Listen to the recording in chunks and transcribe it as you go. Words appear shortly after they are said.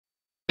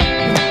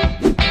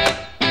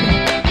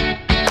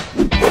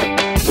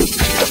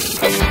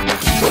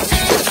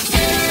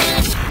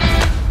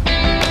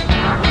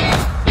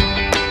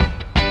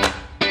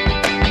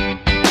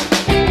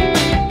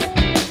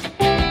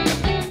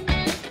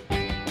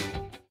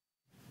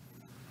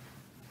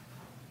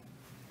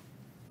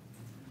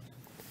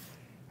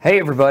Hey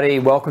everybody,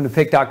 welcome to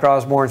Pick Dr.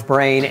 Osborne's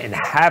Brain and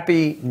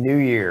Happy New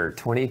Year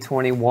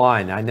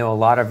 2021. I know a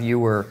lot of you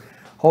were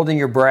holding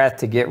your breath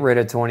to get rid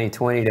of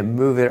 2020 to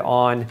move it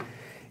on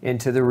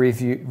into the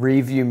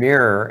review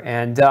mirror.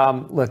 And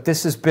look,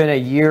 this has been a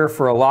year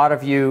for a lot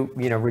of you,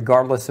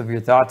 regardless of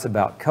your thoughts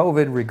about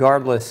COVID,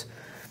 regardless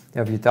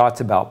of your thoughts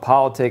about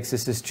politics,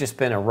 this has just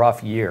been a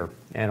rough year.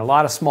 And a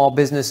lot of small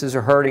businesses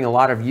are hurting, a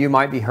lot of you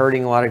might be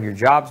hurting, a lot of your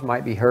jobs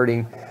might be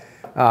hurting.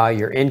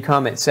 Your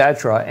income,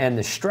 etc. And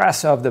the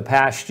stress of the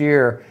past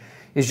year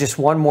is just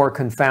one more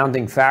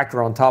confounding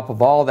factor on top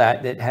of all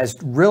that has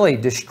really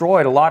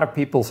destroyed a lot of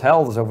people's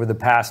healths over the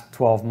past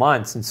 12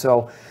 months. And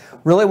so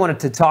really wanted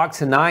to talk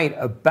tonight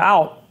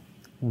about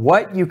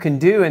what you can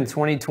do in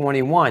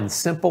 2021,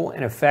 simple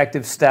and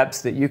effective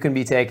steps that you can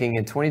be taking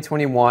in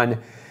 2021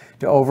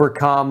 to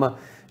overcome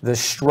the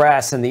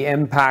stress and the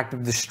impact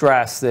of the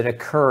stress that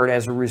occurred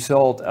as a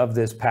result of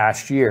this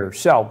past year.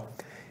 So,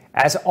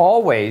 as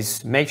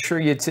always, make sure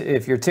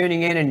if you're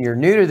tuning in and you're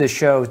new to the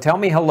show, tell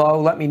me hello,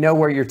 let me know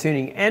where you're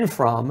tuning in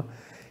from.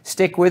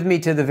 Stick with me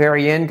to the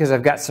very end because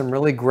I've got some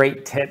really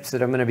great tips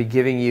that I'm going to be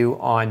giving you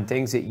on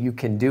things that you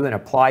can do and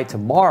apply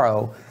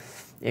tomorrow.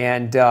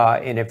 And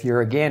if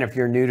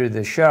you're new to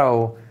the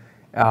show,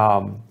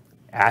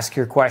 ask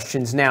your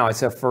questions now.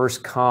 It's a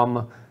first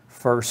come,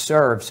 first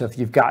serve. So if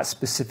you've got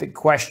specific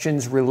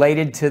questions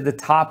related to the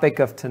topic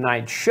of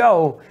tonight's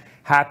show,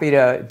 happy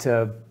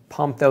to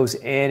pump those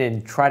in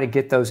and try to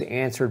get those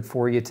answered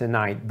for you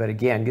tonight. But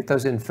again, get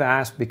those in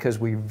fast because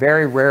we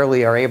very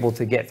rarely are able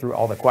to get through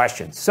all the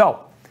questions.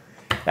 So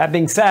that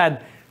being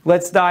said,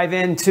 let's dive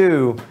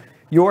into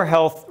your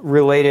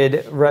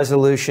health-related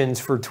resolutions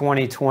for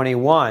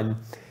 2021.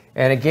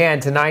 And again,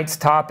 tonight's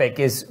topic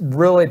is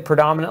really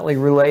predominantly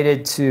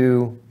related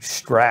to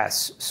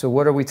stress. So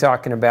what are we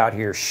talking about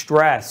here?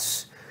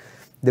 Stress.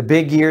 The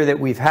big year that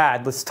we've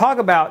had. Let's talk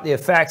about the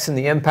effects and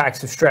the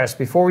impacts of stress.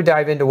 Before we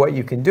dive into what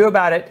you can do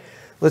about it,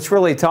 let's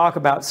really talk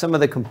about some of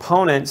the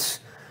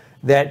components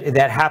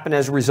that happen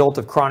as a result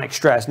of chronic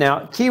stress.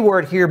 Now, key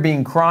word here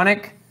being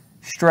chronic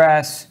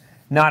stress,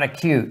 not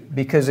acute,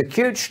 because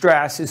acute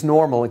stress is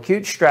normal.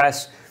 Acute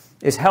stress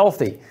is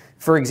healthy.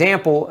 For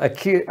example,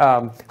 acute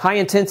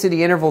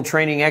high-intensity interval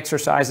training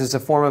exercise is a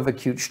form of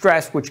acute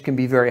stress, which can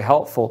be very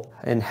helpful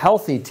and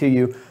healthy to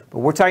you, but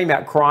we're talking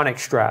about chronic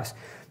stress,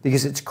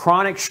 because it's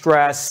chronic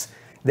stress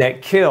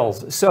that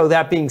kills. So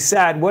that being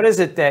said, what is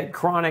it that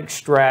chronic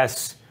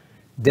stress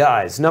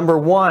does? Number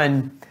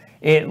one,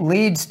 it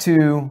leads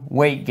to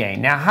weight gain.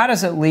 Now, how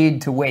does it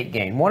lead to weight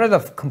gain? One of the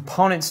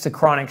components to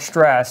chronic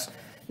stress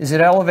is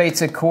it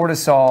elevates a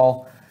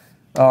cortisol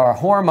or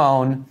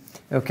hormone,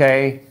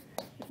 okay,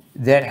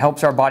 that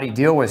helps our body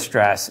deal with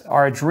stress.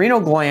 Our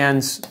adrenal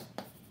glands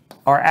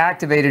are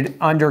activated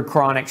under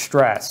chronic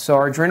stress. So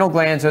our adrenal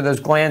glands are those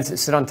glands that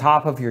sit on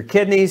top of your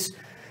kidneys.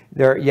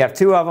 You have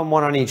two of them,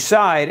 one on each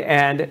side,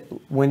 and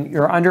when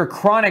you're under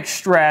chronic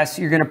stress,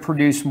 you're going to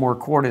produce more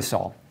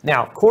cortisol.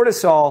 Now,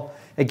 cortisol,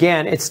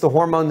 again, it's the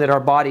hormone that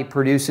our body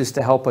produces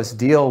to help us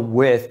deal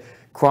with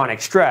chronic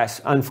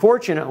stress.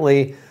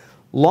 Unfortunately,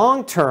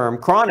 long-term,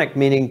 chronic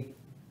meaning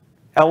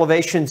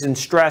elevations in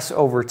stress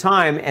over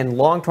time and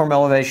long-term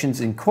elevations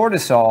in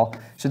cortisol.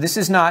 So this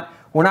is not,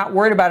 we're not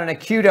worried about an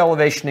acute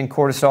elevation in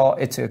cortisol.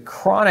 It's a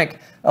chronic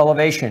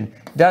elevation.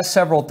 It does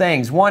several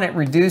things. One, it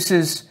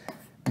reduces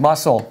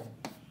muscle.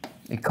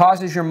 It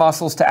causes your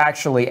muscles to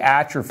actually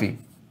atrophy,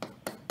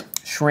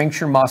 shrinks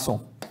your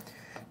muscle.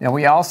 Now,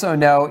 we also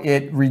know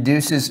it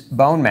reduces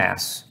bone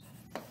mass.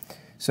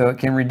 So it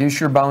can reduce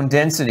your bone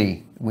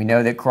density. We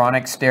know that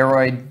chronic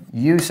steroid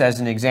use, as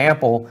an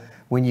example,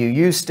 when you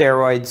use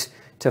steroids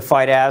to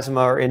fight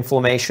asthma or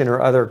inflammation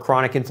or other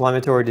chronic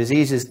inflammatory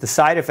diseases, the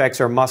side effects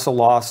are muscle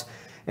loss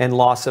and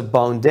loss of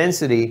bone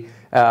density,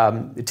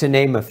 to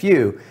name a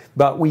few.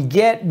 But we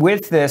get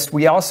with this,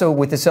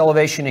 with this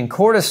elevation in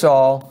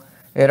cortisol,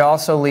 it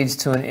also leads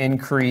to an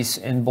increase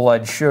in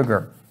blood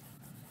sugar.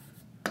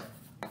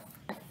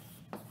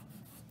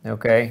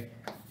 Okay,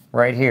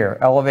 right here,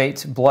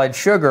 elevates blood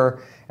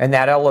sugar, and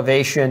that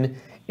elevation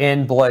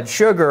in blood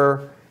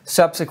sugar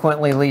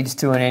subsequently leads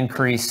to an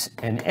increase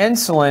in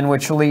insulin,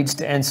 which leads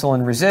to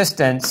insulin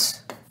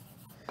resistance,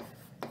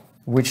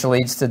 which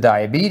leads to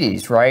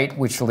diabetes, right?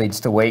 Which leads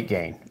to weight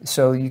gain.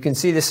 So you can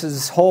see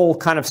this whole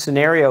kind of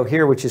scenario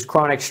here, which is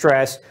chronic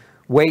stress,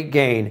 weight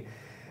gain,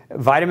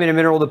 vitamin and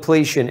mineral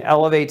depletion,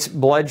 elevates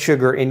blood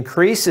sugar,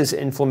 increases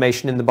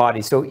inflammation in the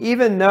body. So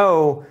even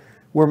though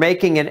we're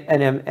making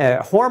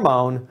a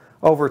hormone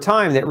over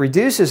time that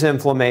reduces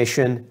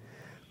inflammation,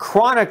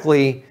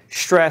 chronically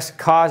stress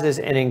causes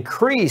an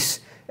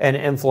increase in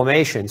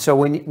inflammation. So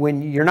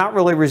when you're not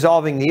really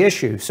resolving the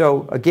issue.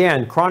 So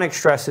again, chronic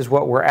stress is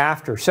what we're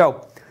after.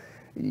 So,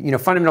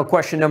 fundamental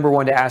question number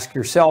one to ask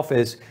yourself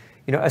is,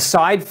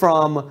 aside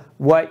from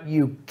what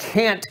you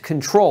can't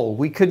control,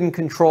 we couldn't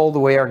control the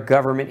way our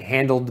government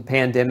handled the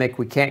pandemic.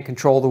 We can't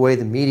control the way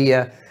the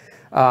media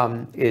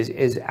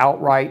is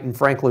outright and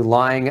frankly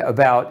lying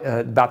about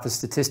the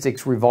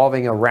statistics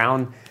revolving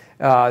around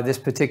this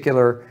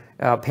particular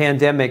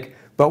pandemic.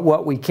 But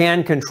what we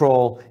can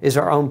control is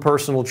our own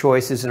personal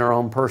choices and our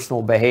own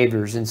personal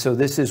behaviors. And so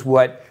this is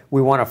what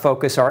we want to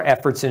focus our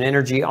efforts and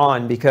energy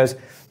on, because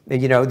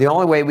the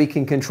only way we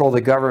can control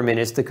the government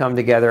is to come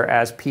together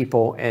as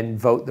people and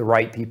vote the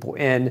right people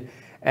in,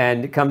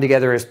 and come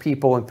together as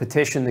people and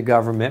petition the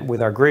government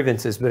with our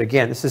grievances. But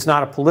again, this is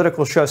not a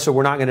political show, so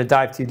we're not going to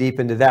dive too deep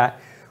into that.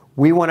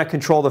 We want to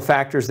control the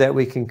factors that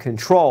we can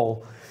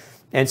control.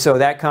 And so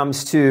that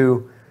comes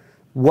to,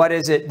 what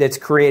is it that's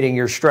creating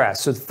your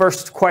stress? So the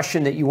first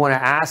question that you want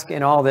to ask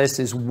in all this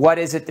is, what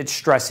is it that's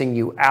stressing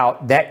you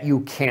out that you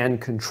can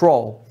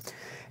control?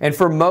 And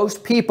for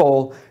most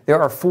people,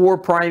 there are 4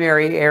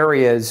 primary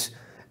areas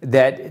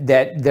that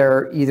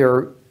they're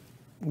either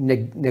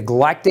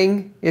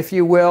neglecting, if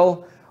you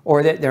will,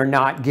 or that they're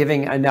not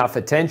giving enough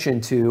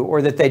attention to,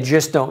 or that they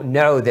just don't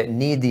know that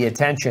need the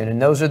attention.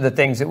 And those are the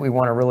things that we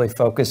want to really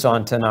focus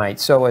on tonight.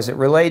 So as it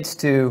relates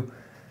to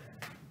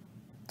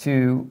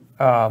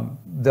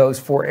those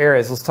 4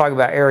 areas, let's talk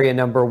about area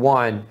number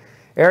 1.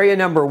 Area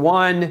number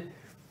 1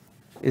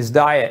 is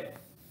diet.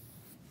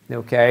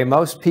 Okay,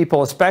 most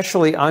people,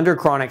 especially under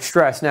chronic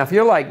stress. Now, if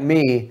you're like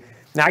me,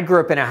 I grew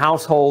up in a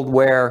household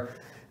where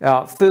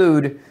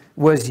food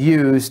was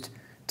used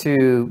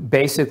to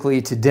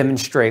basically to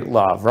demonstrate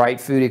love,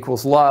 right? Food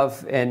equals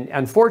love. And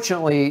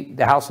unfortunately,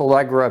 the household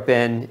I grew up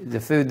in, the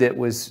food that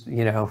was,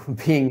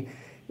 being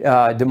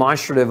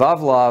demonstrative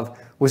of love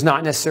was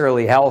not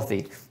necessarily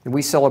healthy. And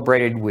we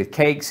celebrated with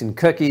cakes and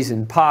cookies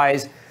and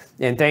pies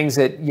and things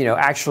that,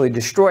 actually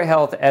destroy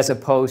health as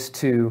opposed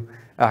to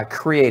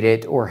create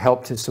it or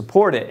help to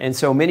support it. And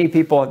so many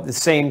people have the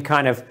same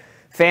kind of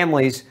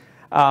families,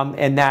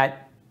 and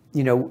that,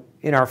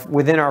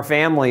 within our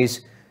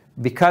families,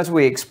 because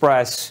we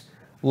express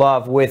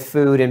love with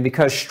food, and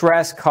because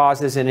stress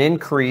causes an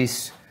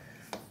increases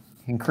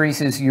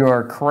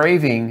your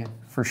craving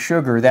for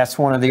sugar. That's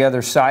one of the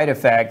other side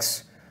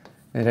effects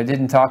that I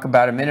didn't talk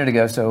about a minute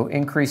ago. So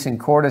increasing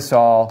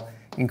cortisol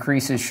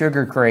increases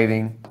sugar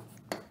craving,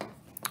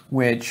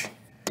 which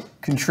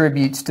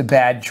contributes to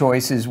bad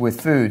choices with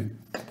food.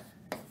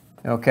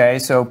 Okay,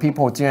 so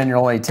people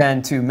generally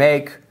tend to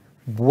make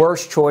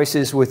worse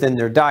choices within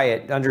their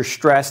diet. Under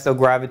stress, they'll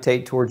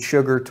gravitate toward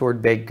sugar,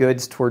 toward baked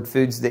goods, toward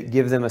foods that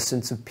give them a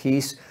sense of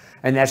peace.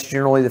 And that's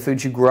generally the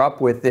foods you grew up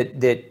with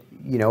that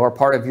are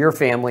part of your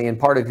family and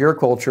part of your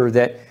culture,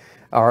 that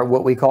are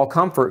what we call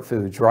comfort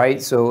foods,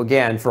 right? So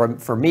again,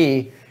 for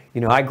me,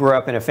 I grew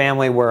up in a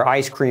family where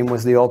ice cream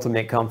was the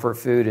ultimate comfort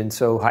food. And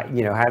so,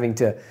 having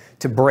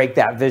to break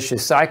that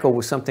vicious cycle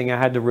was something I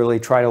had to really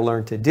try to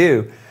learn to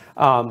do.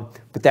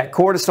 But that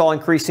cortisol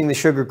increasing the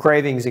sugar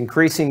cravings,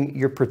 increasing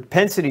your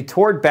propensity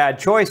toward bad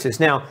choices.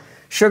 Now,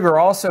 sugar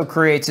also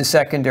creates a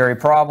secondary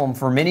problem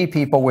for many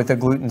people with a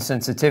gluten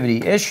sensitivity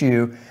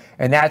issue,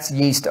 and that's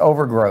yeast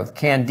overgrowth,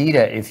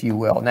 candida, if you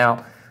will.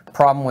 Now,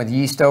 problem with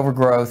yeast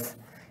overgrowth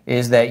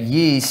is that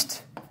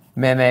yeast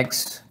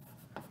mimics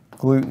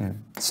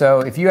gluten.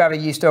 So if you have a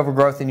yeast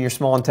overgrowth in your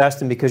small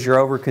intestine because you're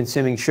over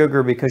consuming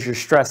sugar, because you're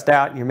stressed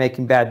out and you're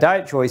making bad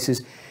diet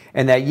choices,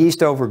 and that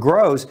yeast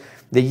overgrows,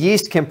 the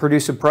yeast can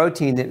produce a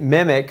protein that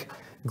mimic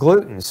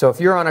gluten. So if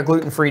you're on a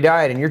gluten-free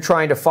diet and you're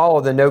trying to follow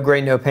the no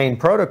grain, no pain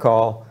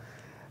protocol,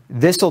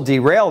 this will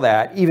derail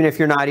that even if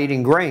you're not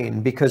eating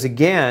grain, because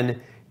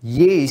again,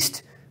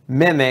 yeast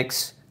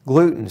mimics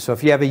gluten. So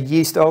if you have a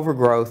yeast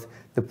overgrowth,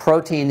 the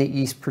protein that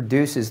yeast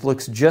produces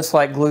looks just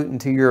like gluten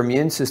to your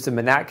immune system,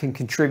 and that can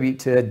contribute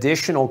to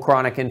additional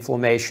chronic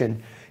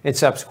inflammation and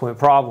subsequent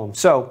problems.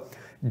 So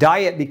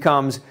diet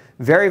becomes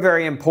very,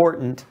 very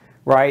important,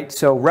 right?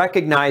 So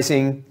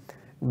recognizing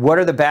what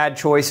are the bad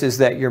choices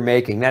that you're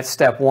making. That's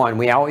step 1.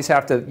 We always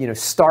have to,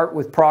 start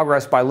with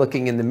progress by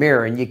looking in the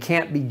mirror, and you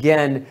can't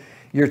begin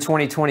your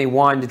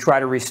 2021 to try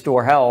to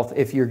restore health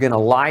if you're going to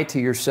lie to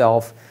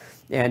yourself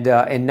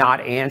and not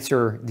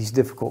answer these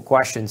difficult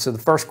questions. So the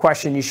first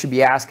question you should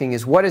be asking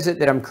is, what is it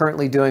that I'm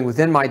currently doing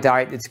within my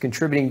diet that's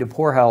contributing to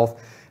poor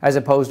health, as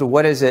opposed to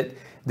what is it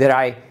that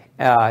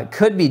I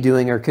could be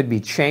doing or could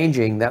be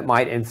changing that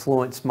might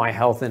influence my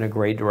health in a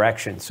great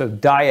direction. So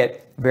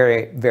diet,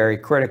 very, very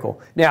critical.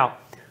 Now,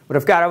 what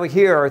I've got over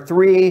here are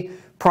 3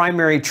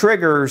 primary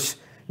triggers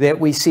that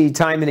we see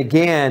time and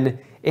again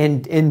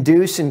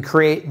induce and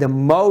create the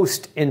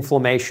most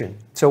inflammation.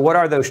 So what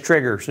are those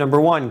triggers?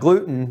 Number 1,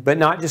 gluten, but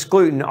not just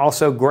gluten,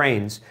 also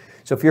grains.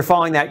 So if you're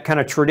following that kind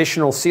of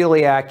traditional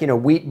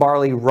celiac, wheat,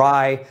 barley,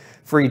 rye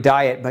free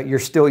diet, but you're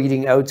still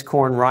eating oats,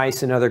 corn,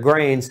 rice, and other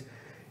grains,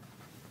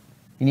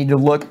 you need to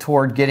look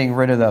toward getting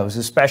rid of those,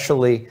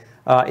 especially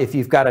if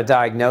you've got a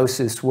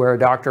diagnosis where a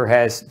doctor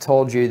has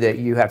told you that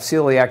you have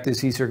celiac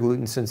disease or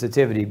gluten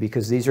sensitivity,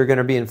 because these are going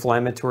to be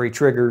inflammatory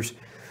triggers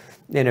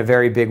in a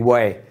very big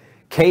way.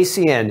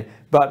 Casein,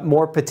 but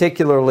more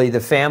particularly the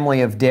family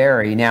of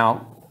dairy.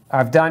 Now,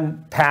 I've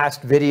done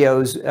past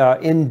videos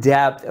in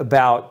depth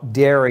about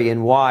dairy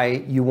and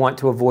why you want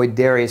to avoid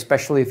dairy,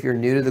 especially if you're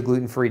new to the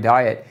gluten-free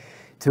diet,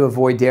 to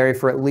avoid dairy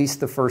for at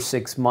least the first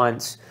 6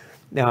 months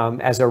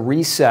as a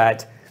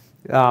reset.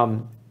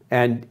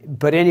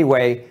 But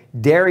anyway,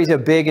 Dairy is a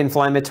big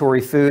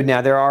inflammatory food.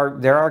 Now, there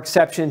are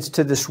exceptions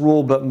to this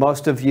rule, but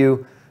most of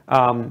you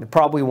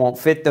probably won't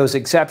fit those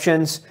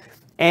exceptions.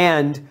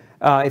 And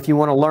if you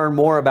want to learn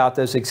more about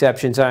those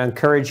exceptions, I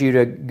encourage you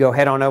to go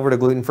head on over to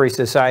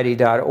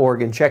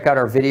glutenfreesociety.org and check out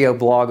our video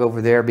blog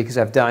over there, because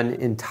I've done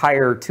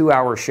entire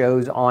 2-hour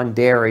shows on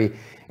dairy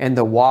and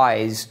the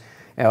whys,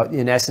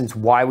 in essence,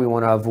 why we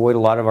want to avoid a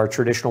lot of our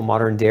traditional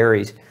modern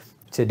dairies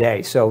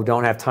today. So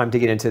don't have time to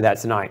get into that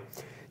tonight.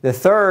 The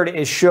third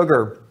is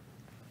sugar.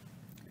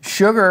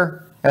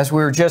 Sugar, as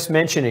we were just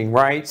mentioning,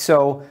 right?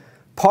 So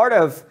part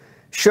of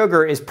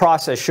sugar is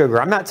processed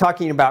sugar. I'm not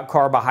talking about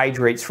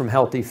carbohydrates from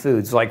healthy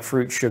foods like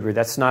fruit sugar.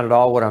 That's not at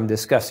all what I'm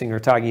discussing or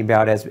talking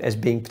about as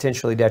being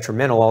potentially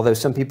detrimental, although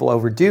some people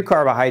overdo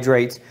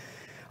carbohydrates.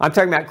 I'm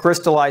talking about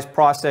crystallized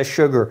processed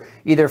sugar,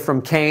 either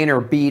from cane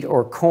or beet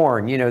or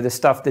corn, you know, the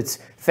stuff that's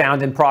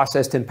found in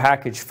processed and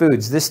packaged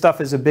foods. This stuff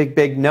is a big,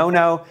 big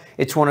no-no.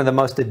 It's one of the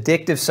most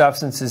addictive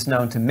substances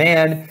known to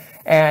man,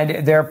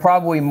 and there are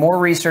probably more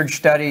research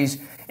studies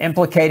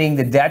implicating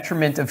the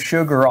detriment of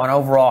sugar on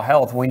overall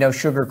health. We know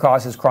sugar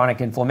causes chronic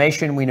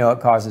inflammation. We know it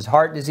causes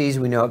heart disease.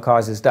 We know it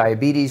causes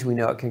diabetes. We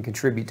know it can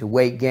contribute to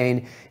weight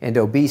gain and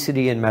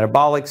obesity and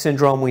metabolic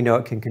syndrome. We know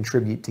it can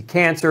contribute to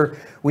cancer.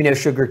 We know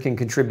sugar can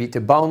contribute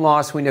to bone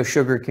loss. We know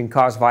sugar can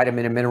cause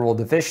vitamin and mineral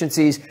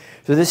deficiencies.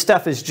 So this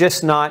stuff is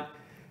just not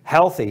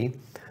healthy.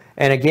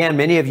 And again,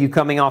 many of you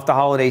coming off the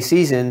holiday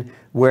season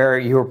where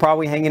you were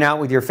probably hanging out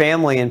with your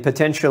family, and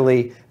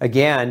potentially,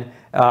 again,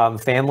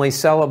 families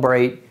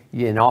celebrate,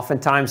 and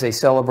oftentimes they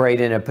celebrate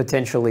in a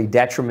potentially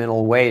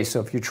detrimental way. So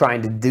if you're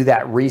trying to do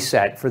that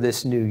reset for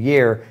this new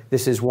year,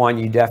 this is one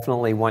you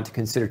definitely want to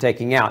consider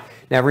taking out.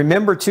 Now,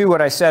 remember too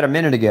what I said a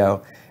minute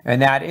ago, and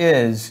that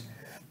is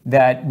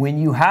that when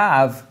you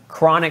have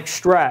chronic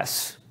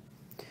stress,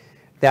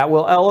 that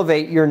will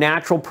elevate your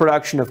natural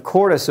production of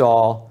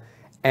cortisol,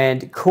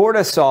 and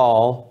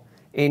cortisol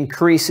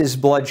increases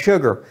blood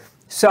sugar.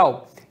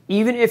 So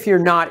even if you're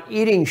not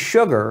eating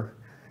sugar,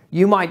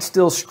 you might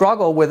still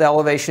struggle with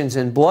elevations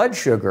in blood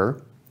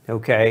sugar,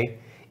 okay,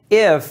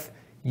 if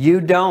you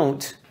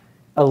don't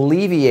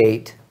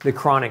alleviate the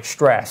chronic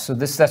stress. So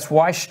that's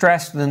why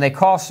stress, then we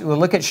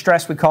look at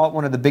stress, we call it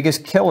one of the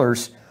biggest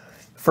killers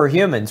for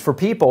humans, for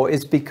people,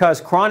 is because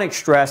chronic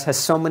stress has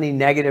so many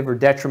negative or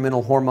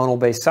detrimental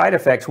hormonal-based side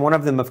effects. One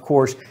of them, of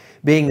course,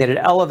 being that it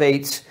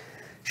elevates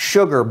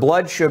sugar,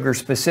 blood sugar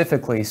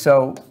specifically.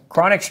 So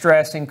chronic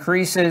stress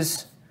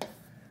increases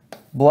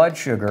blood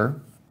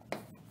sugar,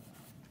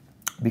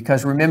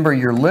 because remember,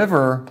 your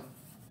liver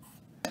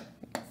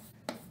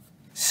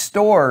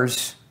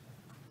stores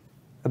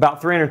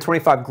about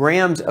 325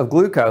 grams of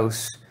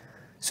glucose.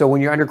 So when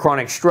you're under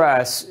chronic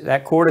stress,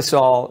 that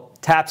cortisol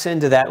taps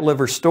into that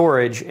liver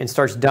storage and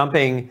starts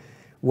dumping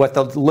what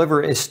the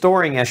liver is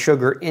storing as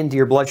sugar into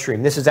your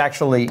bloodstream. This is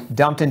actually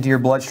dumped into your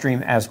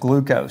bloodstream as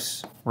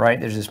glucose, right?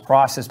 There's this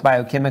process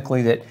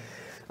biochemically that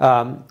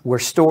where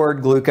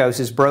stored glucose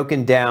is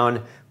broken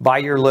down by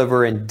your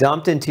liver and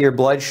dumped into your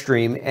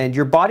bloodstream, and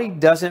your body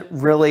doesn't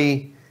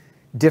really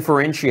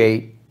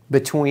differentiate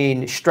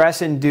between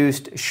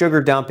stress-induced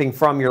sugar dumping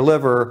from your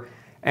liver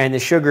and the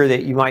sugar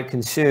that you might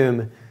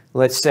consume,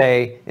 let's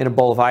say, in a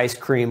bowl of ice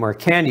cream or a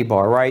candy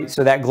bar, right?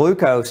 So that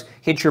glucose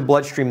hits your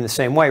bloodstream the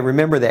same way.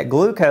 Remember that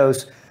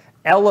glucose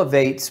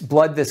elevates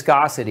blood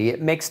viscosity.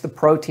 It makes the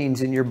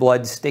proteins in your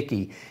blood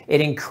sticky.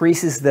 It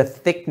increases the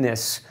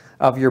thickness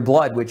of your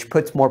blood, which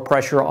puts more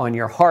pressure on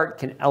your heart,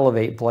 can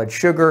elevate blood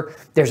sugar.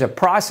 There's a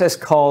process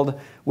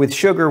with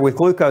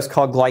glucose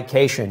called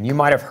glycation. You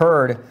might have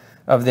heard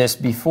of this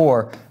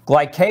before.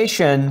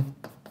 Glycation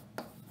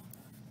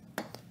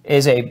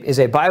is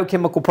a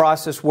biochemical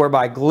process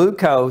whereby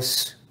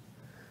glucose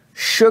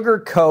sugar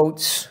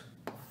coats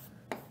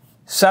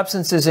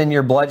substances in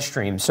your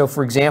bloodstream. So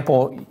for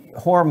example,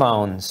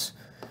 hormones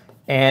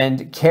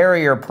and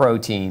carrier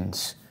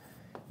proteins.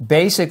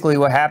 Basically,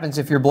 what happens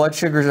if your blood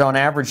sugar is on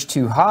average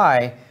too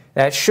high,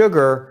 that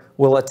sugar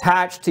will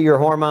attach to your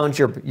hormones,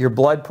 your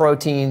blood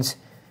proteins,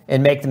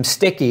 and make them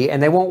sticky,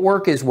 and they won't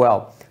work as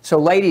well. So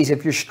ladies,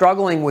 if you're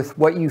struggling with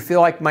what you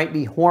feel like might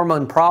be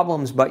hormone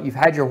problems, but you've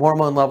had your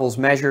hormone levels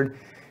measured,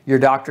 your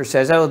doctor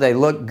says, oh, they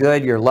look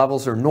good, your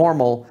levels are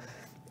normal,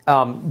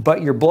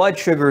 but your blood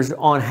sugar is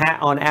on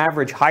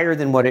average higher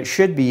than what it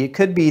should be, it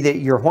could be that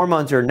your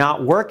hormones are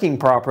not working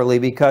properly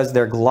because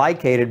they're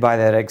glycated by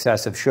that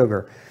excessive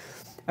sugar.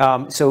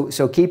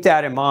 So keep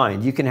that in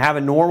mind. You can have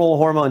a normal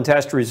hormone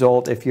test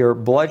result if your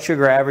blood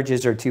sugar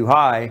averages are too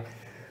high.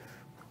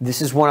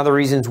 This is one of the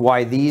reasons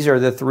why these are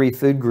the 3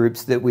 food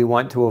groups that we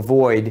want to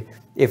avoid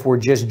if we're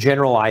just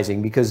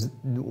generalizing, because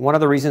one of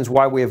the reasons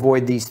why we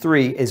avoid these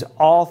 3 is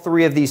all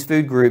 3 of these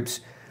food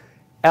groups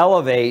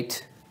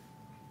elevate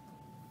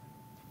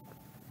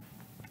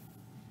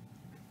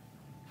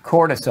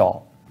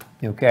cortisol.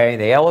 Okay,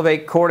 they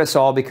elevate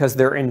cortisol because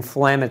they're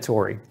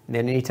inflammatory. And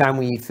anytime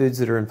we eat foods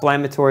that are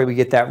inflammatory, we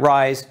get that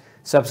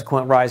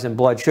subsequent rise in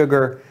blood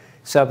sugar,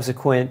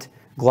 subsequent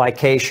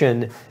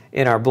glycation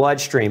in our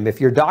bloodstream.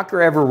 If your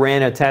doctor ever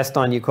ran a test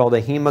on you called a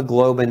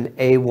hemoglobin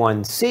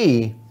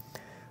A1C,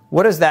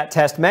 what is that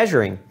test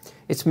measuring?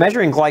 It's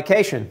measuring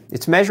glycation.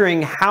 It's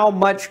measuring how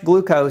much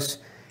glucose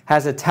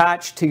has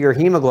attached to your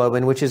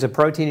hemoglobin, which is a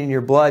protein in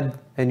your blood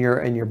and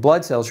your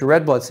blood cells, your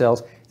red blood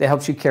cells, that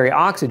helps you carry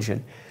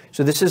oxygen.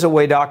 So this is a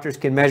way doctors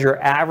can measure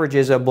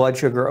averages of blood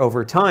sugar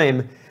over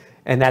time,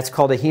 and that's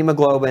called a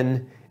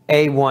hemoglobin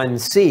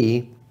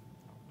A1C.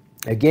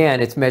 Again,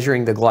 it's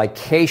measuring the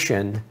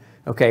glycation,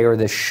 okay, or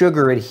the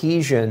sugar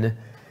adhesion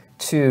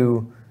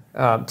to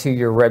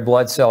your red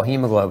blood cell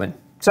hemoglobin.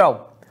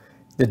 So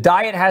the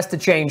diet has to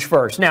change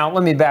first. Now,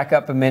 let me back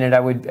up a minute. I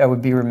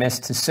would be remiss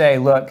to say,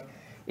 look,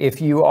 if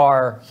you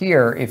are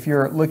here, if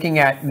you're looking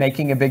at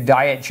making a big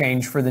diet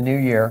change for the new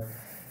year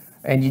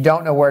and you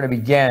don't know where to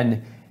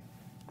begin,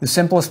 the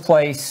simplest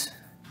place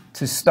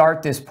to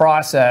start this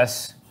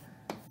process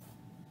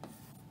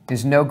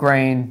is no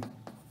grain,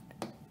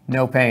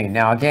 no pain.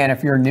 Now, again,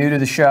 if you're new to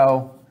the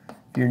show,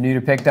 if you're new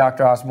to Pick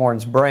Dr.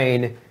 Osborne's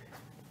Brain,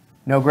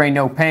 No Grain,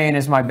 No Pain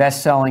is my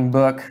best-selling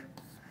book.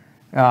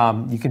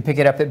 You can pick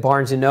it up at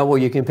Barnes & Noble.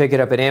 You can pick it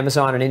up at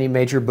Amazon and any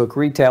major book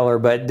retailer.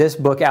 But this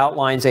book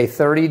outlines a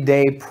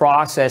 30-day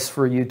process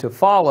for you to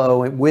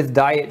follow with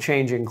diet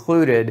change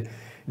included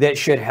that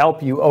should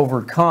help you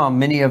overcome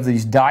many of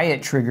these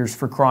diet triggers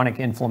for chronic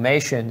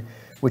inflammation,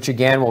 which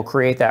again will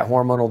create that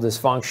hormonal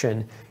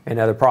dysfunction and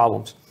other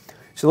problems.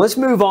 So let's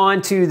move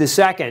on to the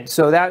second.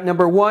 So that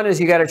number one is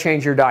you got to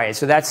change your diet.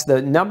 So that's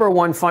the number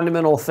one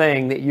fundamental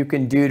thing that you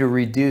can do to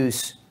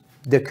reduce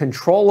the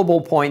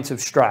controllable points of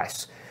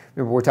stress.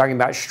 Remember, we're talking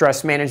about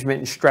stress management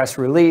and stress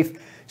relief.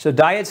 So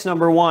diet's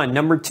number one.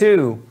 Number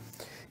two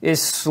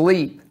is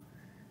sleep.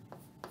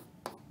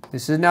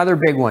 This is another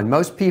big one.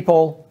 Most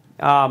people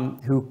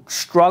who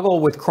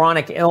struggle with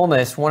chronic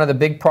illness, one of the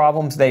big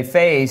problems they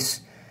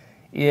face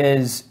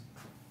is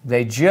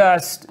they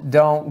just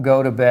don't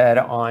go to bed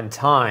on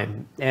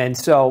time. And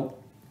so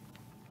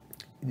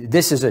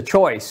this is a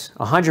choice,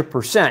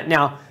 100%.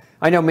 Now,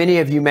 I know many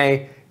of you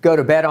may go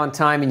to bed on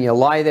time and you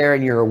lie there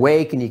and you're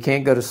awake and you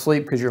can't go to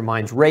sleep because your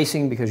mind's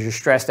racing, because you're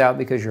stressed out,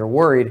 because you're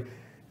worried.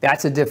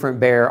 That's a different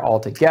bear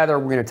altogether.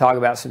 We're going to talk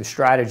about some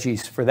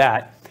strategies for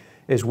that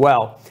as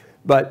well.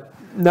 But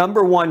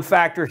number one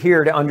factor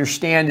here to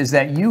understand is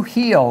that you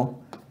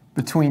heal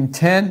between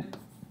 10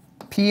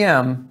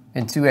 p.m.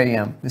 and 2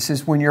 a.m. This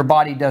is when your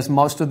body does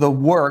most of the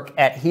work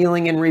at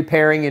healing and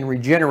repairing and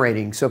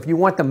regenerating. So if you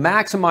want to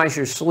maximize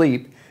your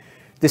sleep,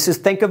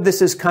 think of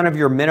this as kind of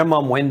your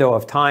minimum window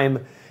of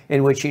time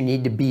in which you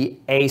need to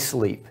be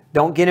asleep.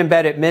 Don't get in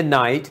bed at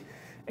midnight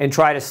and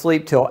try to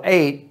sleep till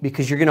 8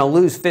 because you're going to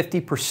lose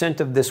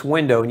 50% of this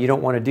window, and you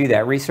don't want to do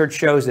that. Research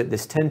shows that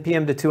this 10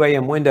 p.m. to 2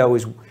 a.m. window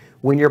is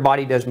when your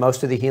body does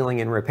most of the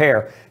healing and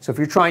repair. So if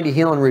you're trying to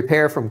heal and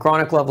repair from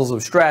chronic levels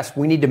of stress,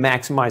 we need to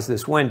maximize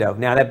this window.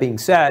 Now, that being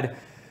said,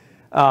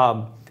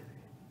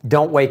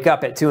 don't wake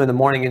up at 2 in the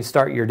morning and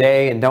start your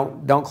day, and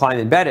don't climb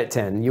in bed at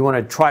 10. You want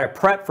to try to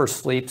prep for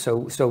sleep.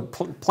 So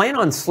plan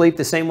on sleep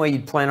the same way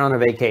you'd plan on a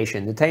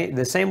vacation,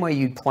 the same way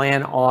you'd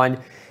plan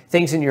on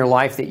things in your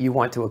life that you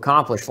want to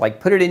accomplish. Like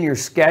put it in your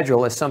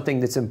schedule as something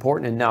that's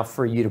important enough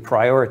for you to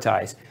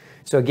prioritize.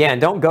 So again,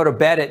 don't go to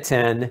bed at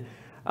 10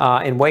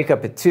 and wake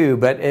up at 2,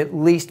 but at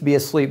least be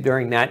asleep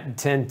during that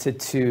 10 to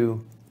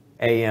 2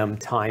 a.m.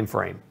 time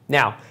frame.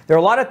 Now, there are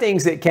a lot of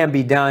things that can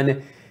be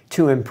done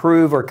to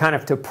improve or kind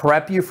of to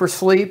prep you for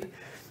sleep.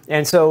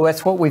 And so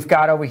that's what we've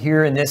got over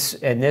here in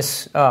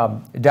this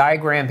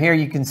diagram here.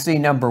 You can see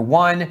number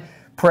one,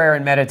 prayer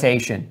and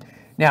meditation.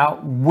 Now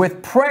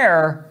with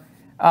prayer,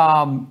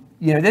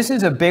 this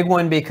is a big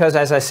one because,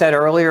 as I said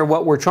earlier,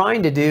 what we're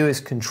trying to do is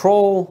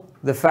control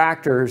the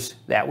factors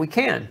that we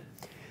can.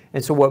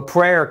 And so what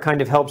prayer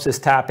kind of helps us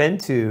tap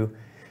into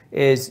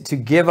is to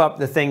give up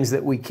the things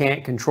that we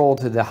can't control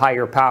to the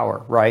higher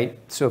power, right?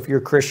 So if you're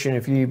a Christian,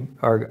 if you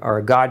are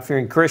a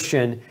God-fearing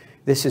Christian,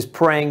 this is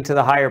praying to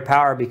the higher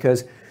power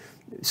because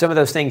some of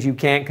those things you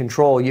can't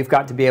control, you've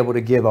got to be able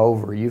to give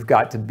over. You've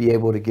got to be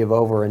able to give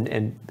over.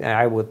 And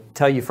I will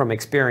tell you from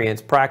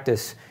experience,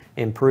 practice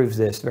improves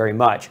this very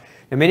much.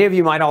 And many of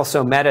you might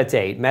also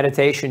meditate.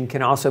 Meditation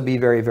can also be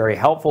very, very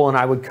helpful. And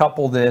I would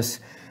couple this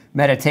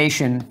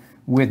meditation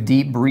with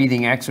deep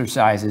breathing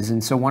exercises.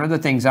 And so one of the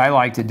things I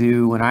like to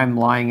do when I'm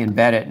lying in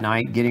bed at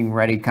night, getting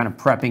ready, kind of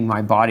prepping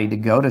my body to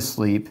go to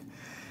sleep,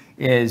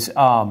 is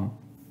I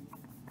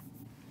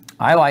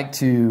like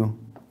to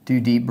do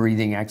deep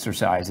breathing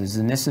exercises.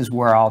 And this is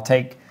where I'll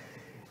take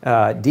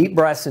deep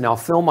breaths and I'll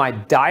fill my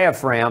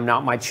diaphragm,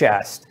 not my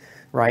chest,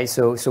 right?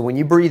 So when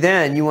you breathe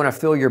in, you want to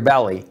fill your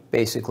belly,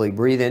 basically.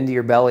 Breathe into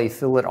your belly,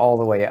 fill it all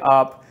the way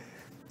up.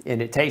 And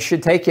it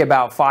should take you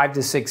about 5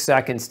 to 6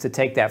 seconds to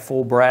take that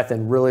full breath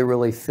and really,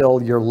 really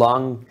fill your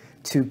lung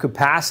to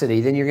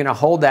capacity. Then you're going to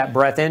hold that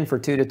breath in for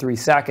 2 to 3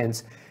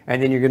 seconds,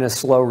 and then you're going to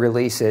slow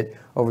release it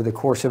over the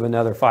course of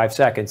another 5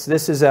 seconds.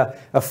 This is a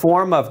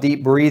form of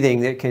deep breathing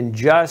that can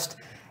just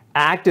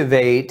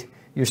activate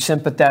your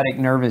sympathetic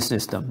nervous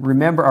system. Your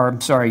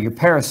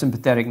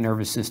parasympathetic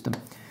nervous system.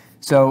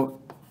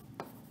 So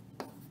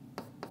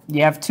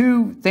you have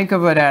think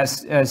of it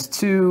as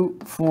two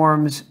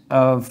forms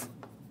of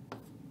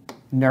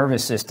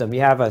nervous system.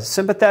 You have a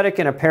sympathetic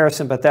and a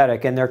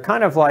parasympathetic, and they're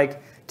kind of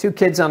like two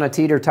kids on a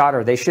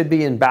teeter-totter. They should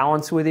be in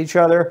balance with each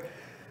other.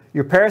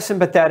 Your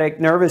parasympathetic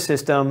nervous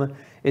system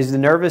is the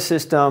nervous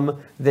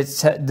system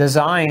that's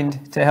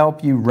designed to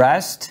help you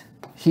rest,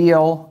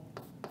 heal,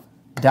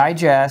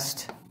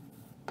 digest,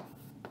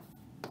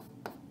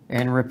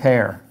 and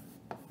repair.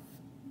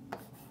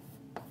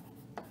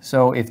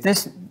 So if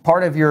this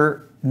part of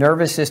your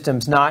nervous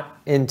system's not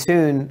in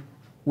tune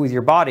with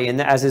your body, and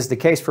as is the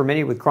case for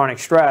many with chronic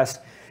stress,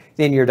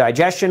 then your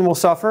digestion will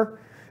suffer,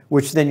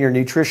 which then your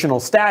nutritional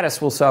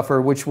status will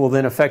suffer, which will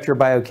then affect your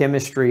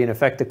biochemistry and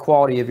affect the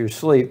quality of your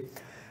sleep.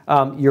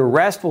 Your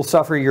rest will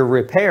suffer, your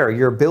repair,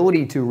 your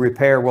ability to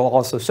repair will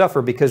also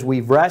suffer, because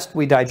we rest,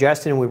 we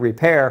digest, and we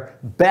repair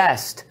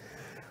best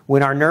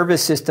when our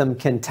nervous system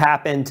can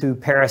tap into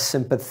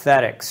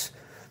parasympathetics.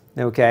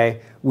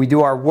 Okay? We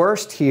do our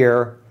worst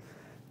here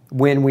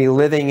when we're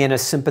living in a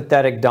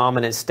sympathetic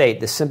dominant state.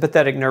 The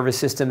sympathetic nervous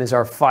system is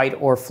our fight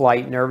or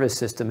flight nervous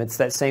system. It's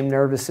that same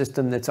nervous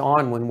system that's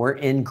on when we're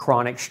in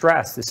chronic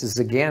stress. This is,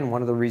 again,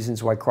 one of the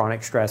reasons why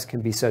chronic stress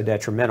can be so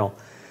detrimental.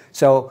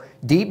 So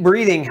deep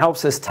breathing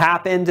helps us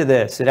tap into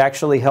this. It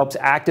actually helps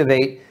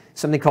activate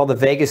something called the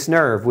vagus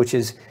nerve, which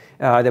is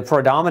the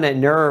predominant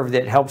nerve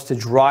that helps to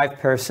drive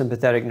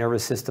parasympathetic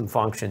nervous system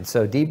function.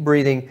 So deep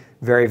breathing,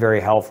 very,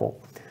 very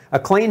helpful. A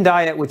clean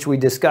diet, which we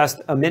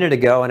discussed a minute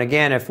ago, and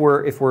again, if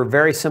we're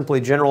very simply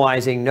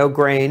generalizing, no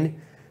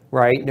grain,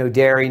 right, no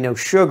dairy, no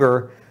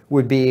sugar,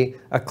 would be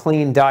a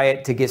clean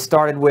diet to get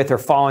started with, or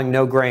following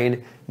no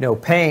grain, no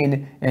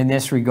pain. In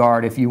this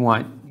regard, if you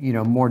want,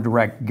 more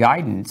direct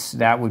guidance,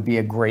 that would be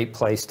a great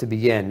place to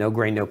begin. No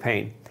grain, no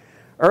pain.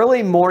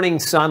 Early morning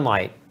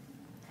sunlight.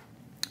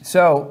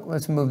 So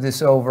let's move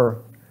this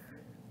over.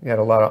 We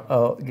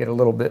got get a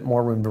little bit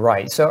more room to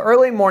write. So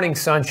early morning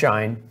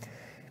sunshine,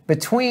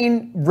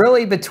 between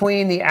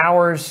the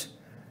hours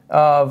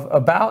of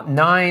about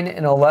 9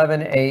 and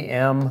 11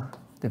 a.m.,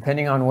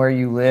 depending on where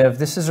you live.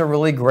 This is a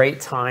really great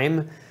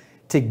time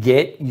to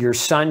get your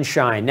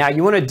sunshine. Now,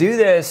 you want to do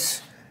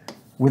this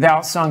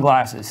without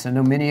sunglasses. I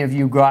know many of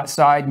you go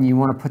outside and you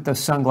want to put those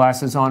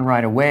sunglasses on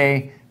right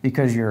away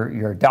because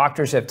your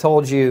doctors have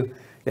told you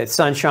that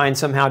sunshine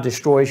somehow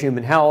destroys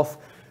human health.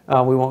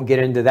 We won't get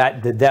into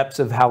the depths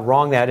of how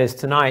wrong that is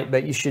tonight,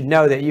 but you should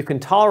know that you can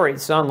tolerate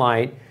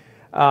sunlight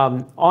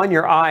on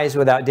your eyes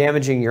without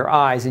damaging your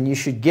eyes, and you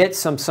should get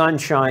some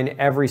sunshine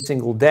every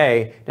single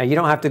day. Now, you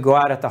don't have to go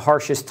out at the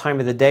harshest time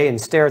of the day and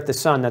stare at the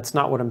sun. That's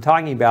not what I'm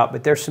talking about,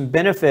 but there's some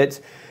benefits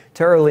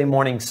to early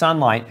morning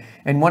sunlight.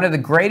 And one of the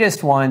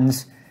greatest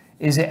ones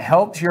is it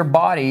helps your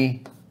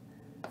body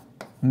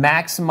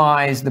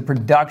maximize the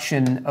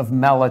production of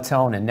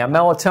melatonin. Now,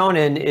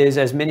 melatonin is,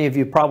 as many of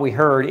you probably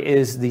heard,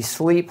 is the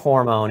sleep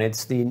hormone.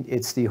 It's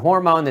the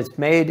hormone that's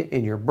made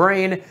in your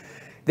brain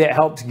that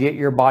helps get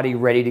your body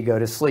ready to go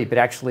to sleep. It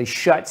actually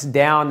shuts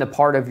down the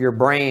part of your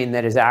brain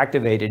that is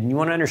activated. And you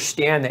want to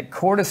understand that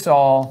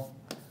cortisol,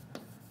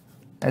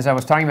 as I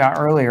was talking about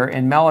earlier,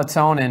 and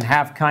melatonin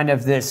have kind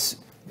of this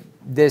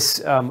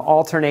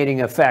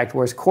alternating effect,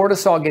 whereas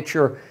cortisol gets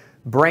your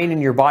brain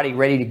and your body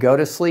ready to go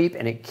to sleep,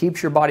 and it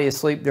keeps your body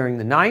asleep during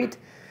the night.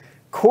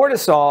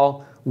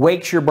 Cortisol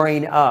wakes your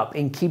brain up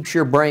and keeps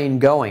your brain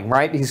going,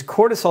 right? Because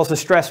cortisol is a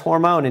stress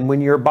hormone, and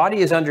when your body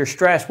is under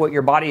stress, what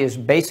your body is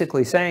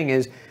basically saying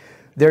is,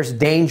 there's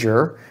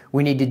danger,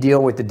 we need to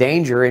deal with the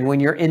danger, and when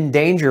you're in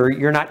danger,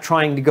 you're not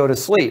trying to go to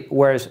sleep.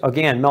 Whereas,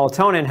 again,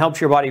 melatonin helps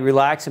your body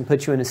relax and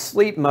puts you in a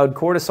sleep mode.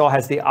 Cortisol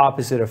has the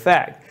opposite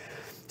effect.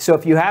 So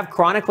if you have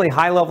chronically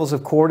high levels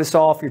of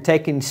cortisol, if you're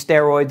taking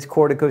steroids,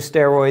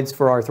 corticosteroids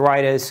for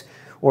arthritis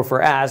or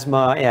for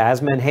asthma,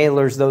 asthma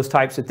inhalers, those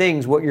types of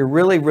things, what you're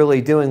really, really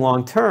doing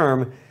long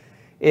term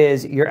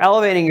is you're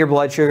elevating your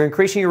blood sugar,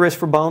 increasing your risk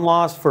for bone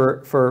loss,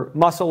 for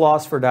muscle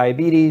loss, for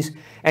diabetes,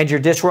 and you're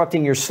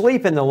disrupting your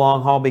sleep in the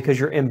long haul because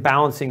you're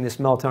imbalancing this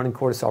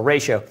melatonin-cortisol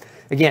ratio.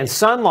 Again,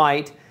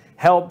 sunlight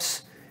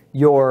helps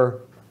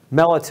your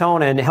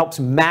melatonin, helps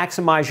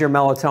maximize your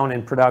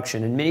melatonin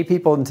production. And many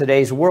people in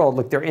today's world,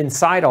 look, they're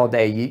inside all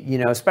day, you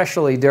know,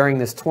 especially during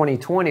this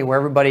 2020 where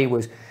everybody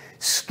was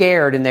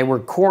scared and they were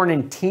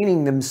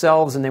quarantining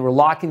themselves and they were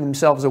locking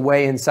themselves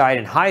away inside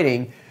and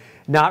hiding,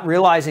 not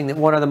realizing that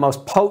one of the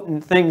most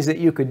potent things that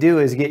you could do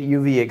is get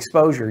UV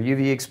exposure.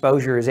 UV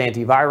exposure is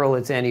antiviral,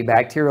 it's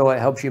antibacterial, it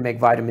helps you make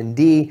vitamin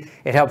D,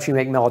 it helps you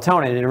make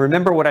melatonin. And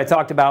remember what I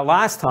talked about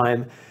last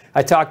time,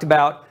 I talked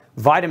about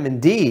vitamin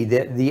D,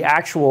 the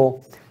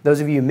actual, those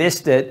of you who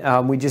missed it,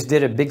 we just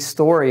did a big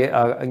story,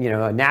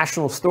 a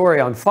national story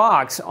on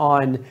Fox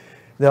on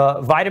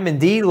the vitamin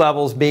D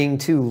levels being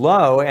too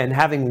low and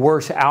having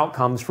worse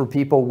outcomes for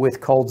people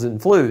with colds and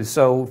flus.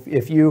 So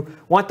if you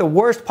want the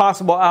worst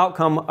possible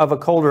outcome of a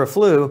cold or a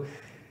flu,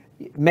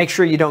 make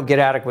sure you don't get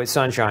adequate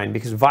sunshine,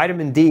 because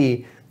vitamin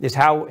D is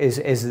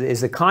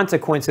the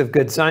consequence of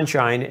good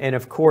sunshine. And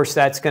of course,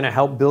 that's going to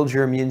help build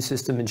your immune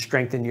system and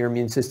strengthen your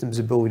immune system's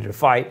ability to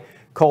fight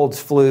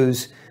colds,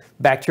 flus,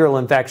 bacterial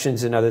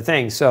infections, and other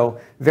things. So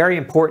very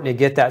important to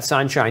get that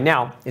sunshine.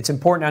 Now, it's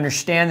important to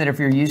understand that if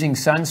you're using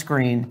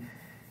sunscreen,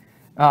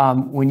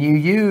 when you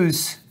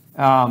use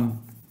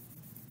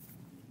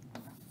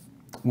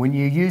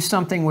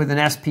something with an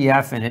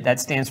SPF in it, that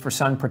stands for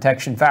sun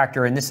protection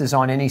factor, and this is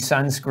on any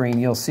sunscreen,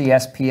 you'll see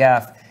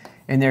SPF,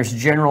 and there's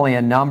generally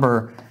a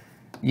number.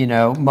 You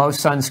know,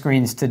 most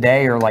sunscreens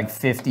today are like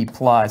 50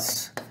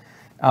 plus,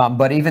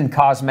 but even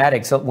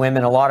cosmetics,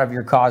 women, a lot of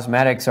your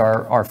cosmetics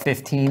are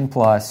 15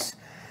 plus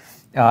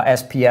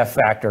SPF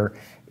factor.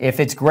 If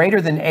it's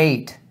greater than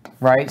 8,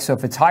 right? So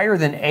if it's higher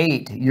than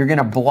 8, you're going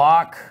to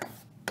block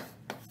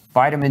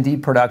vitamin D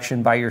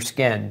production by your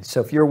skin. So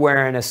if you're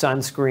wearing a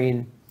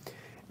sunscreen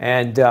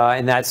and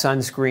that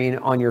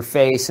sunscreen on your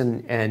face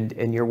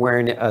and you're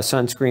wearing a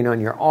sunscreen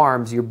on your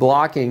arms, you're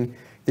blocking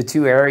the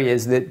two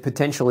areas that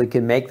potentially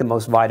can make the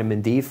most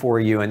vitamin D for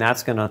you, and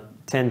that's going to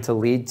tend to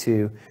lead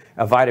to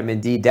a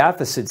vitamin D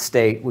deficit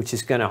state, which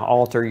is going to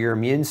alter your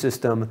immune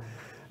system,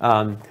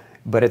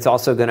 but it's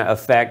also going to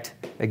affect,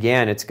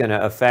 again, it's going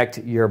to affect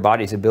your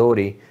body's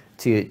ability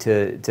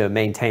to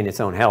maintain its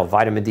own health.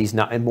 Vitamin D is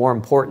not more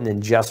important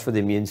than just for the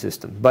immune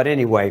system. But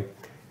anyway,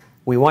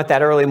 we want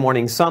that early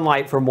morning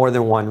sunlight for more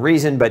than one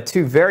reason, but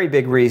two very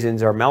big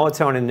reasons are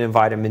melatonin and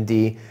vitamin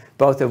D,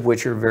 both of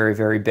which are very,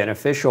 very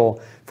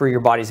beneficial for your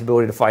body's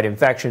ability to fight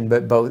infection,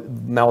 but both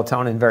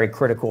melatonin very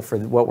critical for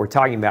what we're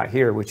talking about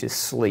here, which is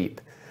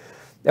sleep.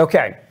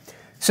 Okay,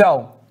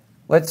 so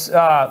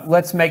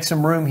let's make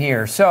some room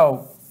here.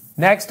 So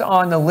next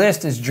on the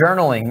list is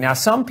journaling. Now,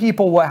 some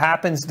people, what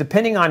happens,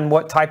 depending on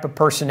what type of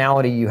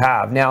personality you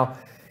have. Now,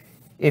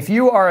 if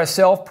you are a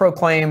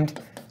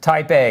self-proclaimed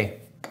type A,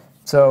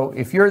 so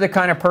if you're the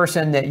kind of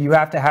person that you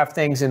have to have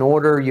things in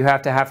order, you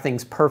have to have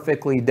things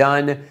perfectly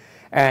done,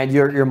 and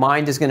your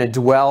mind is going to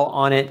dwell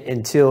on it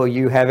until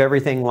you have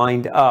everything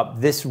lined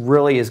up, this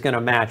really is going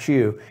to match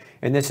you.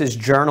 And this is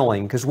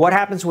journaling. Because what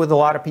happens with a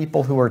lot of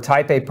people who are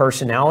type A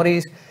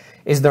personalities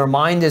is their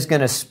mind is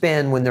going to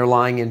spin when they're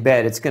lying in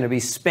bed. It's going to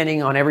be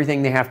spinning on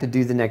everything they have to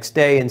do the next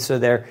day. And so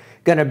they're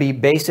going to be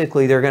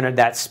basically,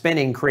 that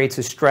spinning creates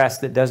a stress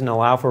that doesn't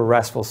allow for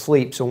restful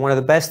sleep. So one of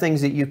the best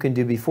things that you can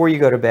do before you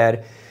go to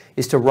bed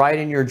is to write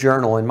in your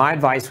journal. And my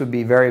advice would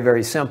be very,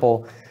 very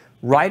simple.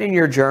 Write in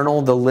your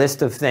journal the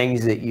list of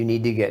things that you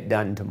need to get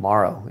done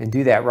tomorrow, and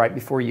do that right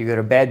before you go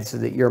to bed so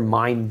that your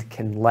mind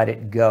can let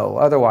it go.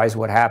 Otherwise,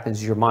 what happens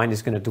is your mind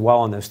is going to dwell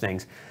on those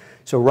things.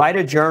 So write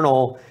a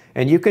journal,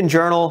 and you can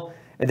journal.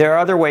 There are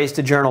other ways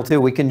to journal too.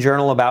 We can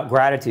journal about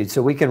gratitude.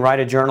 So we can write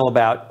a journal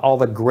about all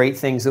the great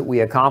things that we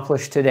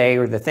accomplished today,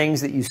 or the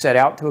things that you set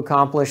out to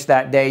accomplish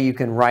that day. You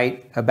can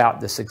write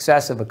about the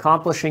success of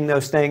accomplishing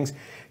those things.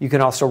 You can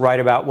also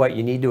write about what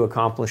you need to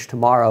accomplish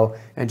tomorrow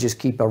and just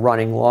keep a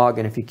running log.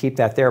 And if you keep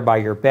that there by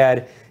your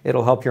bed,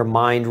 it'll help your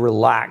mind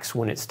relax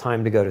when it's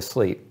time to go to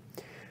sleep.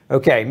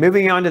 Okay,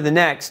 moving on to the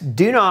next.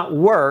 Do not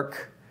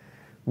work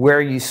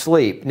where you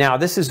sleep. Now,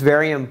 this is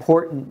very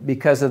important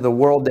because of the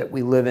world that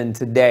we live in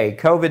today.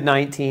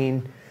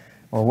 COVID-19,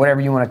 or whatever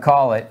you want to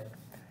call it,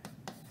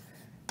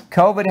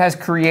 COVID has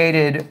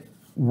created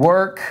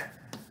work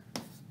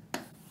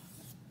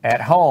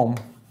at home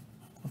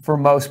for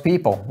most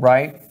people,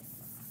 right?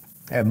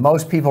 And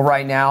most people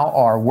right now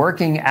are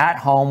working at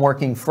home,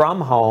 working from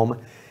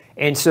home.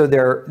 And so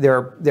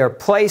their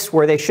place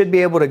where they should be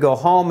able to go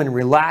home and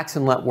relax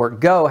and let work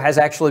go has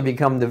actually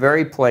become the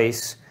very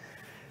place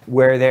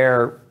where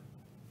they're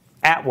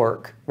at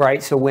work,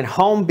 right? So when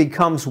home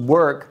becomes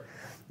work,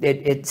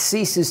 it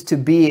ceases to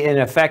be an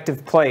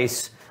effective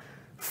place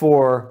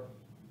for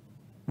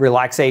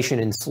relaxation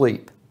and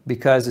sleep.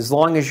 Because as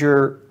long as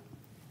you're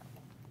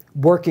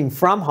working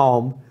from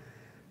home,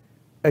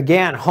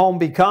 again, home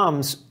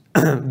becomes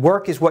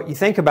work is what you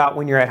think about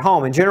when you're at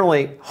home. And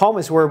generally, home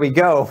is where we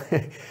go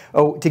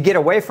to get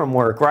away from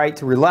work, right?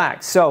 To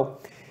relax. So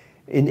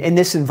in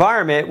this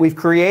environment, we've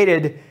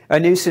created a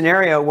new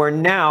scenario where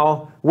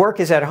now work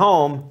is at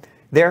home.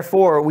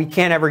 Therefore, we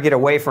can't ever get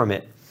away from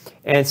it.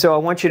 And so I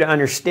want you to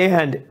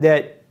understand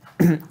that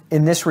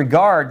in this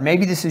regard,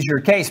 maybe this is your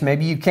case.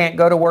 Maybe you can't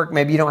go to work.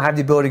 Maybe you don't have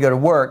the ability to go to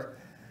work.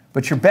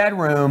 But your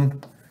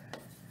bedroom,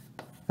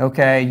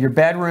 okay, your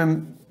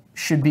bedroom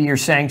should be your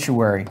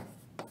sanctuary.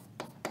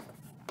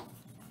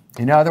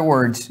 In other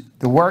words,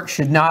 the work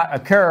should not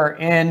occur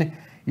in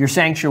your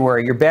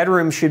sanctuary. Your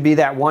bedroom should be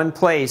that one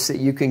place that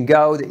you can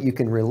go, that you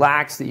can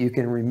relax, that you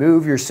can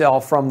remove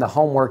yourself from the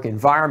homework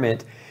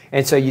environment.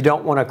 And so you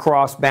don't want to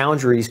cross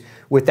boundaries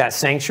with that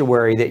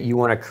sanctuary that you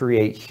want to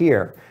create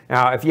here.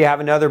 Now, if you have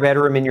another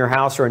bedroom in your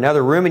house or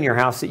another room in your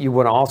house that you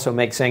want to also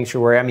make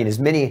sanctuary, I mean, as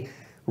many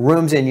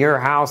rooms in your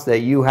house that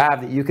you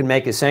have that you can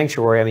make a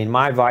sanctuary. I mean,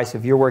 my advice,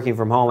 if you're working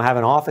from home, have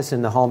an office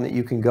in the home that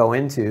you can go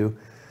into,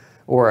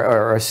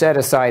 or a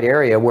set-aside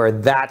area where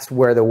that's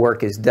where the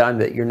work is done,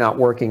 that you're not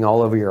working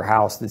all over your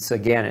house. That's,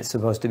 again, it's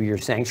supposed to be your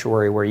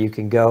sanctuary where you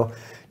can go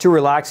to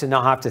relax and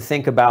not have to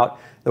think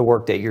about the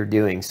work that you're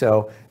doing.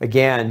 So,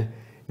 again,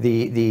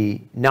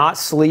 the not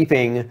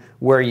sleeping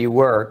where you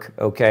work,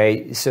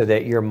 okay, so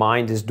that your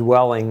mind is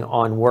dwelling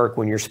on work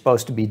when you're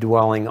supposed to be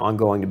dwelling on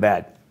going to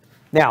bed.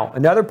 Now,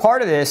 another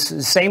part of this,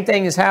 the same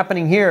thing is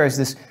happening here as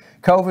this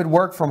COVID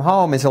work from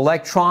home, is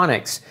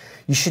electronics.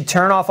 You should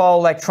turn off all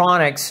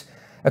electronics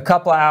a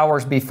couple of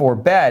hours before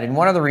bed. And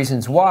one of the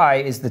reasons why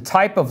is the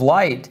type of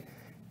light,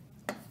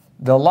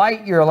 the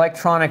light your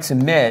electronics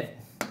emit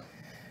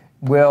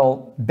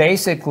will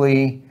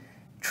basically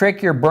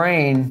trick your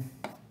brain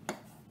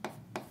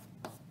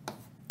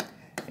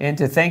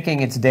into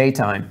thinking it's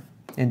daytime,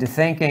 into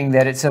thinking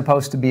that it's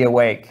supposed to be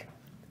awake,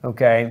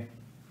 okay?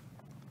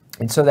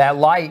 And so that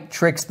light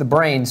tricks the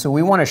brain. So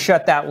we want to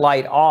shut that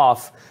light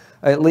off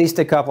at least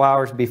a couple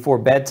hours before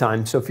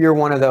bedtime. So if you're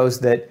one of those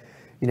that,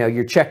 you know,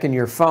 you're checking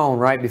your phone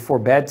right before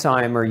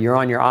bedtime, or you're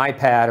on your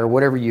iPad or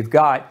whatever you've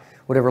got,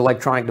 whatever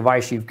electronic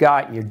device you've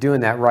got, and you're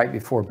doing that right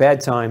before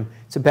bedtime,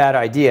 it's a bad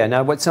idea.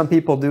 Now, what some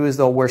people do is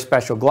they'll wear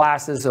special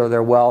glasses, or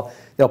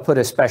they'll put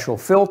a special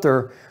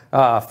filter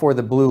for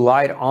the blue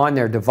light on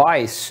their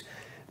device.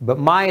 But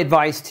my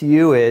advice to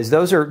you is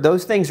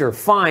those things are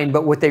fine,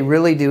 but what they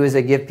really do is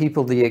they give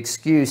people the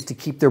excuse to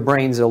keep their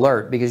brains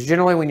alert. Because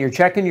generally when you're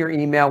checking your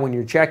email, when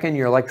you're checking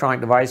your electronic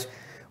device,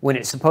 when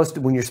you're supposed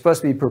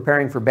to be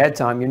preparing for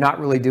bedtime, you're not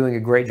really doing a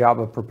great job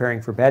of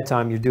preparing for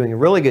bedtime. You're doing a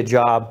really good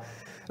job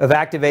of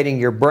activating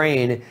your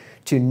brain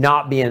to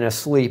not be in a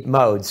sleep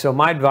mode. So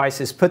my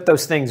advice is put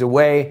those things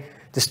away.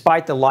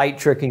 Despite the light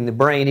tricking the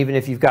brain, even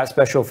if you've got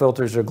special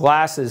filters or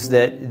glasses,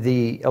 that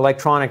the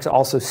electronics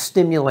also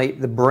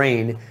stimulate the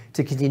brain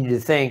to continue to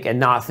think and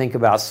not think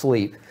about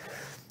sleep.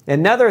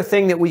 Another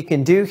thing that we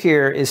can do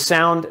here is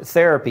sound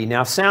therapy.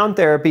 Now, sound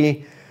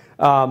therapy,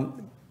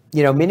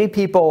 you know, many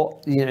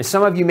people, you know,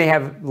 some of you may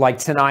have like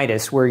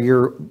tinnitus where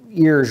your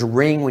ears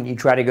ring when you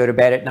try to go to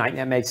bed at night, and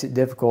that makes it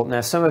difficult. Now,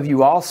 some of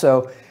you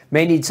also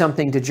may need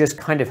something to just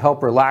kind of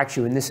help relax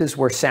you, and this is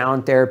where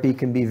sound therapy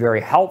can be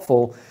very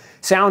helpful.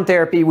 Sound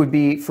therapy would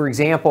be, for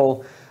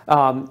example,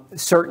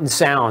 certain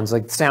sounds,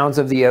 like sounds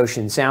of the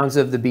ocean, sounds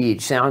of the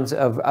beach, sounds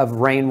of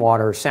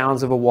rainwater,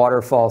 sounds of a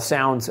waterfall,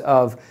 sounds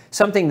of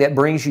something that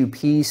brings you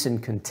peace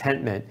and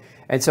contentment.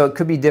 And so it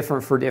could be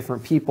different for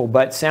different people,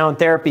 but sound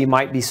therapy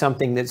might be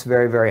something that's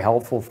very, very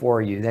helpful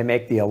for you. They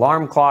make the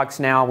alarm clocks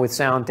now with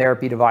sound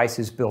therapy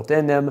devices built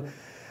in them.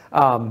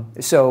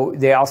 So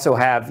they also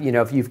have, you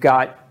know, if you've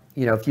got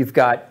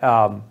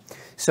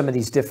some of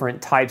these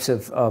different types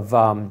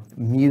of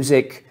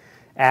music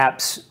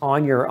apps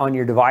on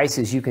your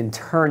devices, you can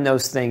turn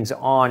those things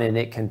on and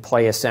it can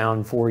play a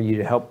sound for you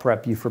to help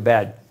prep you for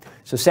bed.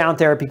 So sound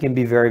therapy can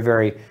be very,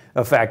 very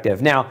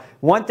effective. Now,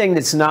 one thing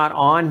that's not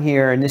on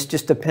here, and this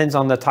just depends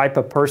on the type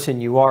of person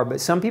you are, but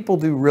some people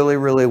do really,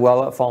 really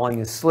well at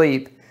falling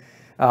asleep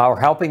or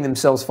helping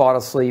themselves fall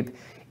asleep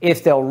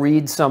if they'll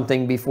read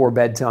something before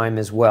bedtime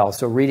as well.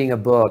 So reading a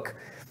book.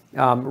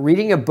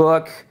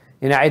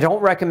 And I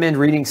don't recommend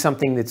reading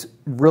something that's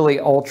really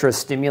ultra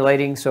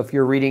stimulating. So if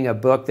you're reading a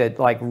book that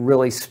like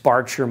really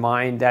sparks your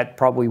mind, that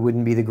probably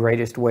wouldn't be the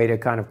greatest way to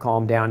kind of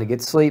calm down to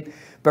get sleep.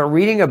 But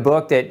reading a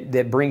book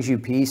that brings you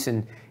peace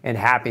and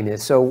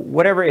happiness. So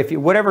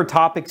whatever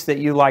topics that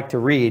you like to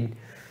read,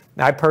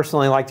 I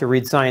personally like to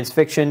read science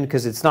fiction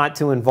because it's not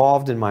too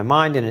involved in my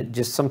mind, and it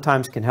just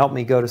sometimes can help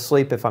me go to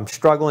sleep if I'm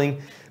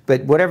struggling.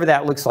 But whatever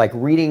that looks like,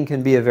 reading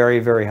can be a very,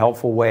 very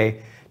helpful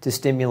way to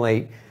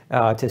stimulate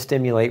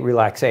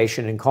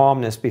relaxation and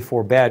calmness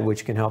before bed,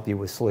 which can help you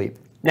with sleep.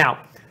 Now,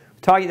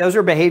 those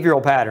are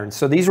behavioral patterns.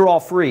 So these are all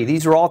free.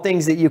 These are all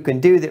things that you can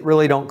do that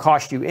really don't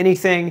cost you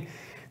anything.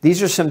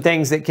 These are some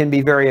things that can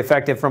be very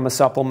effective from a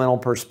supplemental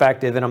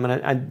perspective, and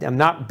I'm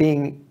not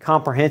being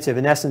comprehensive.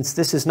 In essence,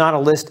 this is not a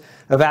list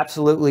of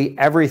absolutely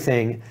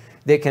everything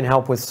that can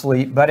help with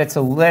sleep, but it's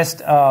a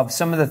list of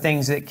some of the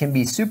things that can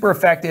be super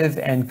effective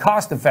and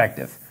cost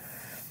effective.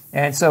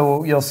 And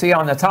so you'll see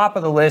on the top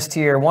of the list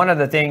here, one of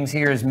the things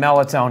here is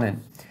melatonin.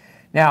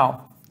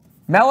 Now,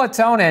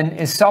 melatonin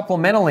is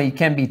supplementally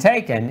can be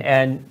taken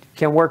and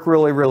can work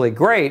really, really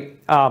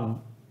great.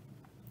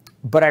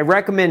 But I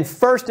recommend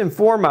first and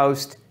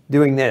foremost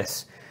doing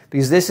this,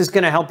 because this is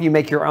going to help you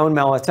make your own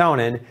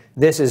melatonin.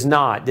 This is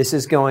not. This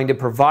is going to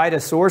provide a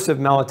source of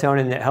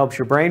melatonin that helps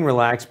your brain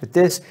relax, but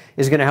this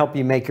is going to help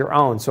you make your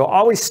own. So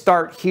always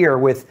start here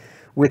with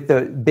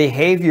the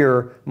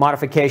behavior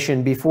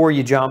modification before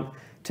you jump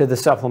to the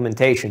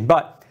supplementation.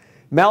 But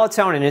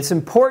melatonin, it's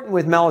important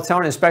with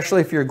melatonin,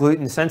 especially if you're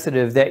gluten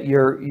sensitive, that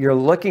you're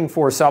looking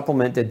for a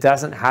supplement that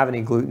doesn't have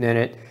any gluten in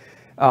it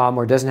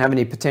or doesn't have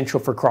any potential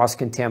for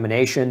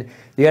cross-contamination.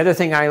 The other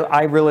thing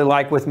I really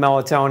like with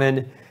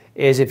melatonin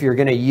is if you're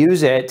going to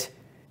use it,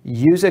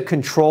 use a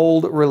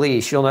controlled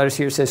release. You'll notice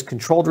here it says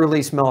controlled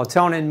release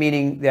melatonin,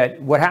 meaning that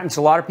what happens,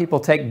 a lot of people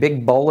take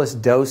big bolus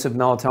dose of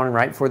melatonin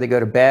right before they go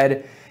to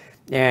bed,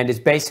 and it's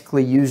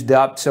basically used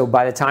up. So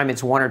by the time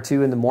it's 1 or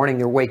 2 in the morning,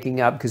 they're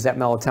waking up because that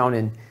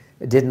melatonin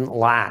didn't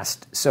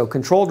last. So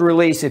controlled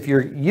release, if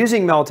you're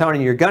using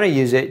melatonin, you're going to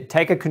use it,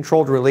 take a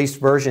controlled release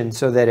version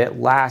so that it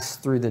lasts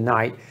through the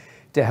night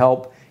to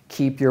help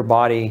keep your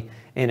body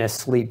in a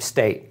sleep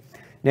state.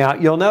 Now,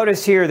 you'll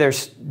notice here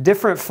there's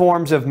different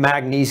forms of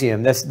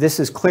magnesium. This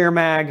is Clear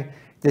Mag.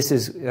 This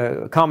is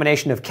a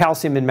combination of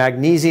calcium and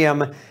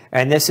magnesium,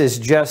 and this is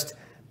just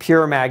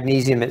pure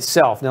magnesium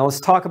itself. Now, let's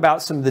talk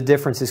about some of the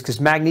differences,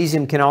 because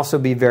magnesium can also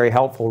be very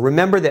helpful.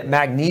 Remember that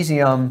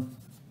magnesium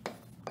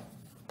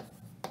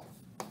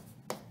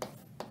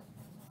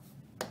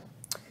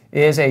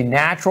is a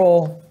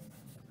natural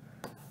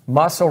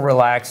muscle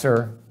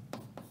relaxer,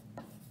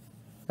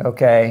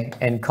 okay,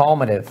 and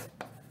calmative.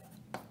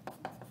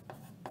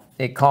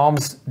 It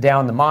calms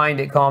down the mind,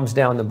 it calms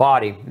down the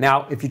body.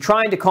 Now, if you're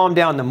trying to calm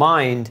down the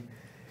mind,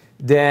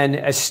 then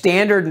a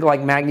standard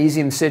like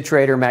magnesium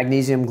citrate or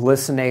magnesium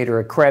glycinate or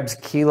a Krebs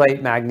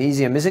chelate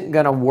magnesium isn't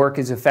going to work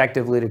as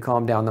effectively to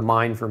calm down the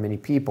mind for many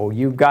people.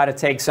 You've got to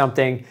take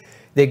something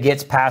that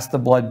gets past the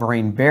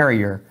blood-brain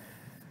barrier.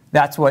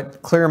 That's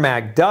what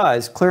ClearMag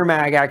does.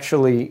 ClearMag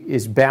actually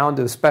is bound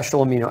to a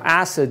special amino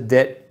acid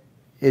that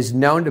is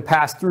known to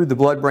pass through the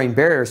blood-brain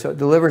barrier, so it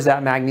delivers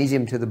that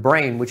magnesium to the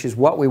brain, which is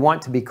what we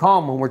want to be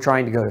calm when we're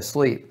trying to go to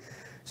sleep.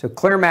 So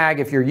ClearMag,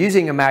 if you're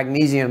using a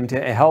magnesium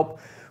to help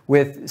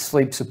with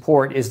sleep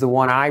support, is the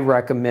one I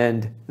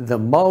recommend the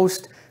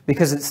most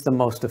because it's the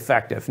most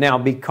effective. Now,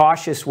 be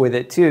cautious with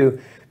it too,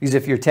 because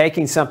if you're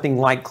taking something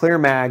like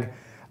ClearMag,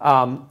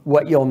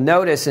 what you'll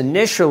notice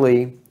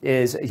initially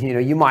is,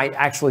 you might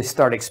actually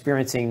start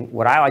experiencing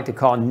what I like to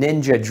call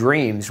ninja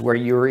dreams, where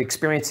you're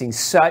experiencing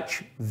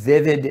such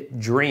vivid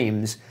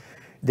dreams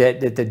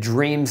that the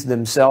dreams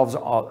themselves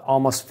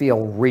almost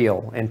feel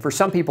real. And for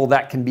some people,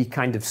 that can be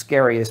kind of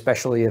scary,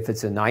 especially if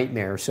it's a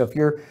nightmare. So if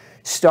you're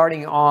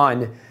starting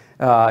on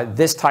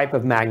this type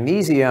of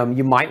magnesium,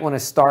 you might want to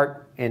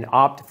start and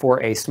opt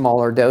for a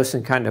smaller dose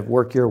and kind of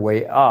work your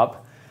way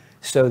up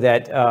so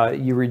that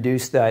you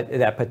reduce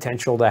that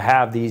potential to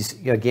have these,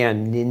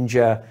 again,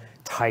 ninja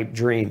type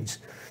dreams.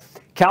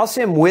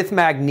 Calcium with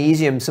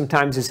magnesium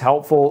sometimes is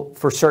helpful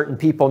for certain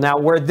people. Now,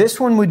 where this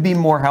one would be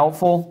more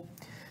helpful,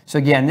 so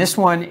again, this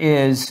one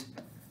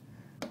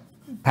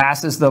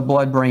passes the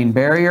blood-brain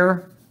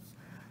barrier.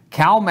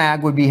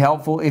 CalMag would be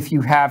helpful if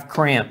you have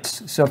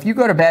cramps. So if you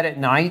go to bed at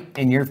night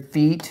and your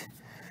feet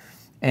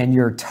and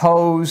your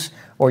toes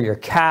or your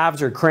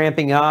calves are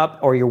cramping up,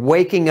 or you're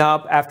waking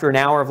up after an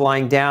hour of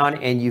lying down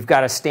and you've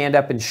got to stand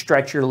up and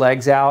stretch your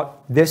legs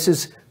out, this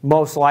is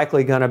most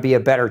likely going to be a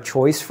better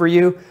choice for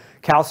you.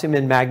 Calcium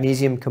and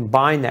magnesium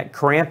combine. That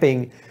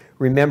cramping,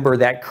 remember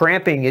that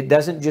cramping, it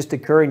doesn't just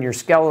occur in your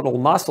skeletal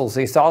muscles.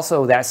 It's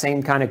also that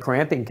same kind of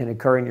cramping can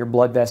occur in your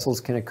blood vessels,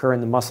 can occur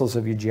in the muscles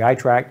of your GI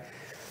tract,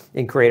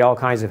 and create all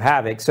kinds of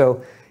havoc.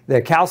 So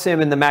the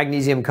calcium and the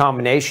magnesium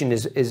combination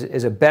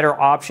is a better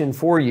option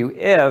for you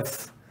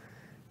if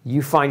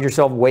you find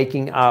yourself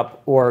waking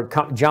up or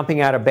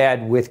jumping out of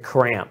bed with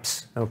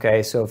cramps.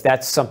 Okay, so if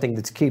that's something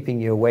that's keeping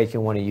you awake,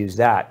 you want to use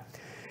that.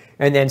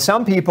 And then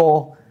some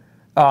people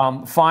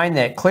find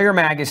that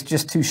ClearMag is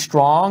just too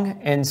strong,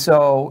 and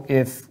so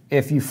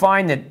if you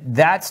find that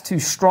that's too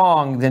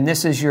strong, then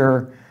this is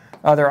your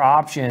other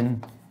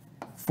option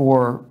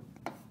for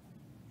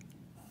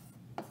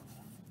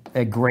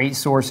a great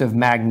source of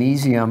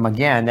magnesium,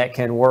 again, that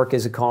can work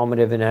as a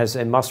calmative and as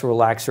a muscle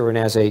relaxer and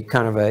as a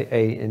kind of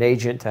an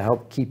agent to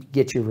help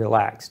get you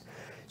relaxed.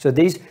 So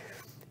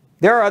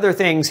there are other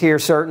things here,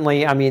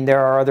 certainly. I mean, there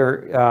are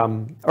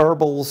other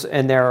herbals,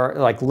 and there are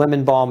like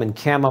lemon balm and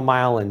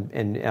chamomile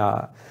and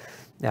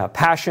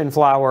passion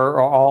flower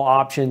are all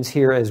options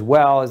here as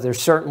well. As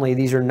there's certainly,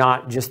 these are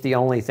not just the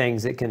only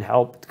things that can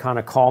help kind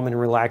of calm and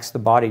relax the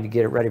body to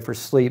get it ready for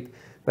sleep,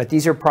 but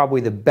these are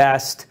probably the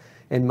best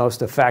and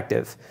most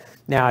effective.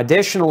 Now,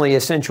 additionally,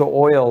 essential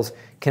oils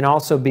can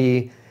also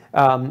be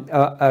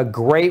a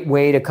great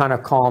way to kind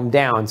of calm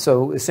down.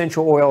 So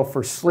essential oil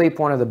for sleep,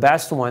 one of the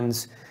best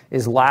ones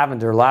is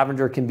lavender.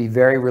 Lavender can be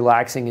very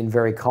relaxing and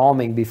very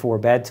calming before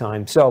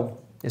bedtime. So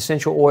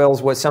essential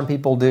oils, what some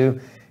people do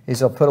is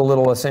they'll put a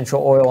little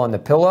essential oil on the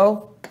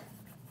pillow,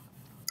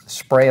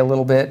 spray a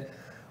little bit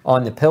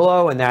on the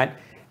pillow, and that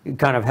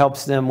kind of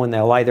helps them when they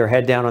lie their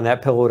head down on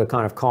that pillow to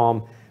kind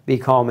of be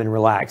calm and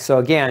relaxed. So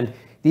again,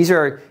 these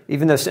are,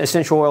 even though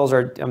essential oils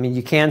are, I mean,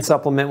 you can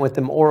supplement with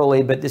them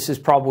orally, but this is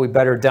probably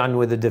better done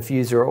with a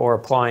diffuser or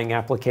applying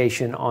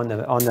application on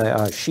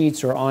the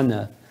sheets or on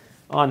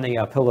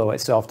the pillow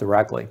itself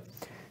directly.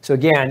 So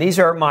again, these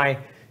are my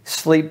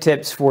sleep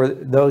tips for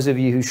those of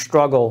you who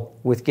struggle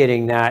with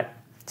getting that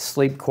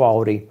sleep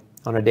quality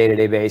on a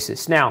day-to-day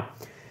basis. Now,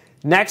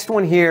 next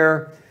one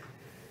here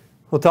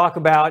we'll talk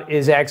about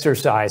is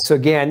exercise. So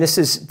again,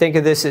 think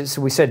of this as,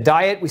 we said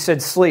diet, we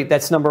said sleep.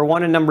 That's number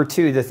one and number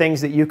two, the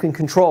things that you can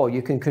control.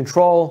 You can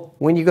control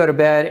when you go to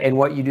bed and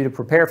what you do to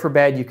prepare for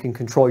bed. You can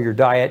control your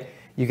diet.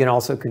 You can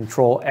also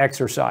control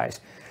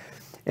exercise.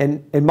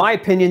 And in my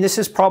opinion, this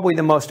is probably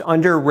the most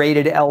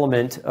underrated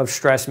element of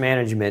stress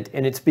management.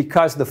 And it's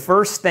because the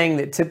first thing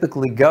that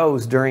typically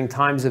goes during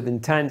times of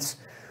intense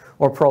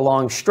or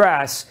prolonged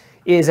stress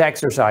is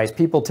exercise.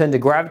 People tend to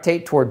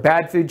gravitate toward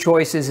bad food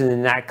choices, and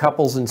then that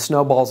couples and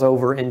snowballs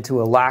over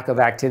into a lack of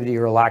activity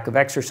or a lack of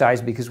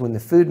exercise, because when the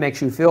food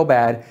makes you feel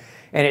bad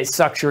and it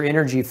sucks your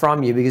energy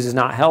from you because it's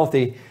not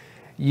healthy,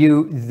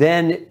 you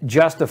then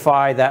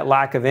justify that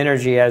lack of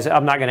energy as,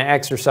 I'm not going to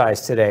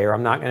exercise today, or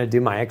I'm not going to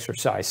do my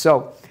exercise.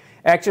 So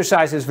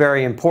exercise is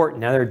very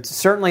important. Now, there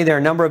are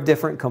a number of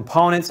different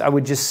components. I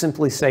would just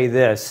simply say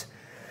this.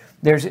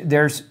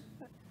 There's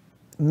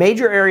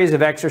major areas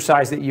of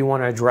exercise that you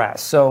want to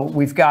address. So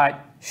we've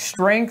got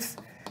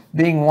strength,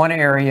 being one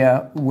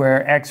area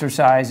where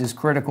exercise is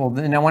critical.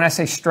 Now, when I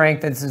say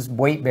strength, this is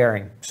weight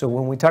bearing. So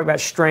when we talk about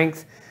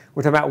strength,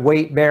 we're talking about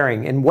weight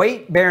bearing. And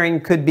weight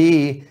bearing could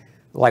be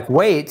like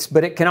weights,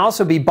 but it can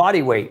also be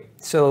body weight.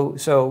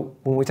 So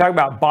when we talk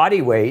about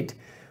body weight,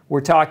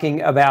 we're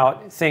talking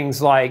about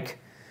things like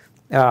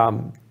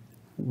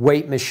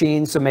weight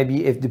machines. So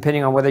maybe if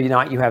depending on whether or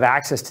not you have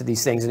access to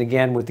these things. And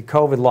again, with the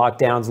COVID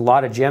lockdowns, a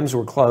lot of gyms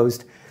were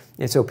closed.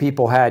 And so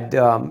people had,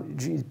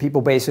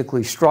 people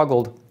basically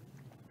struggled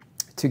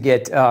to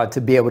get,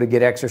 to be able to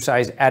get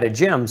exercise at a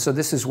gym. So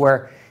this is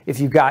where if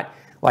you've got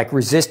like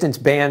resistance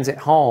bands at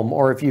home,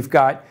 or if you've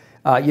got,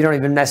 you don't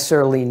even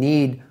necessarily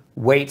need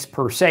weights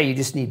per se, you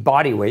just need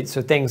body weight.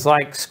 So things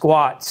like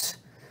squats,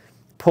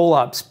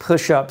 pull-ups,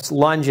 push-ups,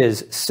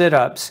 lunges,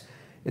 sit-ups,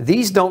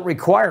 these don't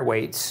require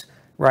weights,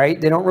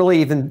 right? They don't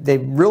really even, they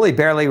really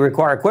barely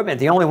require equipment.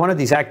 The only one of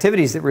these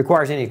activities that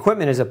requires any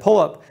equipment is a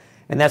pull-up,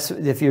 and that's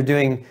if you're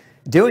doing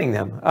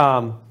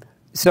them.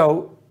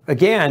 So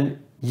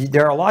again,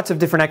 there are lots of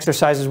different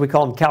exercises, we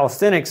call them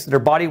calisthenics, that are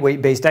body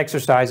weight based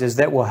exercises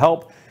that will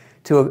help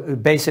to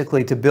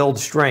basically to build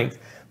strength.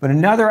 But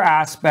another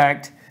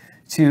aspect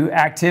to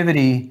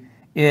activity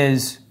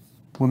is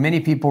what many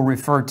people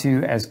refer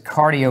to as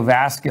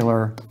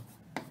cardiovascular.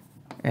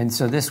 And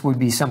so this would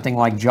be something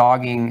like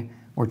jogging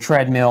or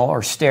treadmill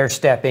or stair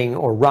stepping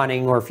or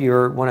running, or if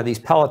you're one of these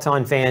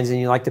Peloton fans and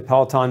you like the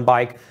Peloton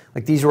bike,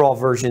 like these are all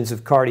versions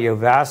of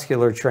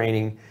cardiovascular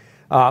training,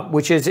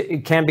 which is,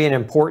 it can be an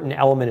important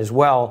element as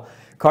well.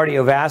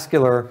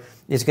 Cardiovascular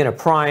is going to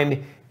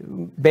prime,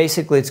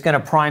 basically it's going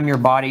to prime your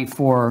body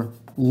for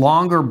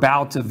longer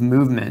bouts of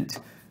movement,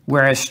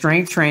 whereas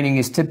strength training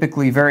is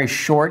typically very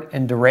short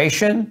in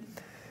duration,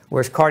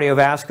 whereas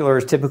cardiovascular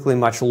is typically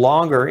much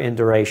longer in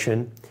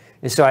duration.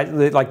 And so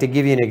I'd like to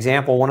give you an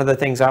example. One of the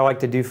things I like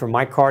to do for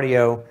my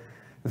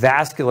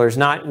cardiovascular is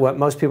not what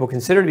most people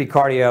consider to be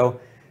cardio,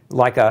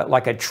 like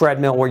a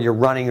treadmill where you're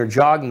running or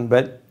jogging,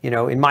 but you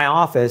know, in my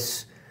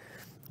office,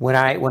 when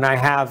I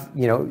have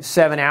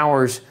 7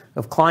 hours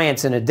of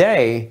clients in a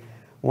day,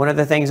 one of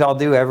the things I'll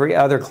do every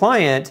other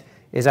client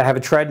is I have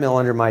a treadmill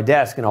under my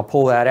desk, and I'll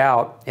pull that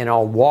out and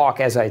I'll walk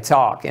as I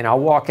talk, and I'll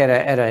walk at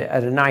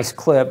a nice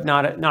clip,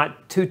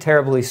 not too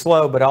terribly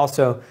slow, but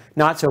also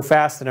not so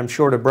fast that I'm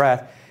short of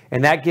breath.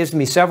 And that gives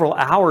me several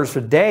hours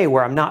a day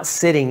where I'm not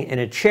sitting in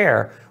a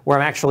chair, where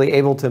I'm actually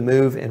able to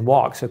move and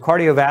walk. So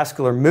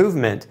cardiovascular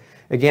movement,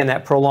 again,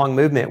 that prolonged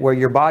movement where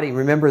your body,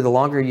 remember, the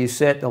longer you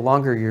sit, the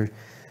longer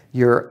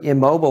you're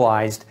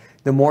immobilized,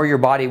 the more your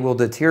body will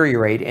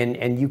deteriorate.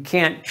 And you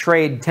can't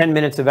trade 10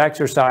 minutes of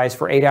exercise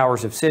for 8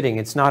 hours of sitting.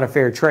 It's not a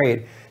fair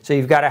trade. So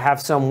you've got to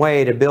have some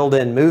way to build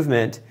in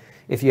movement.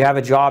 If you have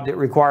a job that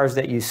requires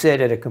that you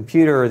sit at a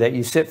computer or that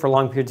you sit for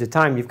long periods of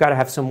time, you've got to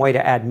have some way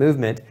to add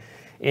movement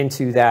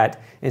into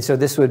that. And so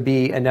this would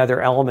be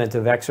another element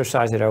of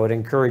exercise that I would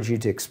encourage you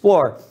to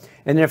explore.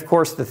 And then of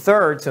course the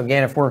third, so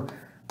again, if we're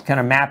kind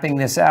of mapping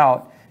this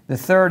out, the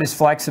third is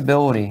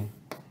flexibility.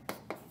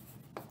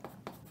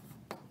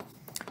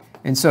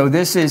 And so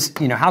this is,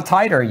 how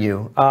tight are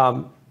you?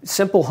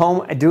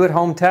 Simple do at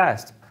home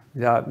test.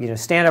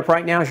 Stand up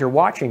right now as you're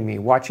watching me,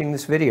 watching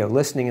this video,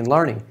 listening and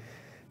learning.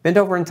 Bend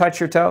over and touch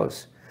your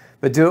toes,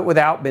 but do it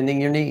without bending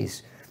your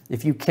knees.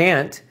 If you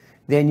can't,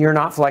 then you're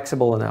not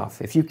flexible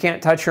enough. If you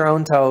can't touch your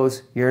own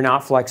toes, you're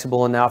not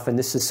flexible enough. And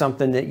this is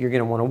something that you're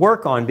going to want to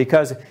work on,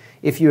 because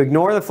if you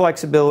ignore the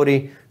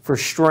flexibility for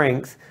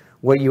strength,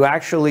 what you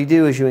actually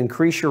do is you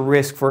increase your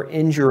risk for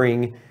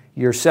injuring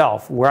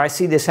yourself. Where I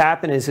see this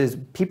happen is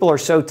people are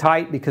so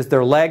tight because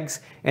their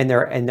legs and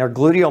their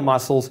gluteal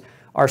muscles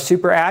are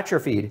super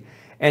atrophied.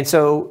 And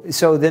so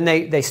then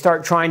they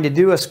start trying to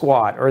do a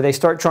squat, or they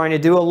start trying to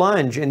do a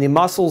lunge, and the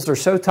muscles are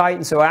so tight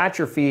and so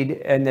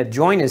atrophied, and the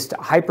joint is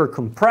hyper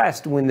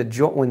compressed when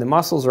the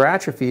muscles are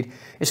atrophied,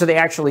 and so they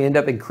actually end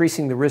up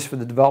increasing the risk for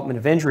the development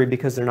of injury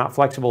because they're not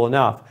flexible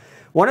enough.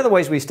 One of the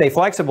ways we stay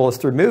flexible is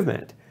through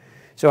movement.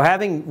 So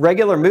having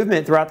regular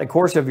movement throughout the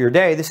course of your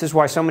day, this is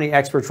why so many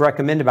experts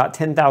recommend about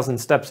 10,000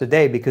 steps a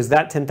day, because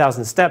that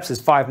 10,000 steps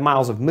is 5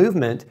 miles of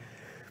movement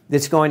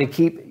that's going to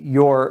keep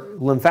your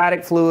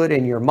lymphatic fluid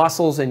and your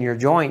muscles and your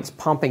joints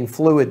pumping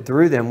fluid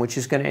through them, which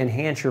is going to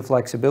enhance your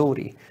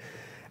flexibility.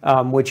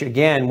 Which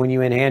again, when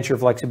you enhance your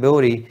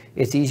flexibility,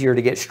 it's easier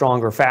to get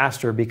stronger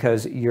faster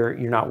because you're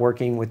not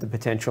working with the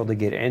potential to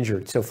get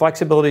injured. So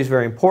flexibility is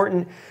very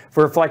important.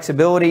 For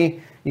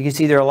flexibility, you can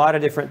see there are a lot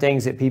of different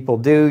things that people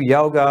do.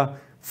 Yoga,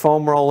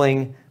 foam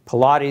rolling,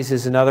 Pilates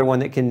is another one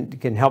that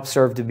can help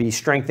serve to be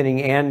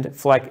strengthening and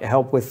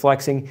help with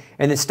flexing.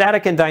 And then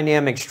static and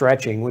dynamic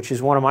stretching, which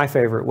is one of my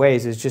favorite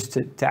ways, is just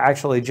to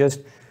actually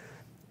the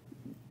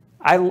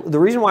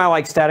reason why I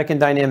like static and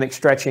dynamic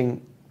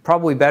stretching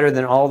probably better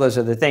than all those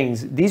other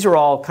things, these are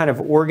all kind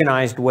of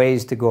organized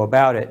ways to go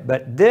about it.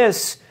 But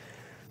this,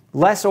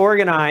 less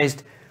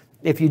organized,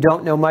 if you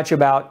don't know much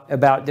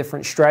about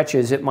different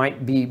stretches, it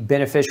might be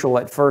beneficial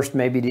at first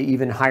maybe to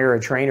even hire a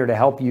trainer to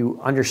help you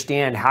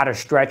understand how to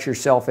stretch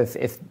yourself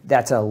if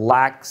that's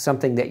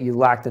something that you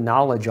lack the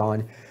knowledge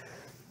on.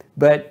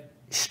 But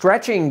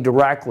stretching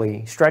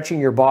directly, stretching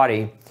your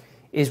body,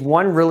 is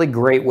one really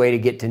great way to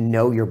get to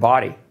know your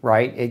body,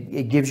 right?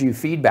 It gives you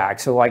feedback.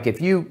 So like if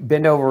you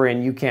bend over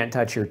and you can't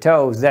touch your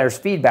toes, there's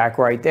feedback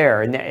right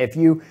there. And if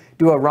you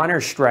do a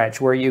runner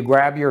stretch where you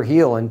grab your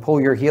heel and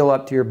pull your heel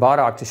up to your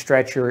buttock to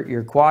stretch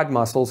your quad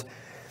muscles,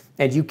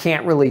 and you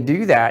can't really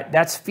do that,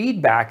 that's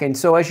feedback. And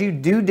so as you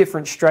do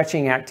different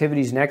stretching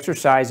activities and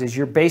exercises,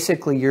 you're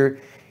basically,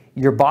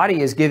 your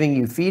body is giving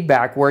you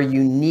feedback where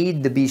you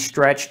need to be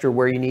stretched or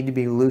where you need to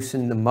be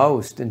loosened the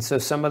most. And so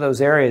some of those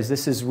areas,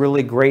 this is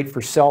really great for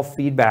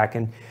self-feedback.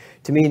 And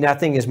to me,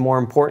 nothing is more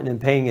important than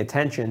paying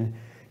attention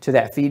to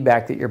that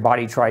feedback that your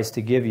body tries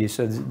to give you.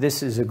 So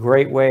this is a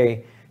great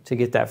way to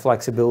get that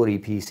flexibility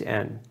piece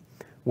in.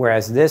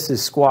 Whereas this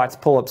is squats,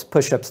 pull-ups,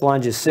 push-ups,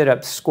 lunges,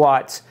 sit-ups,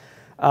 squats.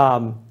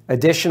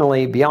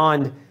 Additionally,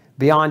 beyond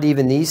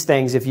even these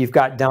things, if you've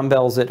got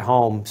dumbbells at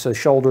home, so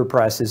shoulder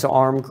presses,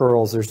 arm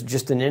curls, there's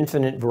just an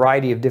infinite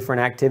variety of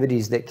different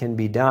activities that can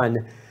be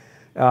done.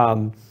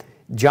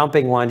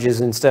 Jumping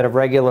lunges instead of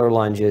regular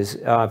lunges.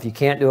 If you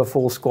can't do a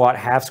full squat,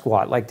 half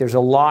squat. Like there's a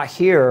lot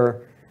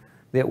here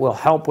that will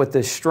help with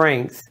the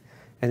strength.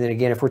 And then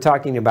again, if we're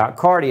talking about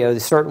cardio,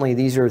 certainly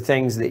these are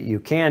things that you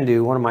can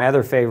do. One of my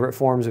other favorite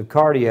forms of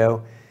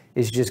cardio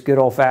is just good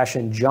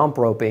old-fashioned jump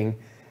roping,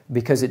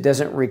 because it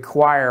doesn't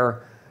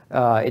require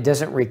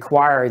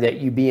that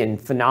you be in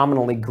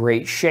phenomenally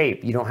great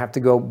shape. You don't have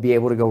to be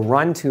able to go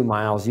run 2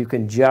 miles. You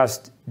can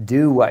just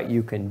do what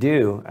you can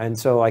do. And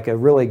so like a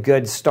really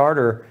good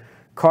starter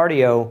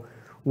cardio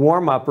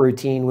warm-up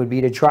routine would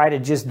be to try to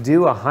just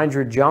do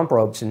 100 jump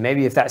ropes. And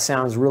maybe if that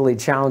sounds really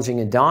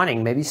challenging and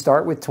daunting, maybe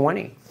start with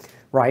 20,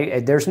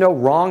 right? There's no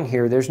wrong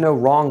here. There's no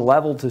wrong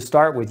level to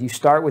start with. You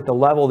start with the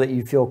level that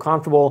you feel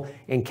comfortable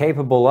and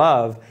capable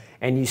of,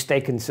 and you stay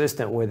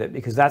consistent with it,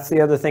 because that's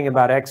the other thing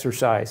about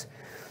exercise.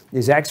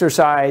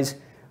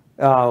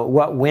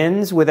 What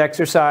wins with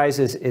exercise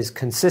is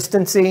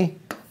consistency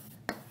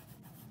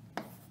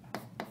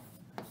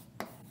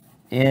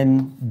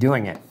in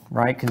doing it,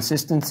 right?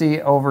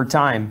 Consistency over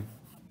time.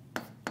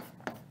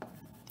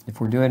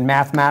 If we're doing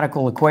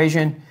mathematical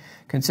equation,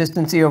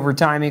 consistency over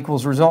time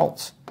equals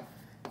results.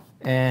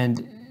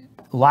 And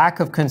lack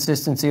of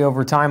consistency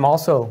over time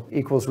also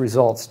equals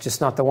results, just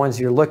not the ones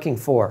you're looking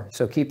for.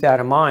 So keep that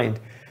in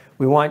mind.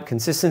 We want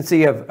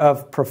consistency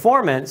of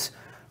performance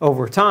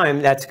over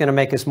time. That's going to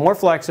make us more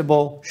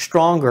flexible,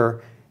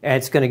 stronger, and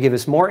it's going to give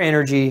us more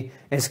energy,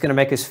 and it's going to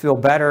make us feel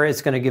better.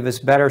 It's going to give us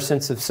better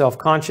sense of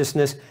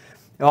self-consciousness.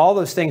 All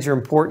those things are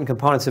important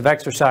components of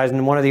exercise.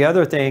 And one of the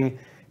other things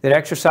that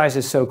exercise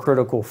is so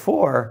critical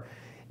for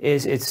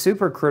is it's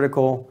super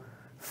critical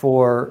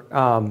for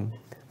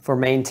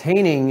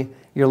maintaining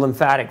your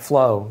lymphatic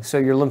flow. So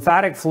your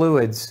lymphatic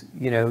fluids,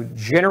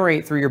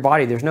 generate through your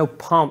body. There's no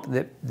pump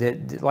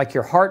that like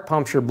your heart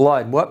pumps your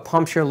blood. What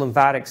pumps your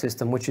lymphatic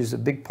system, which is a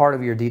big part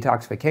of your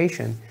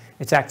detoxification?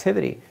 It's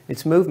activity,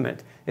 it's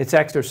movement, it's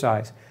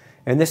exercise.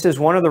 And this is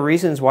one of the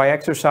reasons why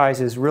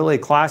exercise is really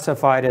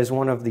classified as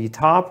one of the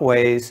top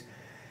ways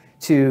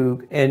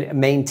to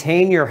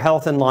maintain your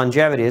health and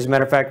longevity. As a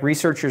matter of fact,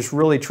 researchers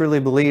really truly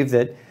believe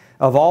that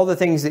of all the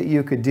things that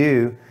you could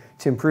do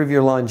to improve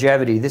your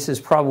longevity, this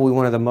is probably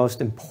one of the most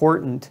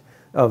important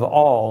of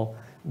all,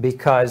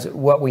 because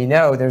what we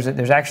know, there's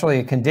actually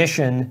a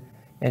condition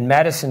in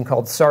medicine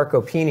called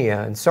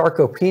sarcopenia, and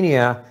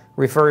sarcopenia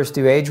refers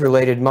to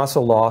age-related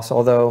muscle loss,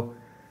 although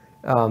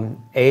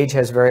age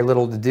has very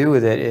little to do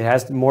with it. It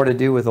has more to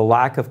do with a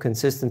lack of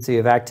consistency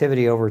of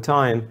activity over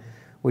time,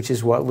 which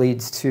is what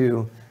leads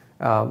to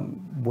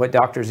what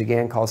doctors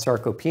again call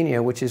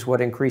sarcopenia, which is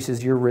what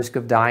increases your risk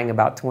of dying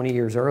about 20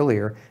 years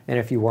earlier than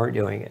if you weren't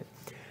doing it.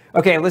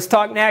 Okay, let's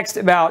talk next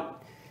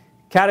about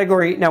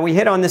category. Now, we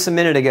hit on this a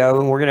minute ago,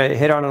 and we're going to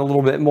hit on it a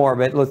little bit more,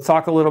 but let's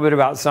talk a little bit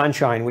about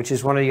sunshine, which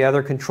is one of the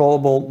other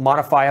controllable,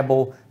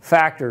 modifiable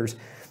factors.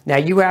 Now,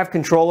 you have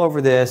control over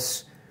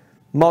this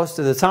most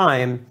of the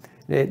time,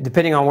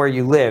 depending on where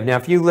you live. Now,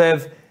 if you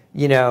live,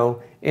 in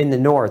the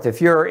north, if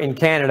you're in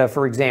Canada,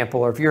 for example,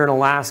 or if you're in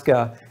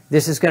Alaska,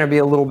 this is going to be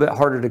a little bit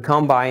harder to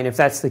come by. And if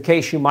that's the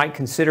case, you might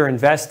consider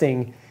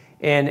investing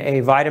in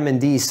a vitamin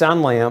D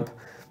sun lamp,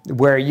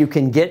 where you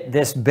can get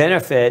this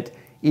benefit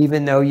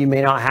even though you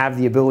may not have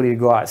the ability to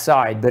go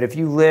outside. But if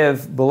you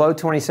live below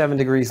 27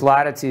 degrees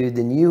latitude,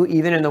 then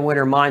even in the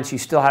winter months, you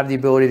still have the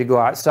ability to go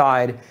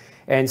outside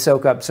and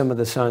soak up some of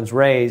the sun's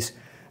rays.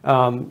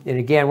 And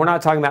again, we're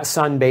not talking about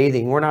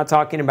sunbathing. We're not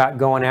talking about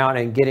going out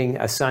and getting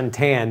a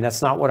suntan.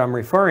 That's not what I'm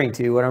referring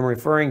to. What I'm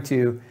referring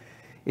to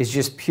is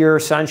just pure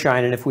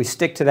sunshine. And if we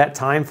stick to that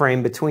time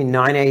frame between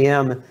 9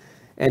 a.m.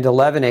 and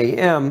 11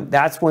 a.m.,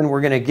 that's when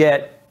we're going to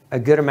get a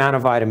good amount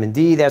of vitamin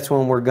D. That's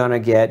when we're going to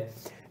get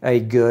a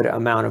good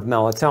amount of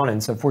melatonin.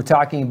 So if we're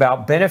talking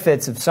about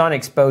benefits of sun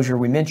exposure,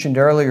 we mentioned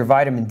earlier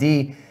vitamin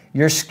D,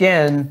 your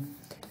skin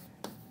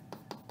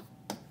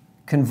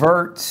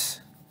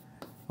converts,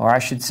 or I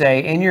should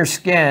say in your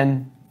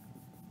skin,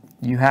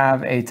 you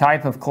have a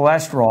type of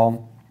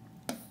cholesterol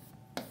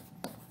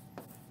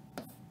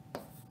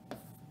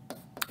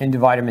into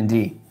vitamin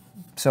D.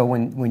 So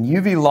when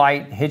UV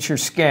light hits your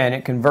skin,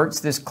 it converts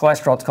this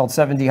cholesterol, it's called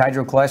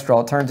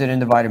 7-dehydrocholesterol, it turns it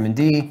into vitamin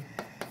D,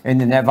 and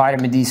then that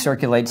vitamin D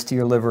circulates to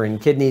your liver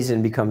and kidneys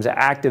and becomes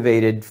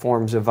activated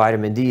forms of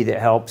vitamin D that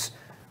helps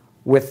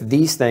with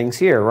these things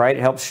here, right?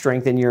 It helps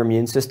strengthen your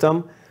immune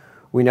system.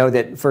 We know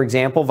that, for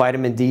example,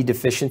 vitamin D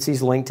deficiency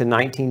is linked to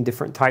 19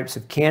 different types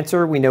of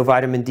cancer. We know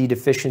vitamin D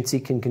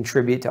deficiency can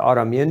contribute to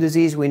autoimmune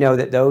disease. We know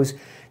that those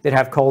that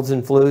have colds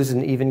and flus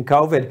and even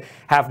COVID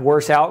have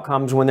worse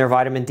outcomes when their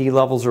vitamin D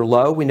levels are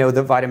low. We know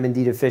that vitamin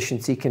D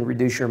deficiency can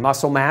reduce your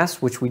muscle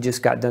mass, which we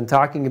just got done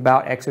talking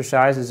about.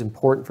 Exercise is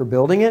important for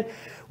building it.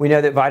 We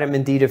know that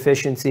vitamin D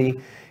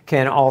deficiency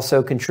can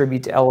also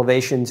contribute to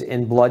elevations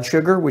in blood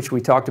sugar, which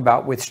we talked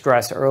about with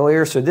stress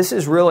earlier. So this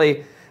is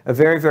really a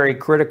very, very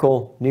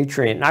critical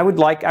nutrient. And I would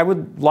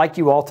like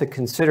you all to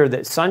consider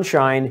that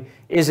sunshine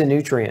is a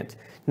nutrient,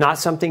 not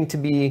something to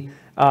be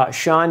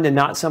shunned and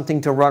not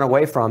something to run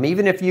away from.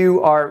 Even if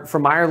you are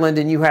from Ireland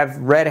and you have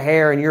red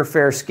hair and you're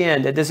fair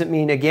skinned, that doesn't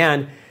mean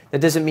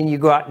you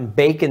go out and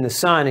bake in the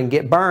sun and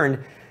get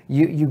burned.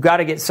 You got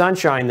to get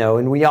sunshine though,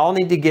 and we all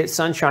need to get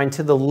sunshine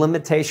to the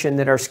limitation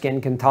that our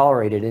skin can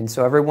tolerate it. And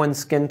so everyone's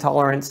skin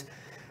tolerance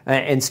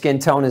and skin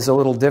tone is a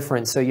little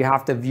different. So you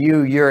have to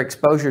view your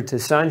exposure to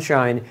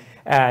sunshine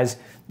as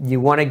you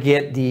want to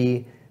get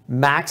the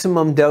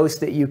maximum dose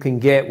that you can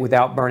get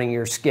without burning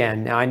your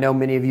skin. Now, I know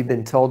many of you have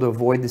been told to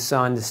avoid the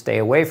sun, to stay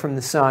away from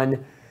the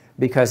sun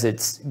because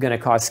it's going to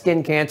cause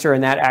skin cancer,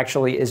 and that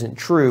actually isn't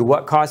true.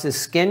 What causes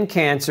skin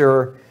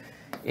cancer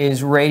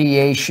is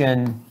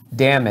radiation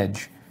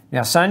damage.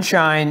 Now,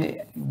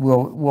 sunshine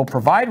will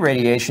provide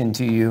radiation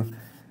to you.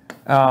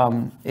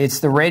 It's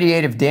the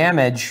radiative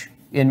damage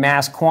in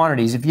mass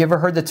quantities. If you ever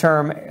heard the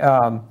term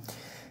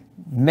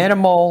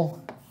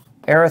minimal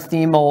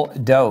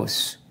erythemal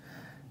dose,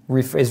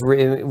 is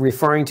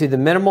referring to the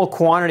minimal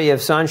quantity of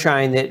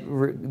sunshine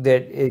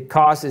that it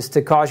causes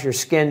to cause your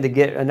skin to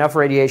get enough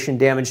radiation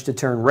damage to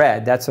turn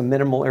red. That's a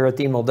minimal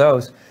erythemal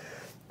dose.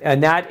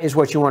 And that is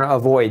what you want to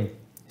avoid.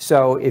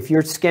 So if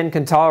your skin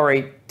can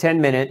tolerate 10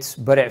 minutes,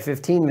 but at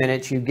 15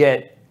 minutes you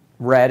get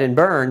red and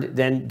burned,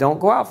 then don't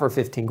go out for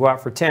 15, go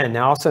out for 10.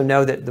 Now also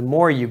know that the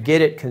more you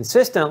get it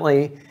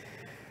consistently,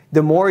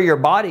 the more your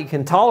body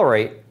can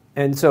tolerate.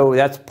 And so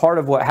that's part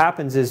of what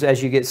happens is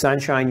as you get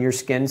sunshine, your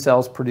skin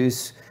cells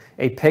produce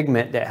a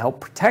pigment that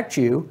help protect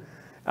you.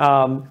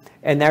 And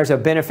there's a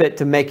benefit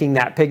to making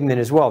that pigment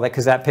as well,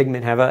 because that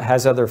pigment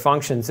has other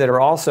functions that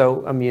are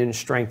also immune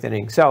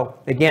strengthening. So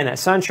again, at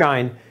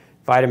sunshine,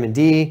 vitamin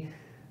D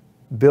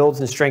builds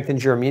and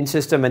strengthens your immune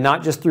system, and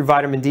not just through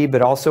vitamin D,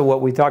 but also what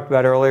we talked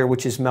about earlier,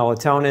 which is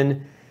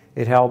melatonin.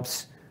 It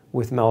helps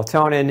with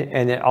melatonin,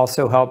 and it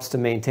also helps to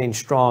maintain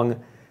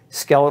strong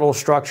skeletal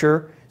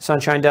structure.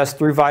 Sunshine does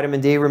through vitamin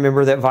D.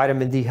 Remember that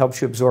vitamin D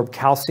helps you absorb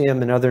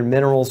calcium and other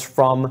minerals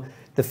from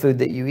the food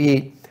that you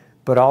eat,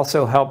 but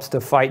also helps to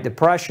fight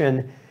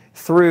depression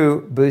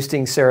through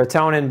boosting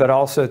serotonin, but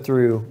also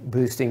through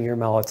boosting your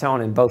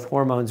melatonin. Both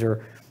hormones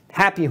are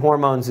happy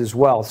hormones as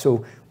well.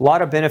 So a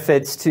lot of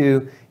benefits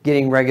to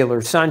getting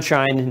regular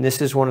sunshine, and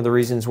this is one of the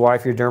reasons why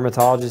if your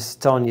dermatologist is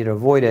telling you to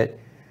avoid it,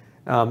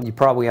 you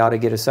probably ought to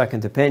get a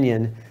second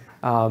opinion,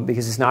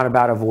 because it's not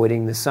about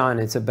avoiding the sun,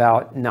 it's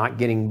about not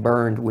getting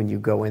burned when you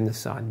go in the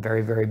sun.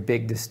 Very, very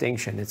big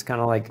distinction. It's kind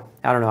of like,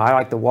 I don't know, I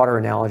like the water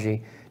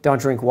analogy. Don't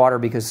drink water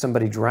because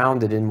somebody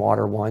drowned it in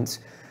water once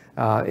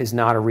is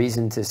not a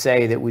reason to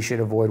say that we should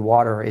avoid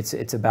water.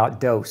 It's about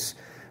dose,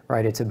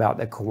 right? It's about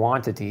the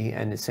quantity,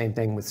 and the same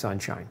thing with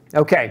sunshine.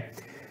 Okay,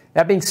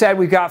 that being said,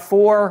 we've got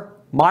 4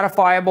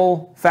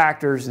 modifiable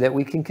factors that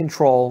we can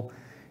control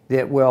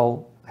that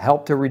will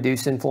help to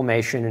reduce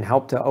inflammation and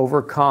help to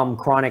overcome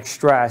chronic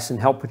stress and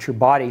help put your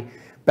body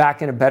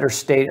back in a better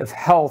state of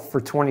health for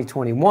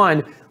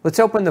 2021. Let's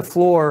open the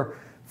floor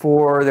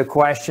for the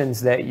questions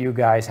that you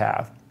guys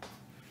have.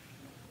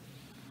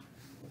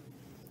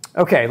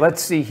 Okay, let's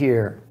see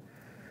here.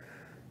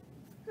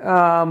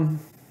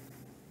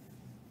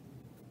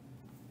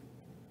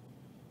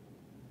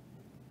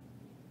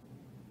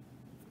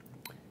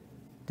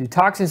 Do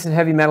toxins and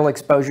heavy metal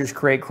exposures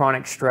create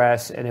chronic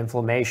stress and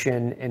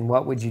inflammation, and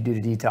what would you do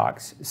to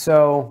detox?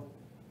 So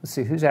let's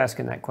see, who's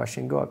asking that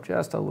question? Go up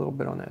just a little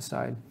bit on that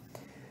side.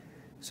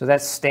 So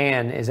that's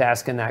Stan is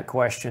asking that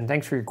question.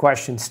 Thanks for your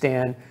question,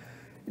 Stan.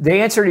 The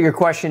answer to your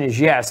question is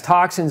yes.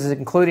 Toxins,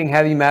 including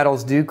heavy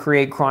metals, do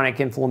create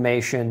chronic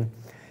inflammation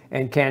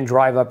and can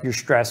drive up your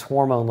stress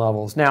hormone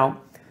levels.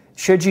 Now,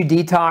 should you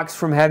detox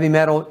from heavy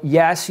metal?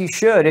 Yes, you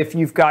should if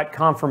you've got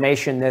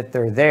confirmation that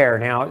they're there.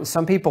 Now,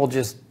 some people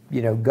just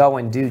go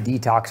and do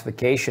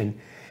detoxification,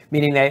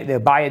 meaning they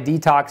buy a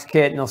detox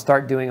kit and they'll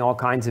start doing all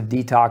kinds of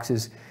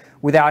detoxes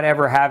without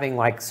ever having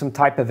like some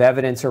type of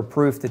evidence or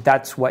proof that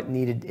that's what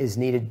is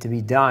needed to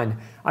be done.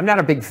 I'm not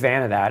a big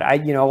fan of that.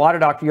 A lot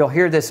of doctors, you'll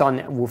hear this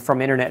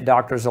from internet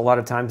doctors a lot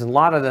of times, and a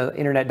lot of the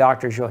internet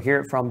doctors you'll hear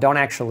it from don't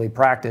actually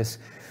practice,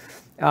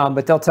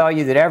 but they'll tell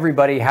you that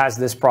everybody has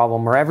this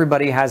problem or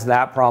everybody has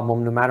that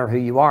problem no matter who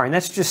you are, and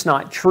that's just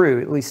not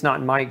true, at least not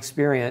in my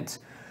experience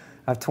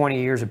of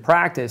 20 years of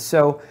practice.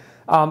 So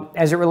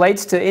As it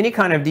relates to any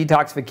kind of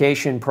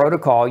detoxification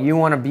protocol, you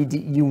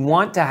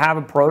want to have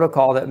a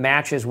protocol that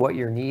matches what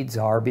your needs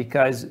are,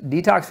 because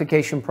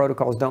detoxification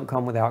protocols don't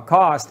come without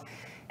cost.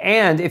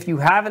 And if you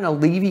haven't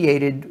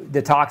alleviated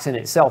the toxin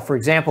itself, for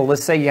example,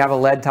 let's say you have a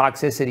lead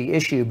toxicity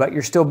issue, but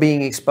you're still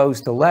being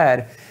exposed to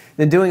lead,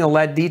 then doing a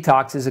lead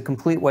detox is a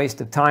complete waste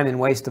of time and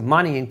waste of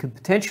money and could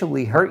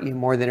potentially hurt you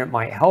more than it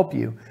might help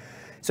you.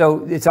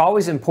 So it's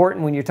always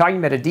important when you're talking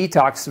about a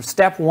detox, so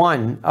step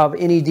one of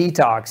any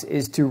detox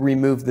is to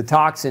remove the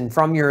toxin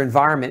from your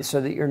environment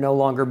so that you're no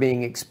longer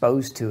being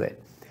exposed to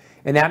it.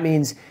 And that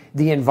means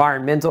the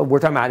environmental, we're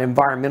talking about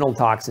environmental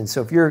toxins.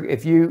 So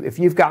if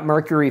you've got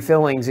mercury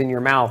fillings in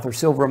your mouth or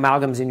silver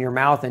amalgams in your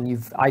mouth, and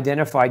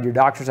your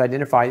doctor's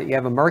identified that you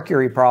have a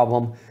mercury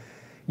problem,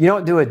 you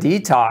don't do a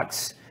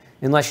detox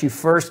unless you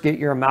first get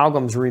your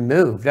amalgams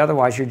removed.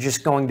 Otherwise, you're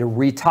just going to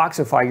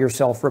retoxify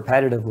yourself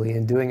repetitively,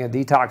 and doing a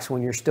detox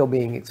when you're still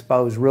being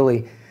exposed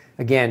really,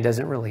 again,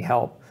 doesn't really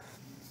help.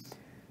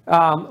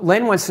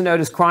 Lynn wants to know,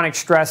 does chronic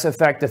stress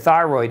affect the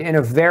thyroid? In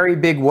a very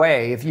big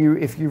way. If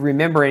you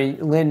remember,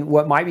 and Lynn,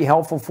 what might be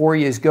helpful for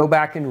you is go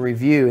back and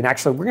review. And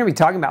actually, we're going to be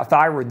talking about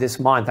thyroid this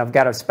month. I've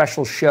got a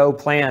special show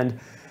planned.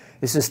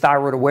 This is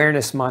Thyroid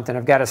Awareness Month, and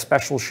I've got a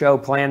special show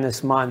planned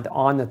this month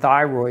on the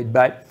thyroid.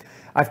 But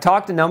I've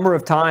talked a number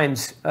of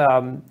times,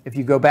 if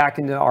you go back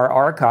into our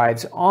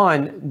archives,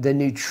 on the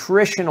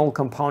nutritional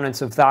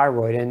components of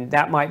thyroid, and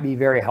that might be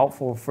very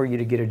helpful for you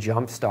to get a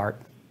jump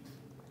start.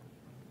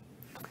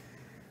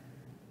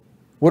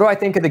 What do I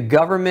think of the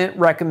government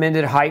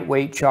recommended height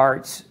weight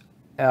charts?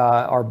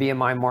 Are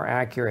BMI more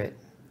accurate?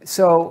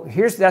 So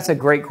that's a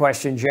great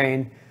question,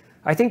 Jane.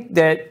 I think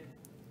that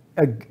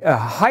a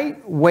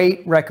height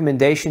weight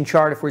recommendation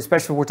chart,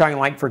 especially if we're talking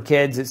like for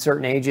kids at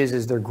certain ages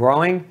as they're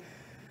growing,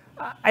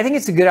 I think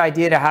it's a good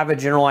idea to have a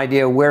general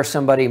idea where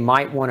somebody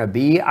might want to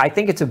be. I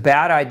think it's a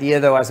bad idea,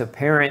 though, as a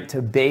parent,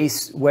 to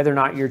base whether or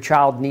not your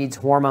child needs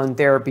hormone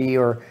therapy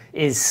or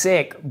is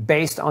sick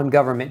based on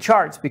government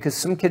charts, because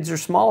some kids are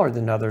smaller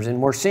than others.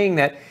 And we're seeing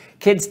that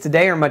kids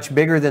today are much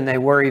bigger than they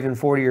were even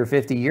 40 or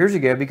 50 years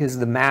ago because of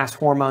the mass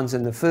hormones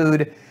in the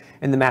food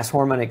and the mass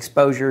hormone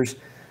exposures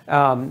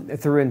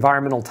through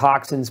environmental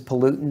toxins,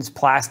 pollutants,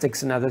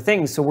 plastics, and other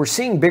things. So we're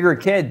seeing bigger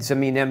kids. I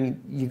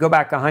mean, you go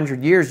back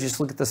 100 years,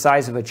 just look at the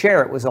size of a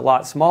chair. It was a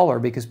lot smaller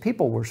because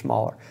people were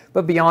smaller.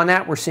 But beyond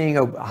that, we're seeing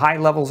high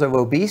levels of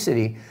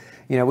obesity.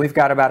 You know, we've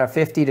got about a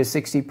 50 to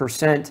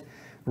 60%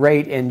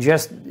 rate in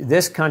just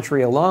this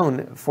country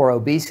alone for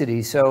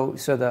obesity. So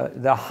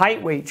the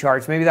height weight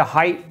charts, maybe the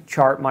height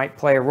chart might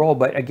play a role.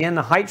 But again,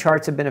 the height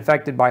charts have been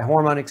affected by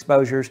hormone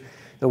exposures.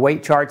 The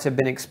weight charts have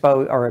been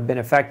exposed or have been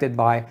affected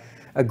by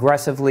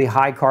aggressively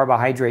high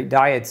carbohydrate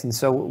diets. And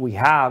so what we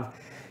have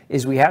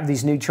is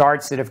these new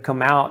charts that have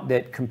come out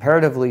that,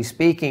 comparatively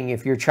speaking,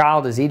 if your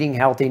child is eating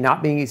healthy,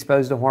 not being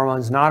exposed to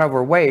hormones, not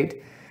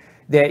overweight,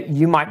 that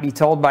you might be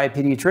told by a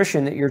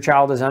pediatrician that your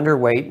child is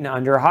underweight and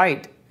under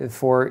height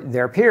for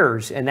their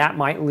peers. And that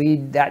might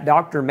lead that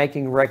doctor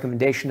making a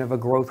recommendation of a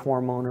growth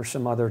hormone or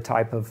some other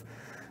type of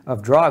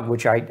drug,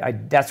 which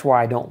that's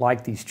why I don't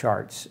like these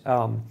charts.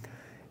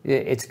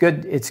 It's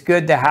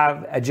good to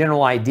have a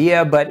general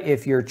idea, but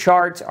if your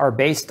charts are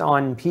based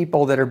on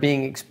people that are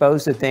being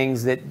exposed to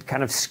things that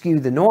kind of skew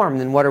the norm,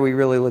 then what are we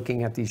really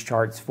looking at these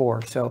charts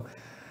for? So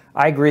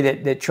I agree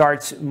that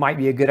charts might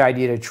be a good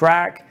idea to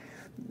track,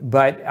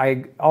 but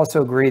I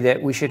also agree that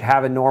we should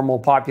have a normal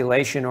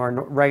population or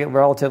a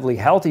relatively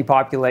healthy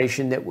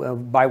population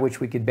that by which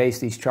we could base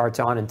these charts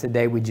on, and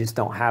today we just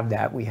don't have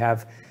that. We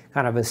have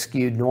kind of a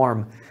skewed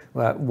norm.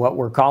 What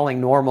we're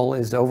calling normal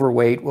is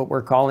overweight. What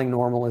we're calling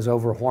normal is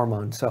over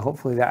hormone. So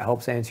hopefully that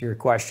helps answer your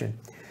question.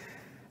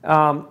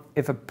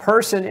 If a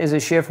person is a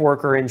shift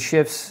worker and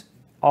shifts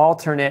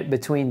alternate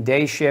between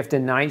day shift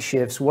and night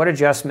shifts, what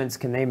adjustments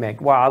can they make?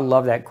 Wow, I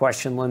love that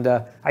question,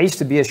 Linda. I used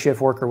to be a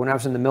shift worker. When I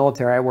was in the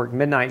military, I worked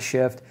midnight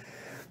shift.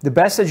 The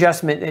best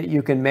adjustment that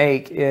you can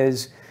make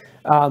is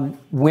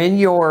when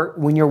you're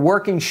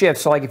working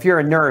shifts. So like if you're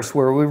a nurse,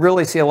 where we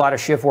really see a lot of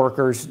shift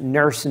workers,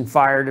 nurse and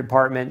fire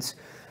departments,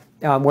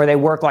 where they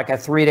work like a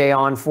 3-day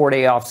on,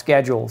 4-day off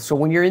schedule. So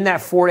when you're in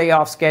that 4-day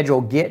off schedule,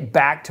 get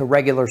back to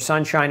regular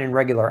sunshine and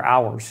regular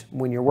hours.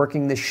 When you're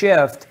working the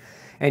shift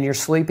and you're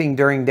sleeping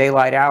during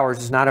daylight hours,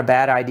 it's not a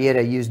bad idea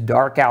to use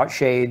dark out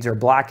shades or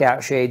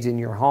blackout shades in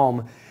your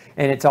home.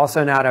 And it's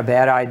also not a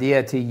bad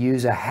idea to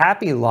use a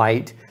happy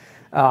light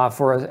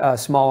for a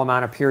small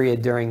amount of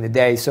period during the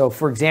day. So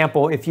for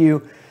example, if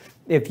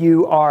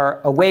you are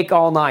awake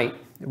all night,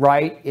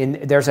 right, and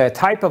there's a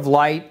type of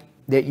light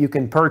that you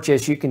can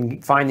purchase. You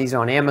can find these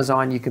on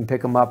Amazon. You can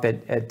pick them up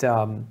at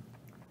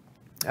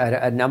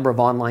a number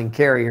of online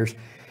carriers.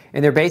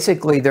 And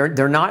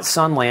they're not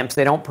sun lamps.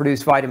 They don't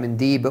produce vitamin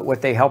D, but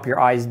what they help your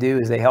eyes do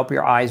is they help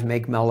your eyes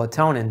make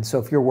melatonin. So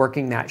if you're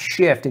working that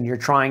shift and you're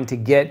trying to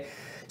get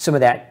some of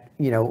that,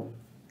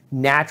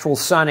 natural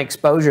sun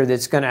exposure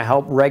that's going to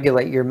help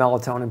regulate your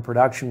melatonin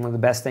production, one of the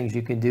best things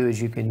you can do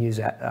is you can use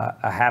a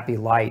happy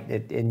light.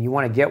 And you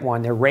want to get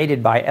one. They're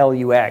rated by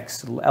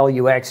LUX.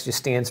 LUX just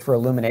stands for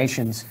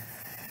Illuminations.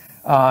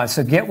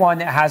 So get one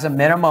that has a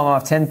minimum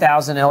of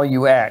 10,000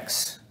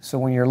 LUX. So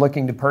when you're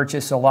looking to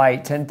purchase a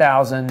light,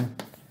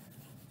 10,000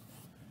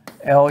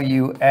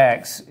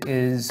 LUX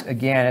is,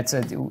 again, it's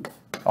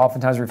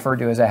oftentimes referred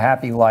to as a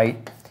happy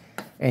light.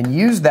 And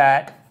use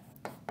that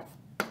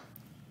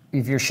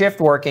if you're shift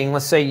working.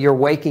 Let's say you're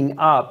waking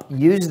up,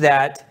 use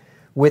that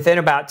within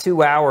about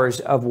 2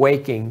 hours of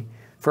waking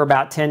for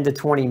about 10 to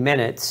 20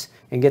 minutes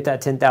and get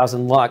that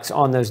 10,000 lux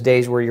on those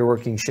days where you're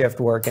working shift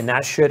work. And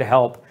that should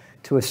help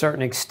to a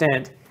certain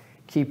extent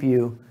keep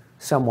you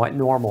somewhat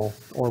normal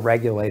or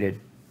regulated.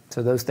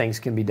 So those things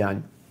can be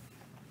done.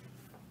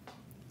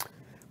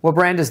 What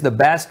brand is the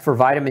best for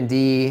vitamin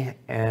D?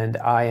 And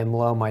I am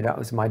low, my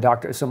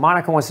doctor. So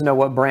Monica wants to know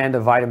what brand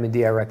of vitamin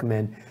D I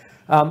recommend.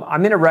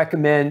 I'm going to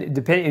recommend,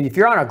 depending if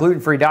you're on a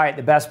gluten-free diet,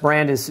 the best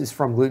brand is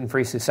from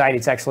Gluten-Free Society.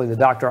 It's actually the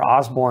Dr.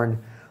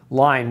 Osborne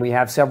line. We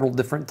have several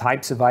different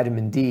types of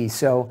vitamin D.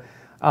 So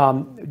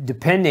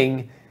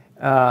depending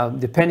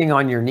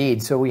on your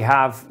needs. So we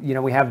have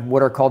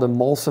what are called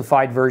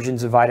emulsified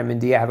versions of vitamin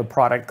D. I have a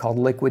product called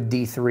Liquid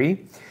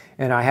D3,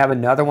 and I have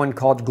another one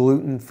called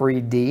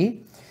Gluten-Free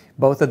D.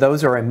 Both of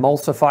those are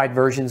emulsified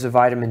versions of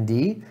vitamin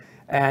D,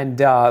 and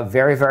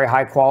very, very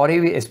high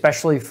quality,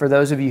 especially for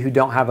those of you who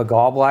don't have a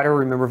gallbladder.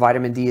 Remember,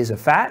 vitamin D is a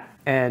fat,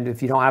 and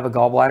if you don't have a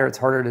gallbladder, it's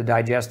harder to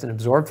digest and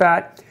absorb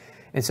fat.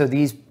 And so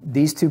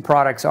these two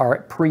products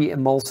are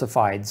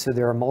pre-emulsified. So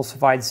they're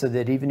emulsified so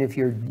that even if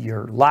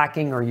you're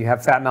lacking or you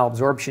have fat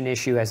malabsorption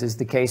issue, as is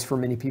the case for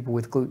many people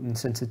with gluten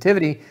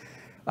sensitivity,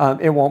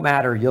 it won't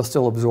matter. You'll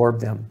still absorb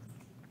them.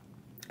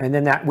 And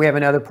then we have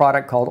another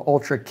product called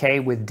Ultra K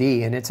with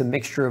D, and it's a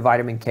mixture of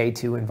vitamin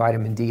K2 and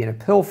vitamin D in a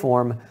pill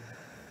form.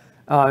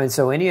 And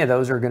so any of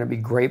those are going to be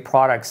great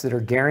products that are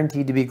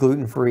guaranteed to be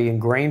gluten-free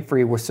and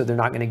grain-free, so they're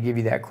not going to give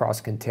you that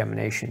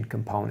cross-contamination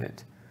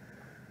component.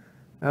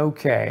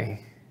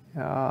 Okay,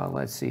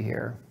 let's see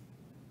here.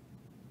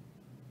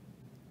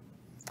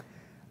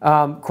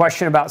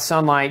 Question about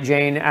sunlight.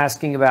 Jane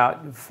asking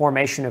about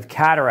formation of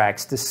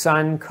cataracts. Does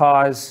sun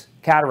cause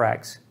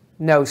cataracts?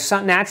 No,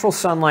 natural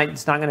sunlight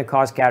is not going to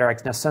cause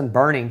cataracts. Now, sun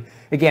burning,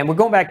 again, we're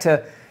going back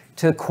to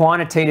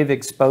quantitative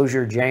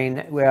exposure,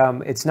 Jane.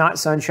 It's not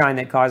sunshine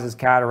that causes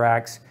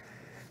cataracts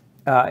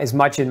as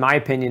much, in my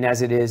opinion,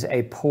 as it is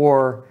a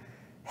poor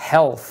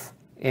health.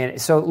 And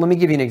so let me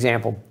give you an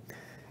example.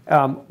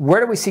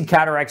 Where do we see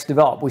cataracts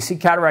develop? We see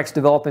cataracts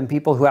develop in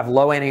people who have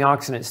low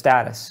antioxidant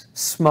status,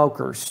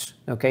 smokers,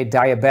 okay,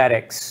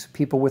 diabetics,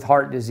 people with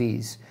heart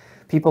disease,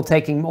 people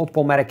taking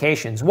multiple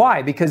medications.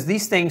 Why? Because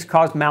these things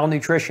cause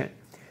malnutrition.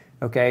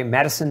 Okay,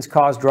 medicines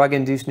cause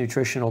drug-induced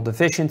nutritional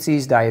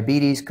deficiencies.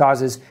 Diabetes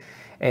causes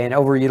an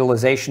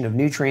overutilization of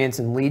nutrients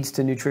and leads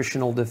to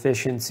nutritional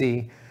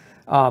deficiency.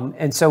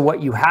 And so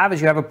what you have is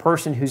you have a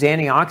person whose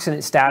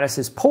antioxidant status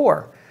is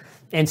poor.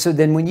 And so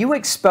then when you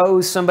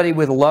expose somebody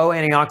with low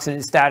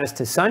antioxidant status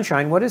to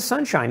sunshine, what is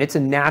sunshine? It's a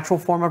natural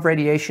form of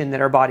radiation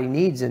that our body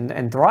needs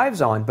and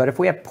thrives on. But if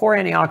we have poor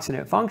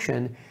antioxidant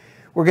function,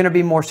 we're going to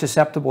be more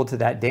susceptible to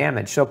that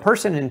damage. So a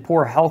person in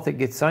poor health that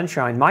gets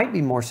sunshine might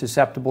be more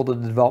susceptible to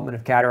the development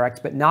of cataracts,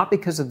 but not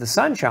because of the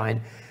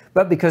sunshine,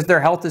 but because their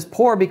health is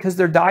poor, because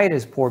their diet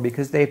is poor,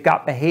 because they've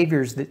got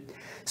behaviors that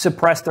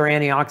suppress their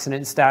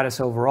antioxidant status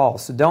overall.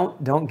 So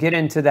don't get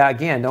into that,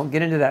 again, don't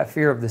get into that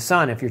fear of the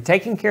sun. If you're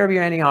taking care of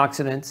your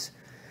antioxidants,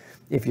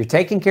 if you're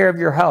taking care of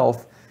your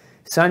health,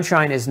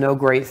 sunshine is no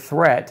great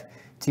threat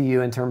to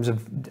you in terms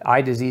of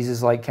eye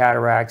diseases like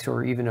cataracts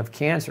or even of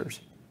cancers.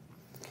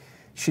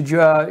 Should you,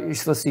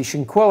 let's see,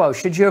 Shinquillo,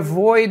 should you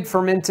avoid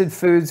fermented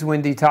foods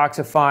when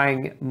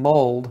detoxifying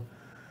mold?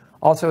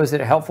 Also, is it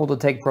helpful to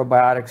take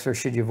probiotics or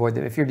should you avoid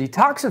them? If you're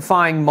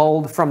detoxifying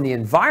mold from the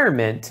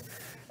environment,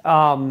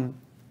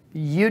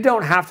 you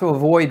don't have to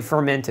avoid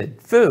fermented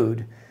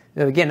food.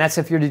 Again, that's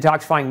if you're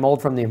detoxifying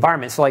mold from the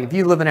environment. So like if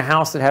you live in a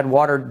house that had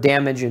water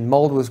damage and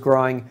mold was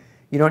growing,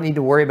 you don't need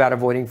to worry about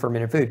avoiding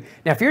fermented food.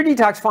 Now, if you're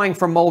detoxifying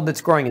from mold that's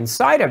growing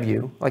inside of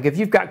you, like if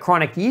you've got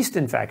chronic yeast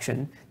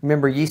infection,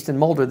 remember yeast and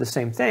mold are the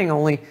same thing,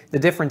 only the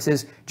difference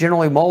is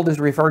generally mold is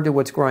referred to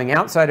what's growing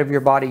outside of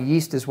your body,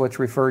 yeast is what's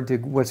referred to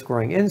what's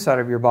growing inside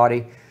of your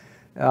body.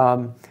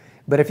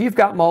 But if you've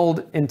got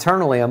mold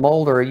internally, a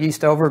mold or a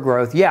yeast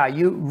overgrowth, yeah,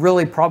 you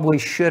really probably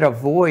should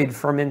avoid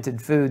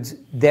fermented foods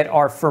that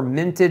are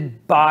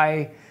fermented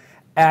by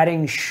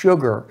adding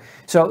sugar.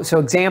 So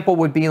example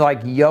would be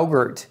like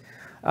yogurt,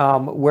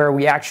 where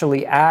we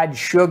actually add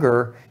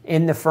sugar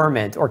in the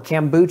ferment, or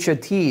kombucha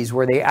teas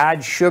where they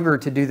add sugar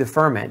to do the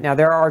ferment. Now,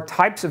 there are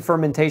types of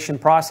fermentation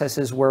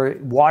processes where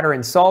water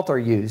and salt are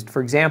used.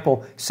 For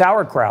example,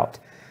 sauerkraut,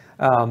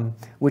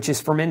 which is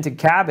fermented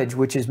cabbage,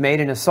 which is made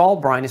in a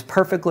salt brine, is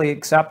perfectly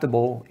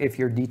acceptable if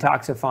you're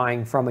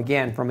detoxifying from,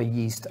 again, from a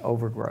yeast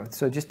overgrowth.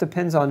 So it just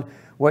depends on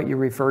what you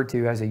refer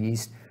to as a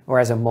yeast or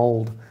as a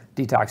mold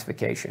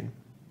detoxification.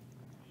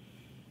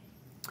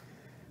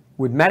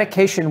 Would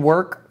medication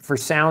work for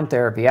sound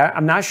therapy?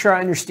 I'm not sure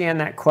I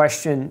understand that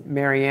question,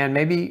 Marianne.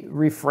 Maybe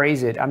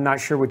rephrase it. I'm not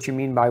sure what you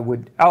mean by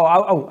would.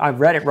 Oh, I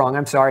read it wrong.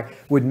 I'm sorry.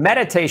 Would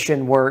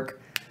meditation work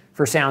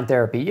for sound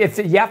therapy.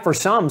 For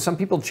some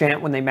people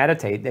chant when they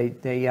meditate.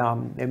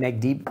 They make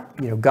deep,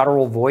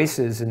 guttural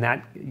voices, and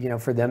that,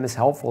 for them is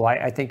helpful.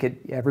 I think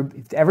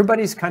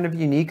everybody's kind of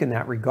unique in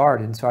that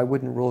regard, and so I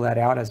wouldn't rule that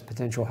out as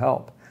potential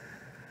help.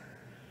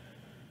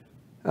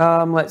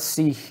 Let's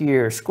see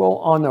here. Scroll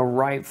on the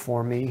right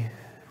for me.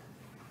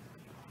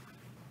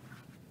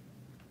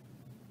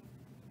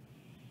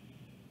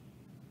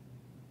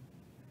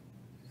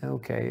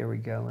 Okay, here we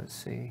go. Let's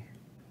see.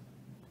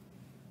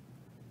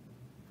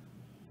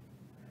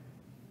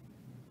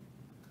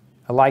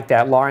 I like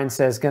that. Lauren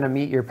says, going to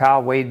meet your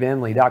pal Wade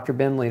Bentley, Dr.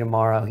 Bentley,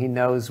 tomorrow. He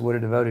knows what a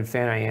devoted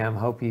fan I am.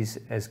 Hope he's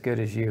as good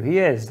as you. He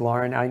is,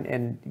 Lauren.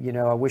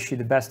 I wish you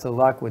the best of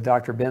luck with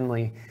Dr.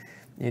 Bentley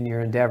in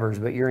your endeavors,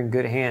 but you're in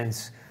good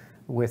hands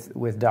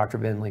with Dr.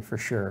 Bentley for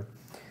sure.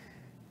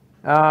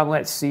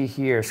 Let's see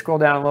here. Scroll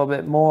down a little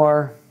bit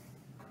more.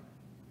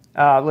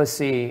 Let's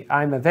see.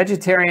 I'm a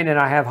vegetarian and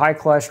I have high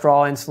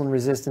cholesterol, insulin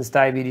resistance,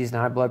 diabetes, and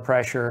high blood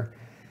pressure.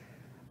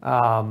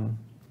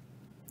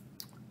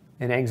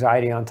 And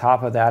anxiety on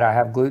top of that. I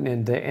have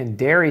gluten and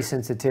dairy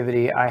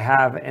sensitivity. I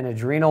have an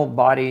adrenal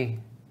body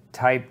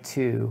type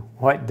 2.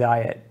 What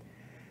diet?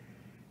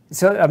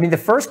 So, the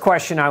first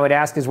question I would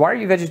ask is, why are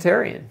you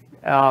vegetarian?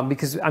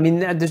 Because,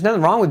 there's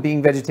nothing wrong with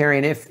being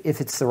vegetarian if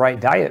it's the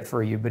right diet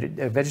for you, but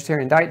a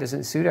vegetarian diet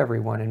doesn't suit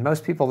everyone. And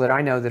most people that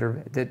I know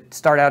that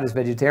start out as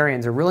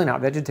vegetarians are really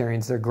not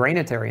vegetarians, they're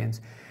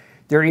grainitarians.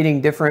 They're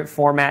eating different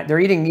format. They're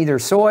eating either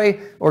soy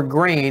or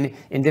grain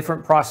in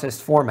different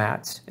processed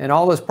formats. And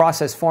all those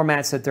processed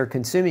formats that they're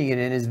consuming it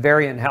in is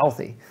very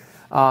unhealthy.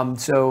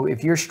 So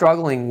if you're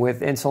struggling with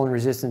insulin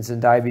resistance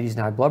and diabetes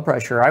and high blood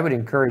pressure, I would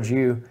encourage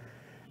you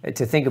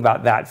to think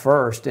about that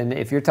first. And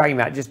if you're talking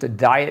about just a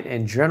diet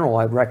in general,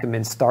 I'd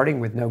recommend starting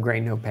with no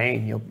grain, no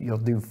pain.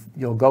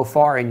 You'll go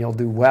far and you'll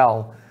do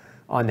well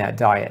on that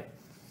diet.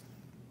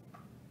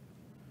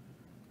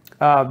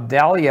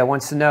 Dahlia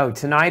wants to know,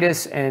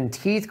 tinnitus and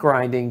teeth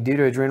grinding due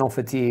to adrenal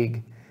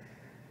fatigue.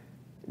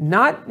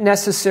 Not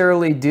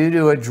necessarily due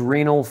to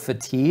adrenal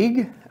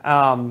fatigue.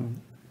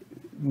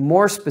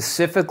 More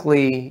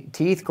specifically,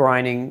 teeth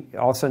grinding,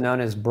 also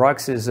known as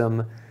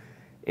bruxism,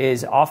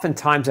 is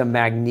oftentimes a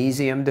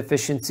magnesium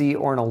deficiency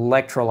or an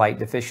electrolyte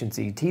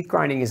deficiency. Teeth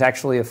grinding is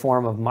actually a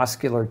form of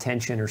muscular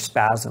tension or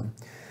spasm.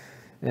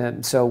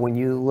 So when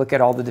you look at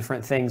all the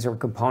different things or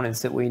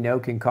components that we know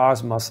can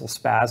cause muscle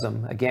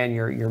spasm, again,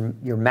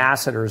 your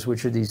masseters,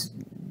 which are these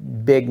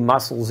big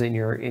muscles in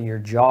your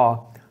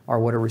jaw, are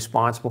what are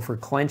responsible for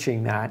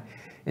clenching that.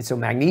 And so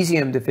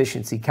magnesium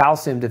deficiency,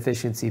 calcium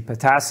deficiency,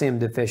 potassium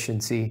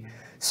deficiency,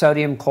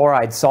 sodium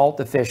chloride, salt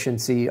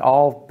deficiency,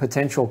 all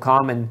potential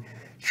common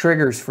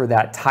triggers for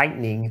that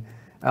tightening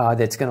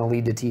that's going to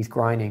lead to teeth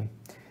grinding.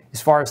 As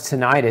far as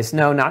tinnitus,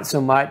 no, not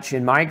so much.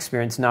 In my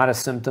experience, not a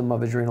symptom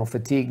of adrenal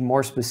fatigue.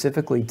 More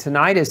specifically,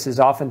 tinnitus is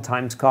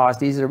oftentimes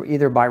caused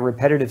either by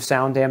repetitive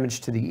sound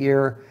damage to the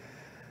ear.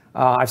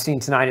 I've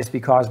seen tinnitus be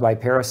caused by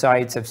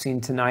parasites. I've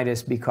seen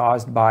tinnitus be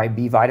caused by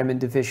B vitamin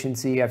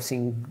deficiency. I've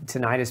seen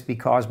tinnitus be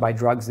caused by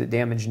drugs that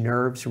damage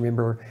nerves.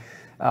 Remember,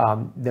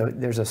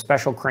 there's a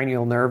special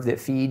cranial nerve that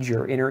feeds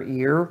your inner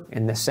ear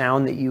and the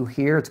sound that you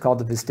hear. It's called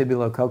the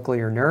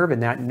vestibulocochlear nerve,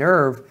 and that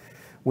nerve,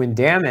 when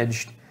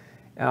damaged,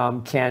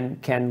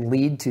 can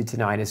lead to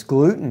tinnitus.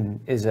 Gluten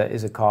is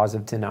a cause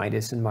of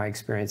tinnitus in my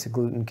experience.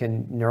 Gluten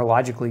can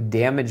neurologically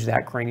damage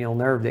that cranial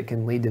nerve that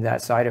can lead to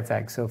that side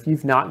effect. So if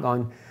you've not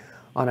gone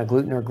on a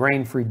gluten or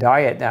grain-free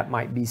diet, that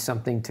might be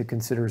something to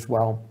consider as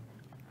well.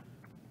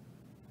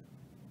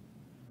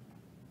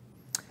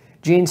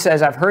 Jean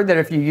says, I've heard that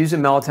if you use a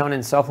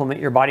melatonin supplement,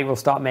 your body will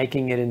stop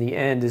making it in the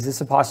end. Is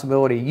this a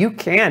possibility? You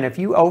can. If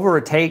you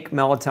overtake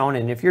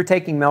melatonin, if you're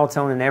taking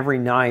melatonin every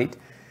night,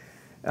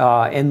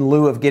 in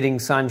lieu of getting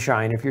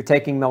sunshine, if you're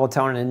taking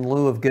melatonin in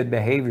lieu of good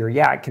behavior,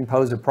 yeah, it can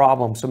pose a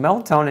problem. So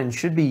melatonin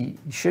should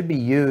be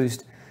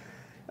used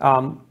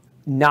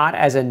not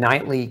as a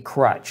nightly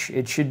crutch.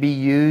 It should be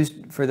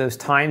used for those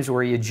times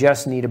where you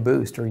just need a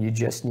boost or you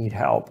just need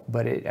help.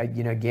 But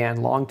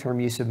again, long-term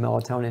use of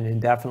melatonin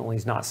indefinitely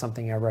is not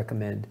something I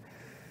recommend.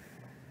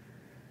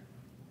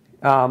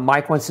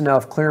 Mike wants to know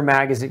if Clear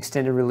Mag is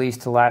extended release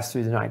to last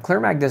through the night. Clear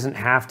Mag doesn't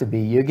have to be.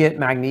 You get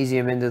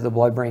magnesium into the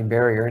blood-brain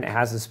barrier, and it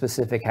has a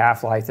specific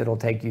half-life that'll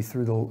take you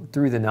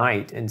through the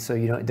night, and so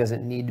it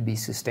doesn't need to be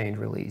sustained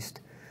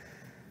released.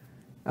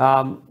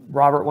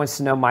 Robert wants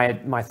to know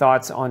my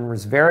thoughts on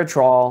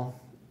resveratrol.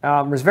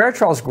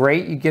 Resveratrol is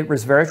great. You get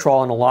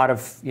resveratrol in a lot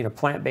of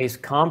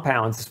plant-based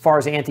compounds. As far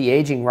as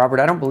anti-aging,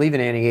 Robert, I don't believe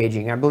in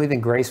anti-aging. I believe in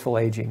graceful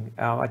aging.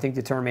 I think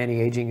the term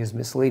anti-aging is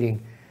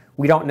misleading.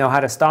 We don't know how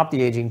to stop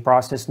the aging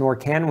process, nor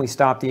can we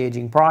stop the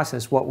aging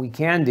process. What we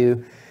can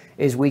do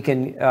is we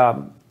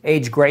can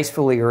age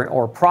gracefully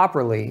or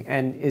properly.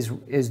 And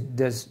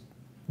does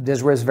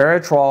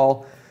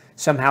resveratrol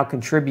somehow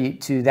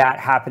contribute to that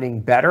happening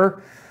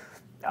better?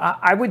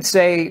 I would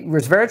say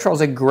resveratrol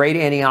is a great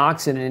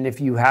antioxidant, and if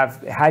you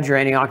have had your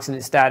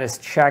antioxidant status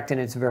checked and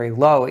it's very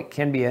low, it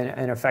can be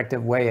an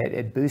effective way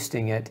at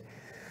boosting it.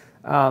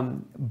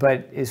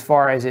 But as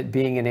far as it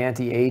being an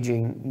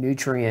anti-aging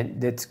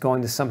nutrient that's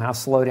going to somehow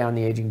slow down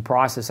the aging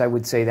process, I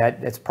would say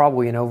that that's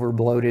probably an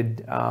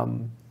overbloated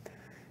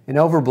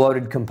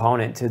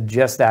component to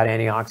just that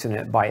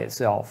antioxidant by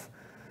itself.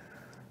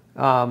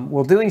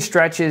 Will doing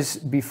stretches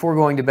before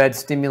going to bed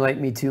stimulate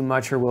me too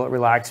much, or will it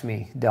relax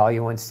me?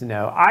 Dahlia wants to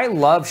know. I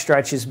love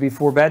stretches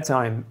before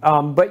bedtime,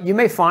 but you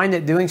may find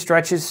that doing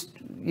stretches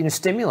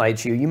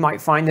stimulates you. You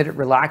might find that it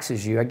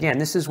relaxes you. Again,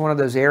 this is one of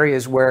those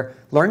areas where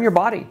learn your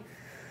body.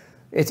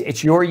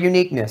 It's your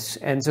uniqueness,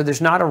 and so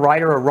there's not a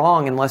right or a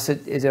wrong unless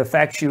it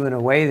affects you in a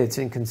way that's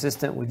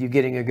inconsistent with you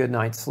getting a good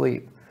night's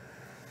sleep.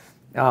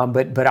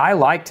 But I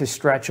like to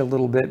stretch a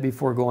little bit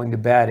before going to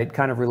bed. It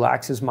kind of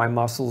relaxes my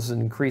muscles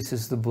and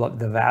increases the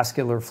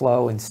vascular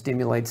flow and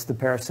stimulates the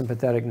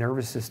parasympathetic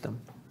nervous system.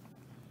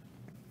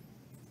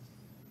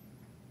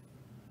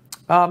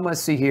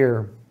 Let's see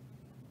here.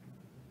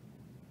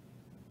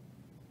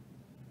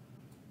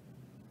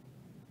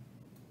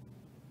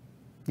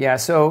 Yeah,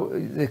 so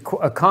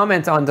a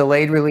comment on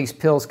delayed release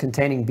pills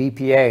containing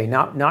BPA,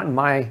 not in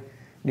my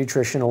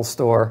nutritional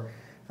store.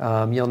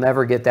 You'll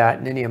never get that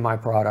in any of my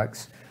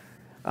products.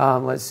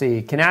 Let's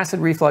see, can acid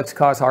reflux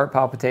cause heart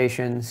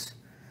palpitations?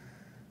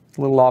 It's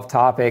a little off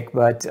topic,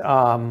 but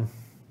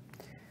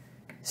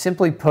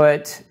simply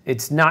put,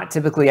 it's not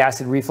typically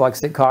acid reflux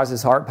that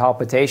causes heart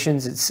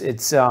palpitations.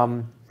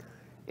 I'm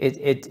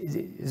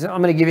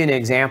going to give you an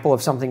example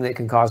of something that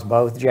can cause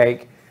both,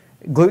 Jake.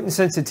 Gluten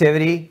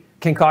sensitivity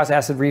can cause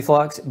acid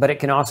reflux, but it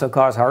can also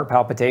cause heart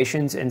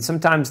palpitations. And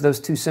sometimes those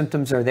two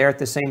symptoms are there at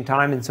the same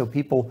time, and so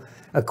people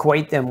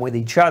equate them with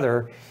each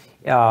other,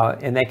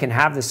 and they can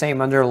have the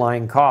same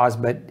underlying cause,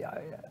 but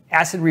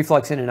acid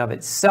reflux in and of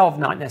itself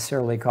not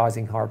necessarily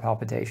causing heart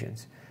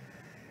palpitations.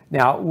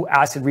 Now,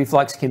 acid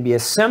reflux can be a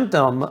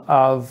symptom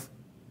of,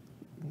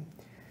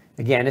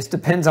 again, this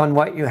depends on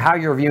how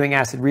you're viewing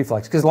acid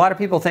reflux, because a lot of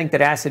people think that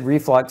acid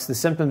reflux, the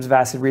symptoms of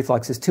acid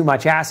reflux is too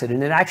much acid,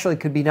 and it actually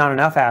could be not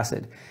enough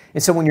acid.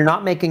 And so when you're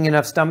not making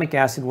enough stomach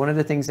acid, one of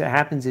the things that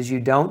happens is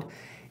you don't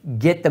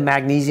get the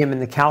magnesium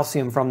and the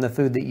calcium from the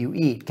food that you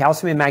eat.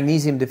 Calcium and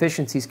magnesium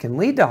deficiencies can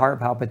lead to heart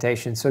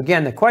palpitations. So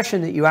again, the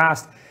question that you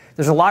asked,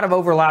 there's a lot of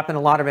overlap and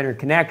a lot of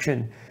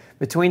interconnection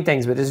between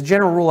things, but as a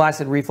general rule,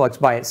 acid reflux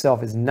by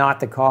itself is not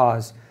the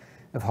cause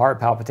of heart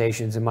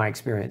palpitations in my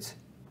experience.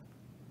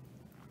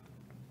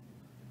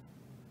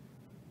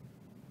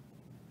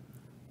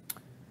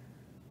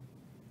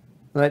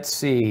 Let's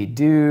see,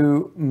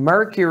 do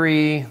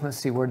mercury, let's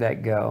see, where'd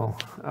that go?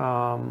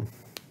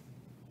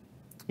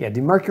 Yeah,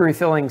 do mercury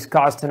fillings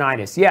cause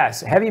tinnitus?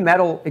 Yes, heavy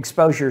metal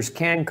exposures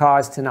can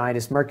cause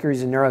tinnitus. Mercury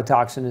is a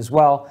neurotoxin as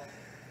well.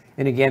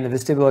 And again, the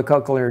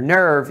vestibulocochlear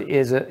nerve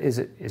is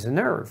a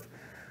nerve.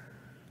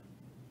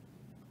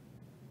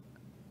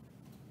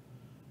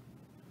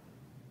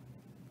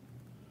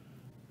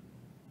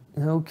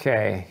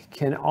 Okay,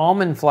 can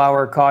almond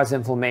flour cause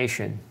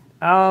inflammation?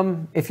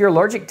 If you're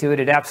allergic to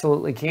it, it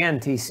absolutely can,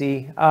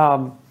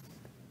 TC.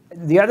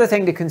 The other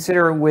thing to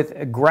consider with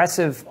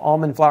aggressive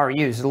almond flour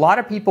use, a lot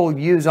of people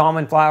use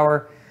almond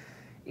flour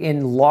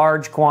in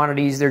large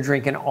quantities. They're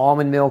drinking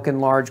almond milk in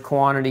large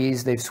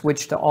quantities. They've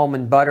switched to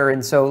almond butter,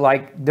 and so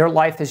their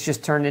life has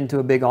just turned into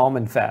a big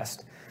almond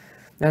fest.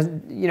 Now,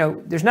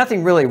 there's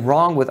nothing really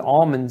wrong with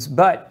almonds,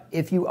 but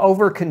if you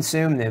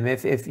overconsume them,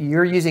 if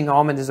you're using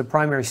almond as a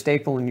primary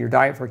staple in your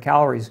diet for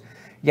calories,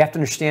 you have to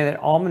understand that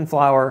almond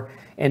flour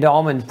and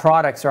almond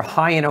products are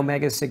high in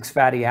omega-6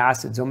 fatty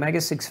acids.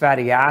 Omega-6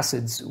 fatty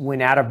acids,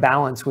 when out of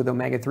balance with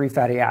omega-3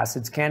 fatty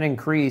acids, can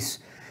increase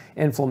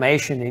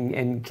inflammation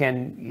and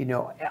can,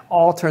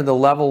 alter the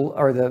level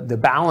or the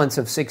balance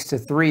of 6 to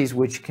 3s,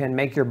 which can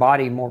make your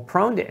body more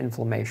prone to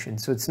inflammation.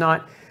 So it's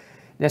not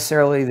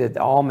necessarily that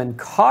the almond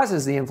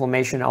causes the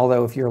inflammation,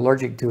 although if you're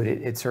allergic to it,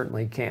 it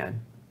certainly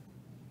can.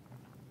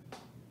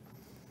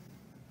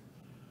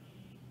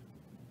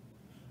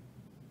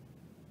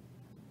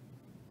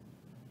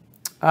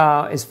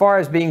 As far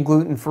as being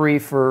gluten-free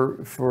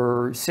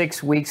for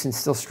 6 weeks and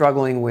still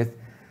struggling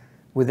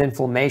with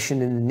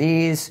inflammation in the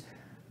knees,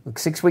 look,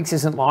 6 weeks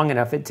isn't long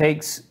enough. It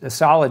takes a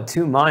solid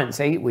 2 months,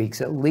 8 weeks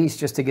at least,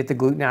 just to get the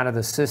gluten out of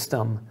the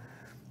system.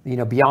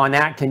 Beyond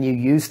that, can you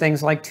use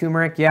things like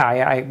turmeric?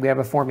 Yeah, we have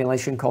a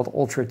formulation called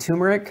Ultra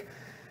Turmeric.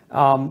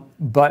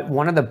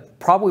 But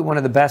probably one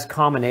of the best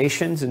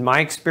combinations in my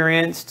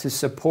experience to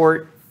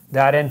support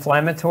that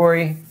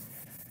inflammatory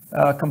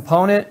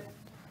component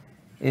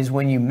is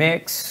when you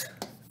mix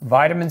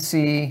vitamin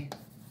C,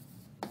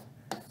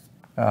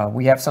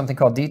 we have something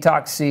called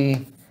Detox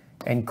C,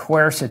 and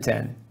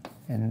quercetin.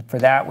 And for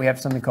that, we have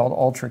something called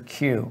Ultra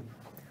Q.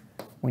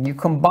 When you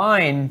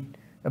combine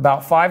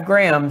about 5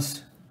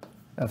 grams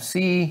of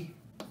C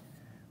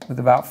with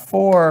about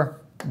 4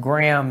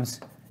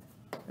 grams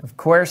of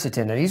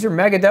quercetin, now these are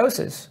mega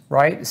doses,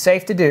 right?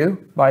 Safe to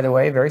do, by the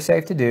way, very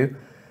safe to do.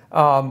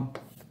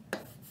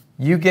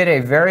 You get a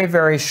very,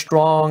 very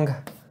strong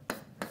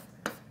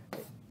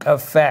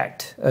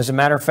effect. As a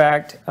matter of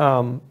fact,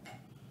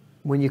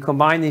 when you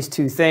combine these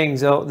two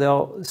things,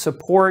 they'll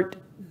support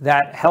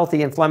that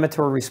healthy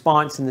inflammatory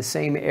response in the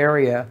same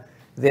area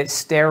that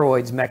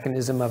steroids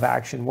mechanism of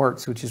action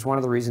works, which is one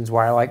of the reasons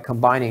why I like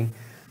combining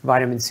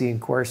vitamin C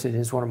and quercetin.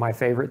 Is one of my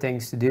favorite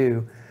things to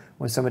do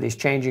when somebody's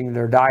changing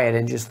their diet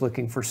and just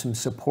looking for some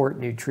support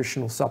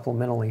nutritional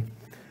supplementally.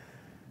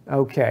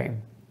 Okay.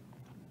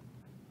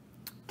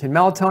 Can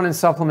melatonin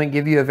supplement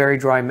give you a very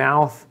dry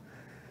mouth?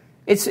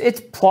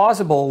 It's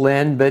plausible,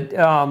 Lynn, but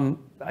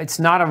it's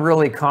not a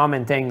really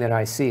common thing that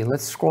I see.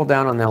 Let's scroll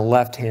down on the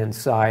left-hand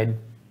side.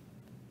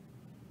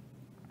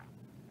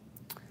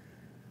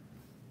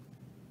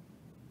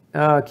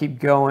 Keep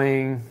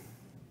going.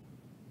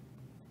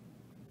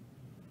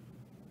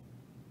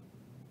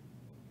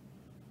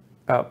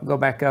 Oh, go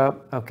back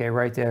up. Okay,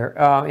 right there.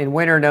 In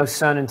winter, no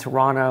sun in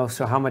Toronto,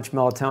 so how much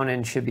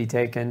melatonin should be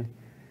taken?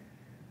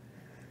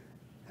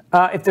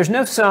 If there's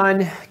no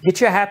sun,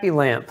 get you a happy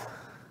lamp.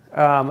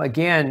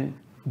 Again,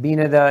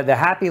 Bina, the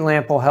happy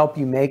lamp will help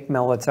you make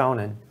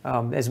melatonin.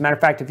 As a matter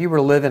of fact, if you were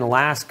to live in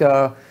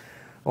Alaska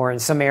or in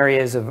some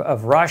areas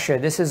of Russia,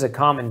 this is a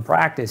common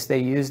practice. They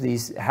use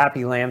these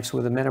happy lamps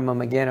with a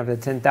minimum, again, of the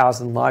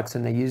 10,000 lux,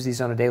 and they use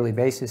these on a daily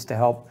basis to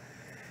help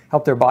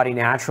their body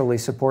naturally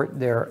support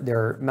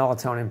their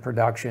melatonin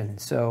production.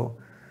 So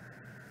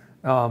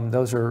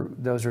those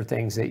are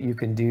things that you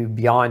can do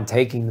beyond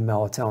taking the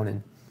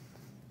melatonin.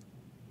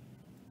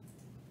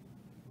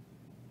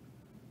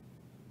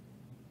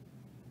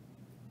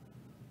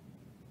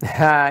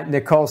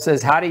 Nicole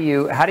says, how do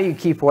you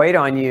keep weight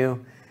on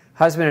you?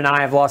 Husband and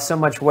I have lost so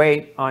much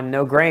weight on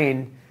no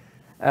grain.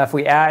 If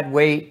we add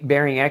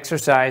weight-bearing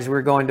exercise,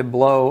 we're going to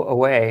blow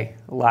away.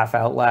 Laugh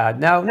out loud.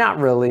 No, not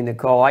really,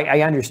 Nicole.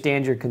 I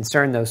understand your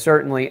concern, though,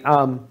 certainly.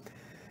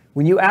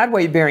 When you add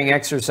weight-bearing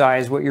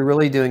exercise, what you're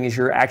really doing is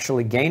you're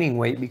actually gaining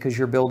weight because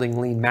you're building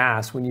lean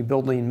mass. When you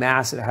build lean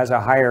mass, it has a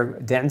higher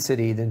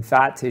density than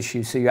fat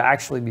tissue, so you'll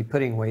actually be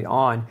putting weight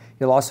on.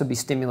 You'll also be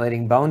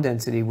stimulating bone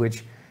density,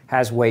 which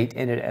has weight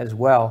in it as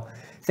well.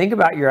 Think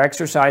about your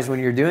exercise when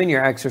you're doing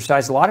your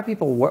exercise. A lot of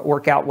people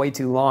work out way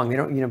too long. They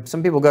don't,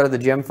 some people go to the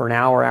gym for an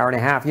hour, hour and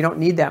a half. You don't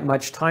need that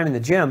much time in the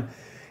gym.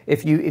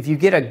 If you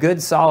get a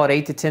good solid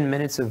 8 to 10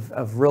 minutes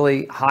of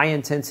really high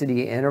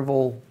intensity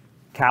interval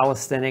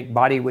calisthenic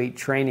body weight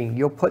training,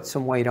 you'll put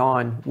some weight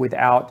on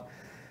without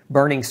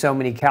burning so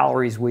many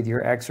calories with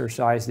your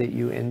exercise that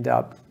you end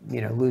up,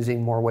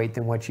 losing more weight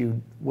than what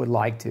you would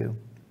like to.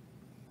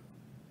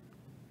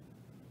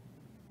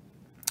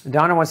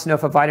 Donna wants to know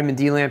if a vitamin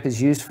D lamp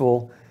is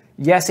useful.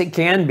 Yes, it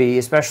can be,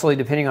 especially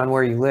depending on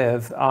where you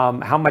live.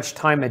 How much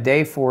time a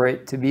day for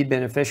it to be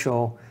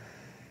beneficial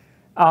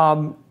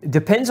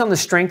depends on the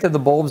strength of the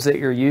bulbs that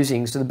you're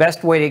using. So the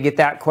best way to get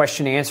that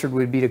question answered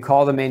would be to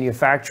call the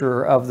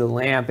manufacturer of the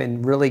lamp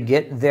and really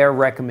get their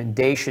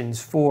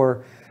recommendations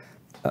for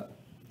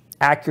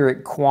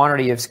accurate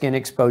quantity of skin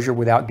exposure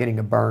without getting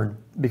a burn,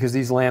 because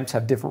these lamps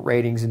have different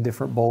ratings and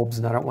different bulbs,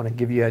 and I don't want to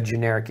give you a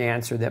generic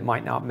answer that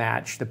might not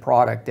match the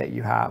product that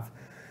you have.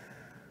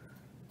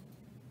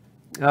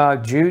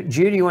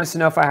 Judy wants to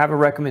know if I have a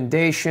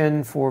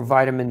recommendation for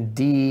vitamin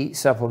D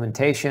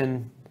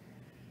supplementation,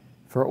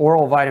 for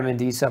oral vitamin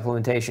D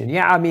supplementation.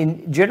 Yeah, I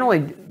mean,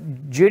 generally,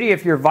 Judy,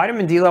 if your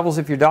vitamin D levels,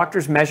 if your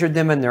doctor's measured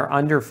them and they're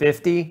under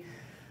 50,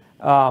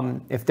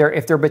 if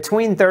they're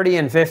between 30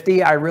 and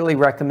 50, I really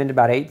recommend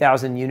about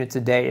 8,000 units a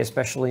day,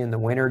 especially in the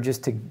winter,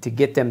 just to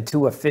get them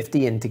to a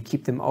 50 and to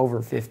keep them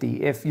over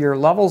 50. If your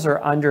levels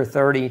are under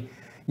 30,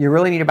 you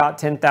really need about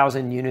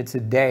 10,000 units a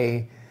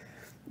day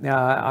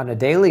on a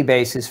daily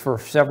basis for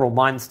several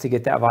months to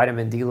get that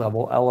vitamin D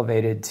level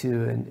elevated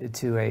to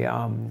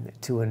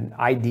an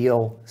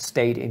ideal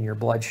state in your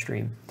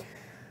bloodstream.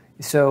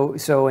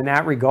 So in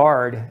that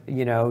regard,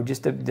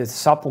 just the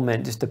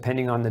supplement, just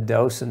depending on the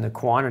dose and the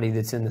quantity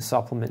that's in the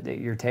supplement that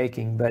you're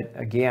taking. But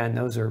again,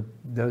 those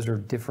are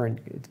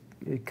different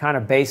kind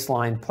of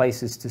baseline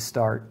places to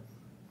start.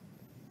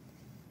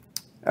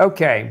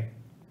 Okay.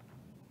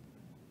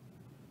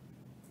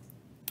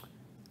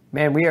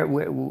 Man,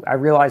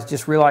 I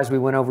just realized we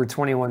went over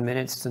 21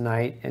 minutes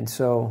tonight, and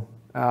so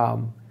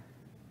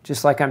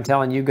just like I'm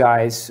telling you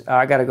guys,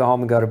 I got to go home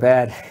and go to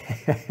bed.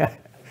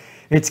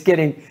 It's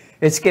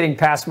getting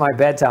past my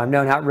bedtime.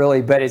 No, not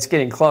really, but it's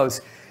getting close.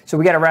 So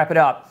we got to wrap it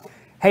up.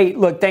 Hey,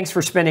 look, thanks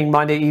for spending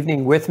Monday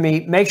evening with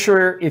me. Make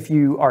sure, if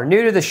you are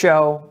new to the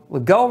show,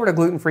 go over to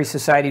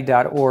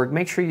glutenfreesociety.org.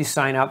 Make sure you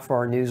sign up for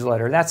our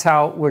newsletter. That's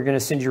how we're going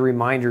to send you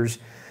reminders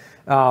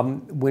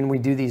when we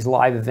do these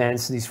live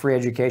events, these free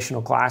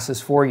educational classes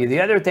for you.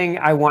 The other thing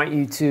I want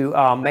you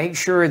to make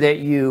sure that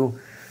you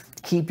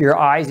keep your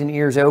eyes and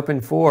ears open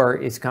for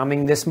is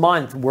coming this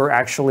month. We're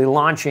actually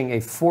launching a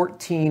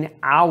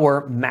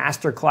 14-hour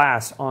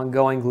masterclass on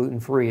going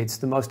gluten-free. It's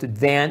the most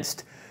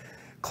advanced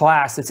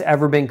class that's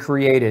ever been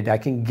created. I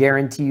can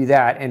guarantee you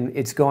that, and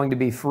it's going to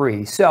be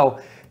free. So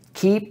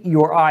keep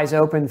your eyes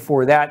open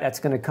for that. That's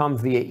going to come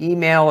via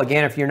email.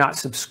 Again, if you're not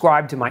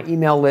subscribed to my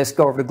email list,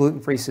 go over to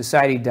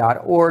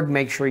glutenfreesociety.org.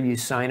 Make sure you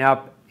sign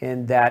up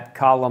in that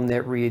column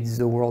that reads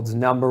the world's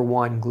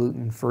 #1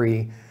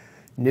 gluten-free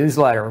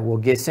newsletter.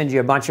 We'll send you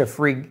a bunch of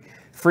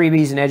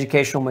freebies and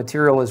educational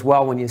material as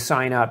well when you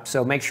sign up.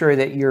 So make sure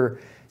that you're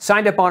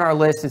signed up on our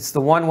list. It's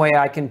the one way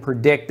I can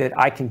predict that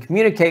I can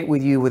communicate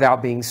with you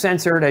without being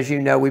censored. As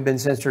you know, we've been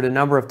censored a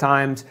number of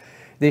times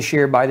this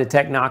year by the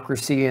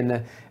technocracy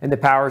and the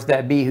powers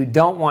that be, who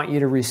don't want you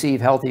to receive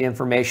healthy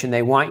information.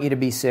 They want you to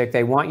be sick.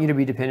 They want you to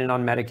be dependent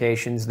on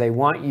medications. They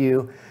want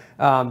you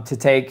to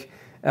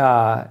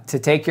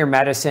take your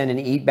medicine and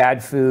eat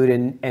bad food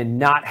and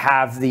not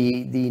have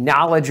the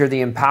knowledge or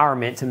the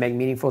empowerment to make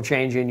meaningful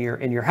change in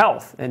your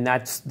health. And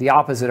that's the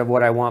opposite of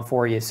what I want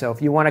for you. So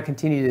if you want to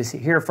continue to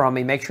hear from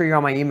me, make sure you're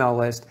on my email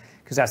list,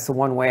 because that's the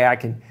one way I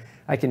can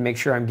make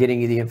sure I'm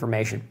getting you the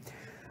information.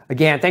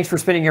 Again, thanks for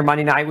spending your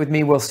Monday night with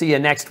me. We'll see you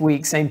next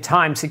week, same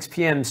time, 6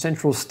 p.m.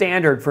 Central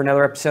Standard, for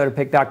another episode of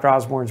Pick Dr.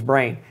 Osborne's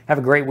Brain. Have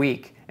a great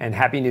week and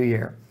Happy New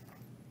Year.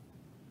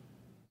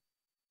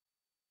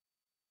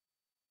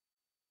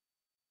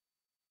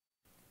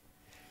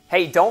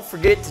 Hey, don't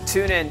forget to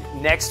tune in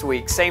next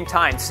week, same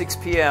time, 6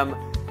 p.m.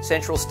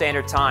 Central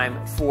Standard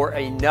Time, for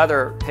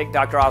another Pick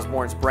Dr.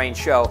 Osborne's Brain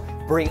show.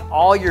 Bring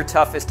all your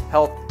toughest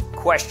health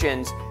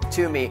questions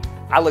to me.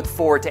 I look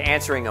forward to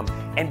answering them.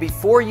 And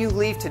before you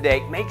leave today,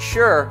 make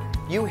sure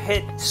you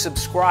hit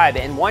subscribe.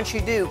 And once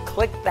you do,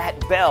 click that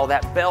bell.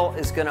 That bell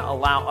is going to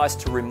allow us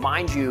to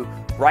remind you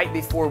right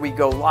before we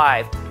go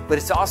live. But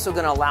it's also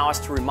going to allow us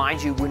to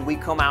remind you when we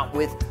come out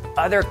with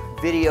other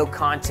video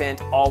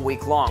content all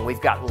week long. We've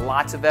got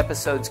lots of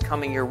episodes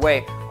coming your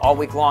way all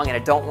week long, and I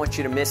don't want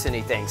you to miss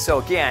anything. So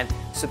again,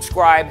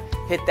 subscribe,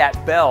 hit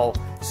that bell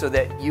so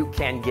that you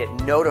can get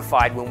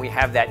notified when we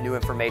have that new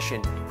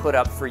information put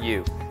up for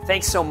you.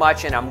 Thanks so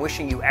much, and I'm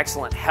wishing you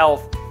excellent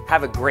health.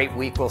 Have a great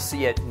week. We'll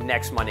see you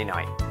next Monday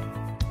night.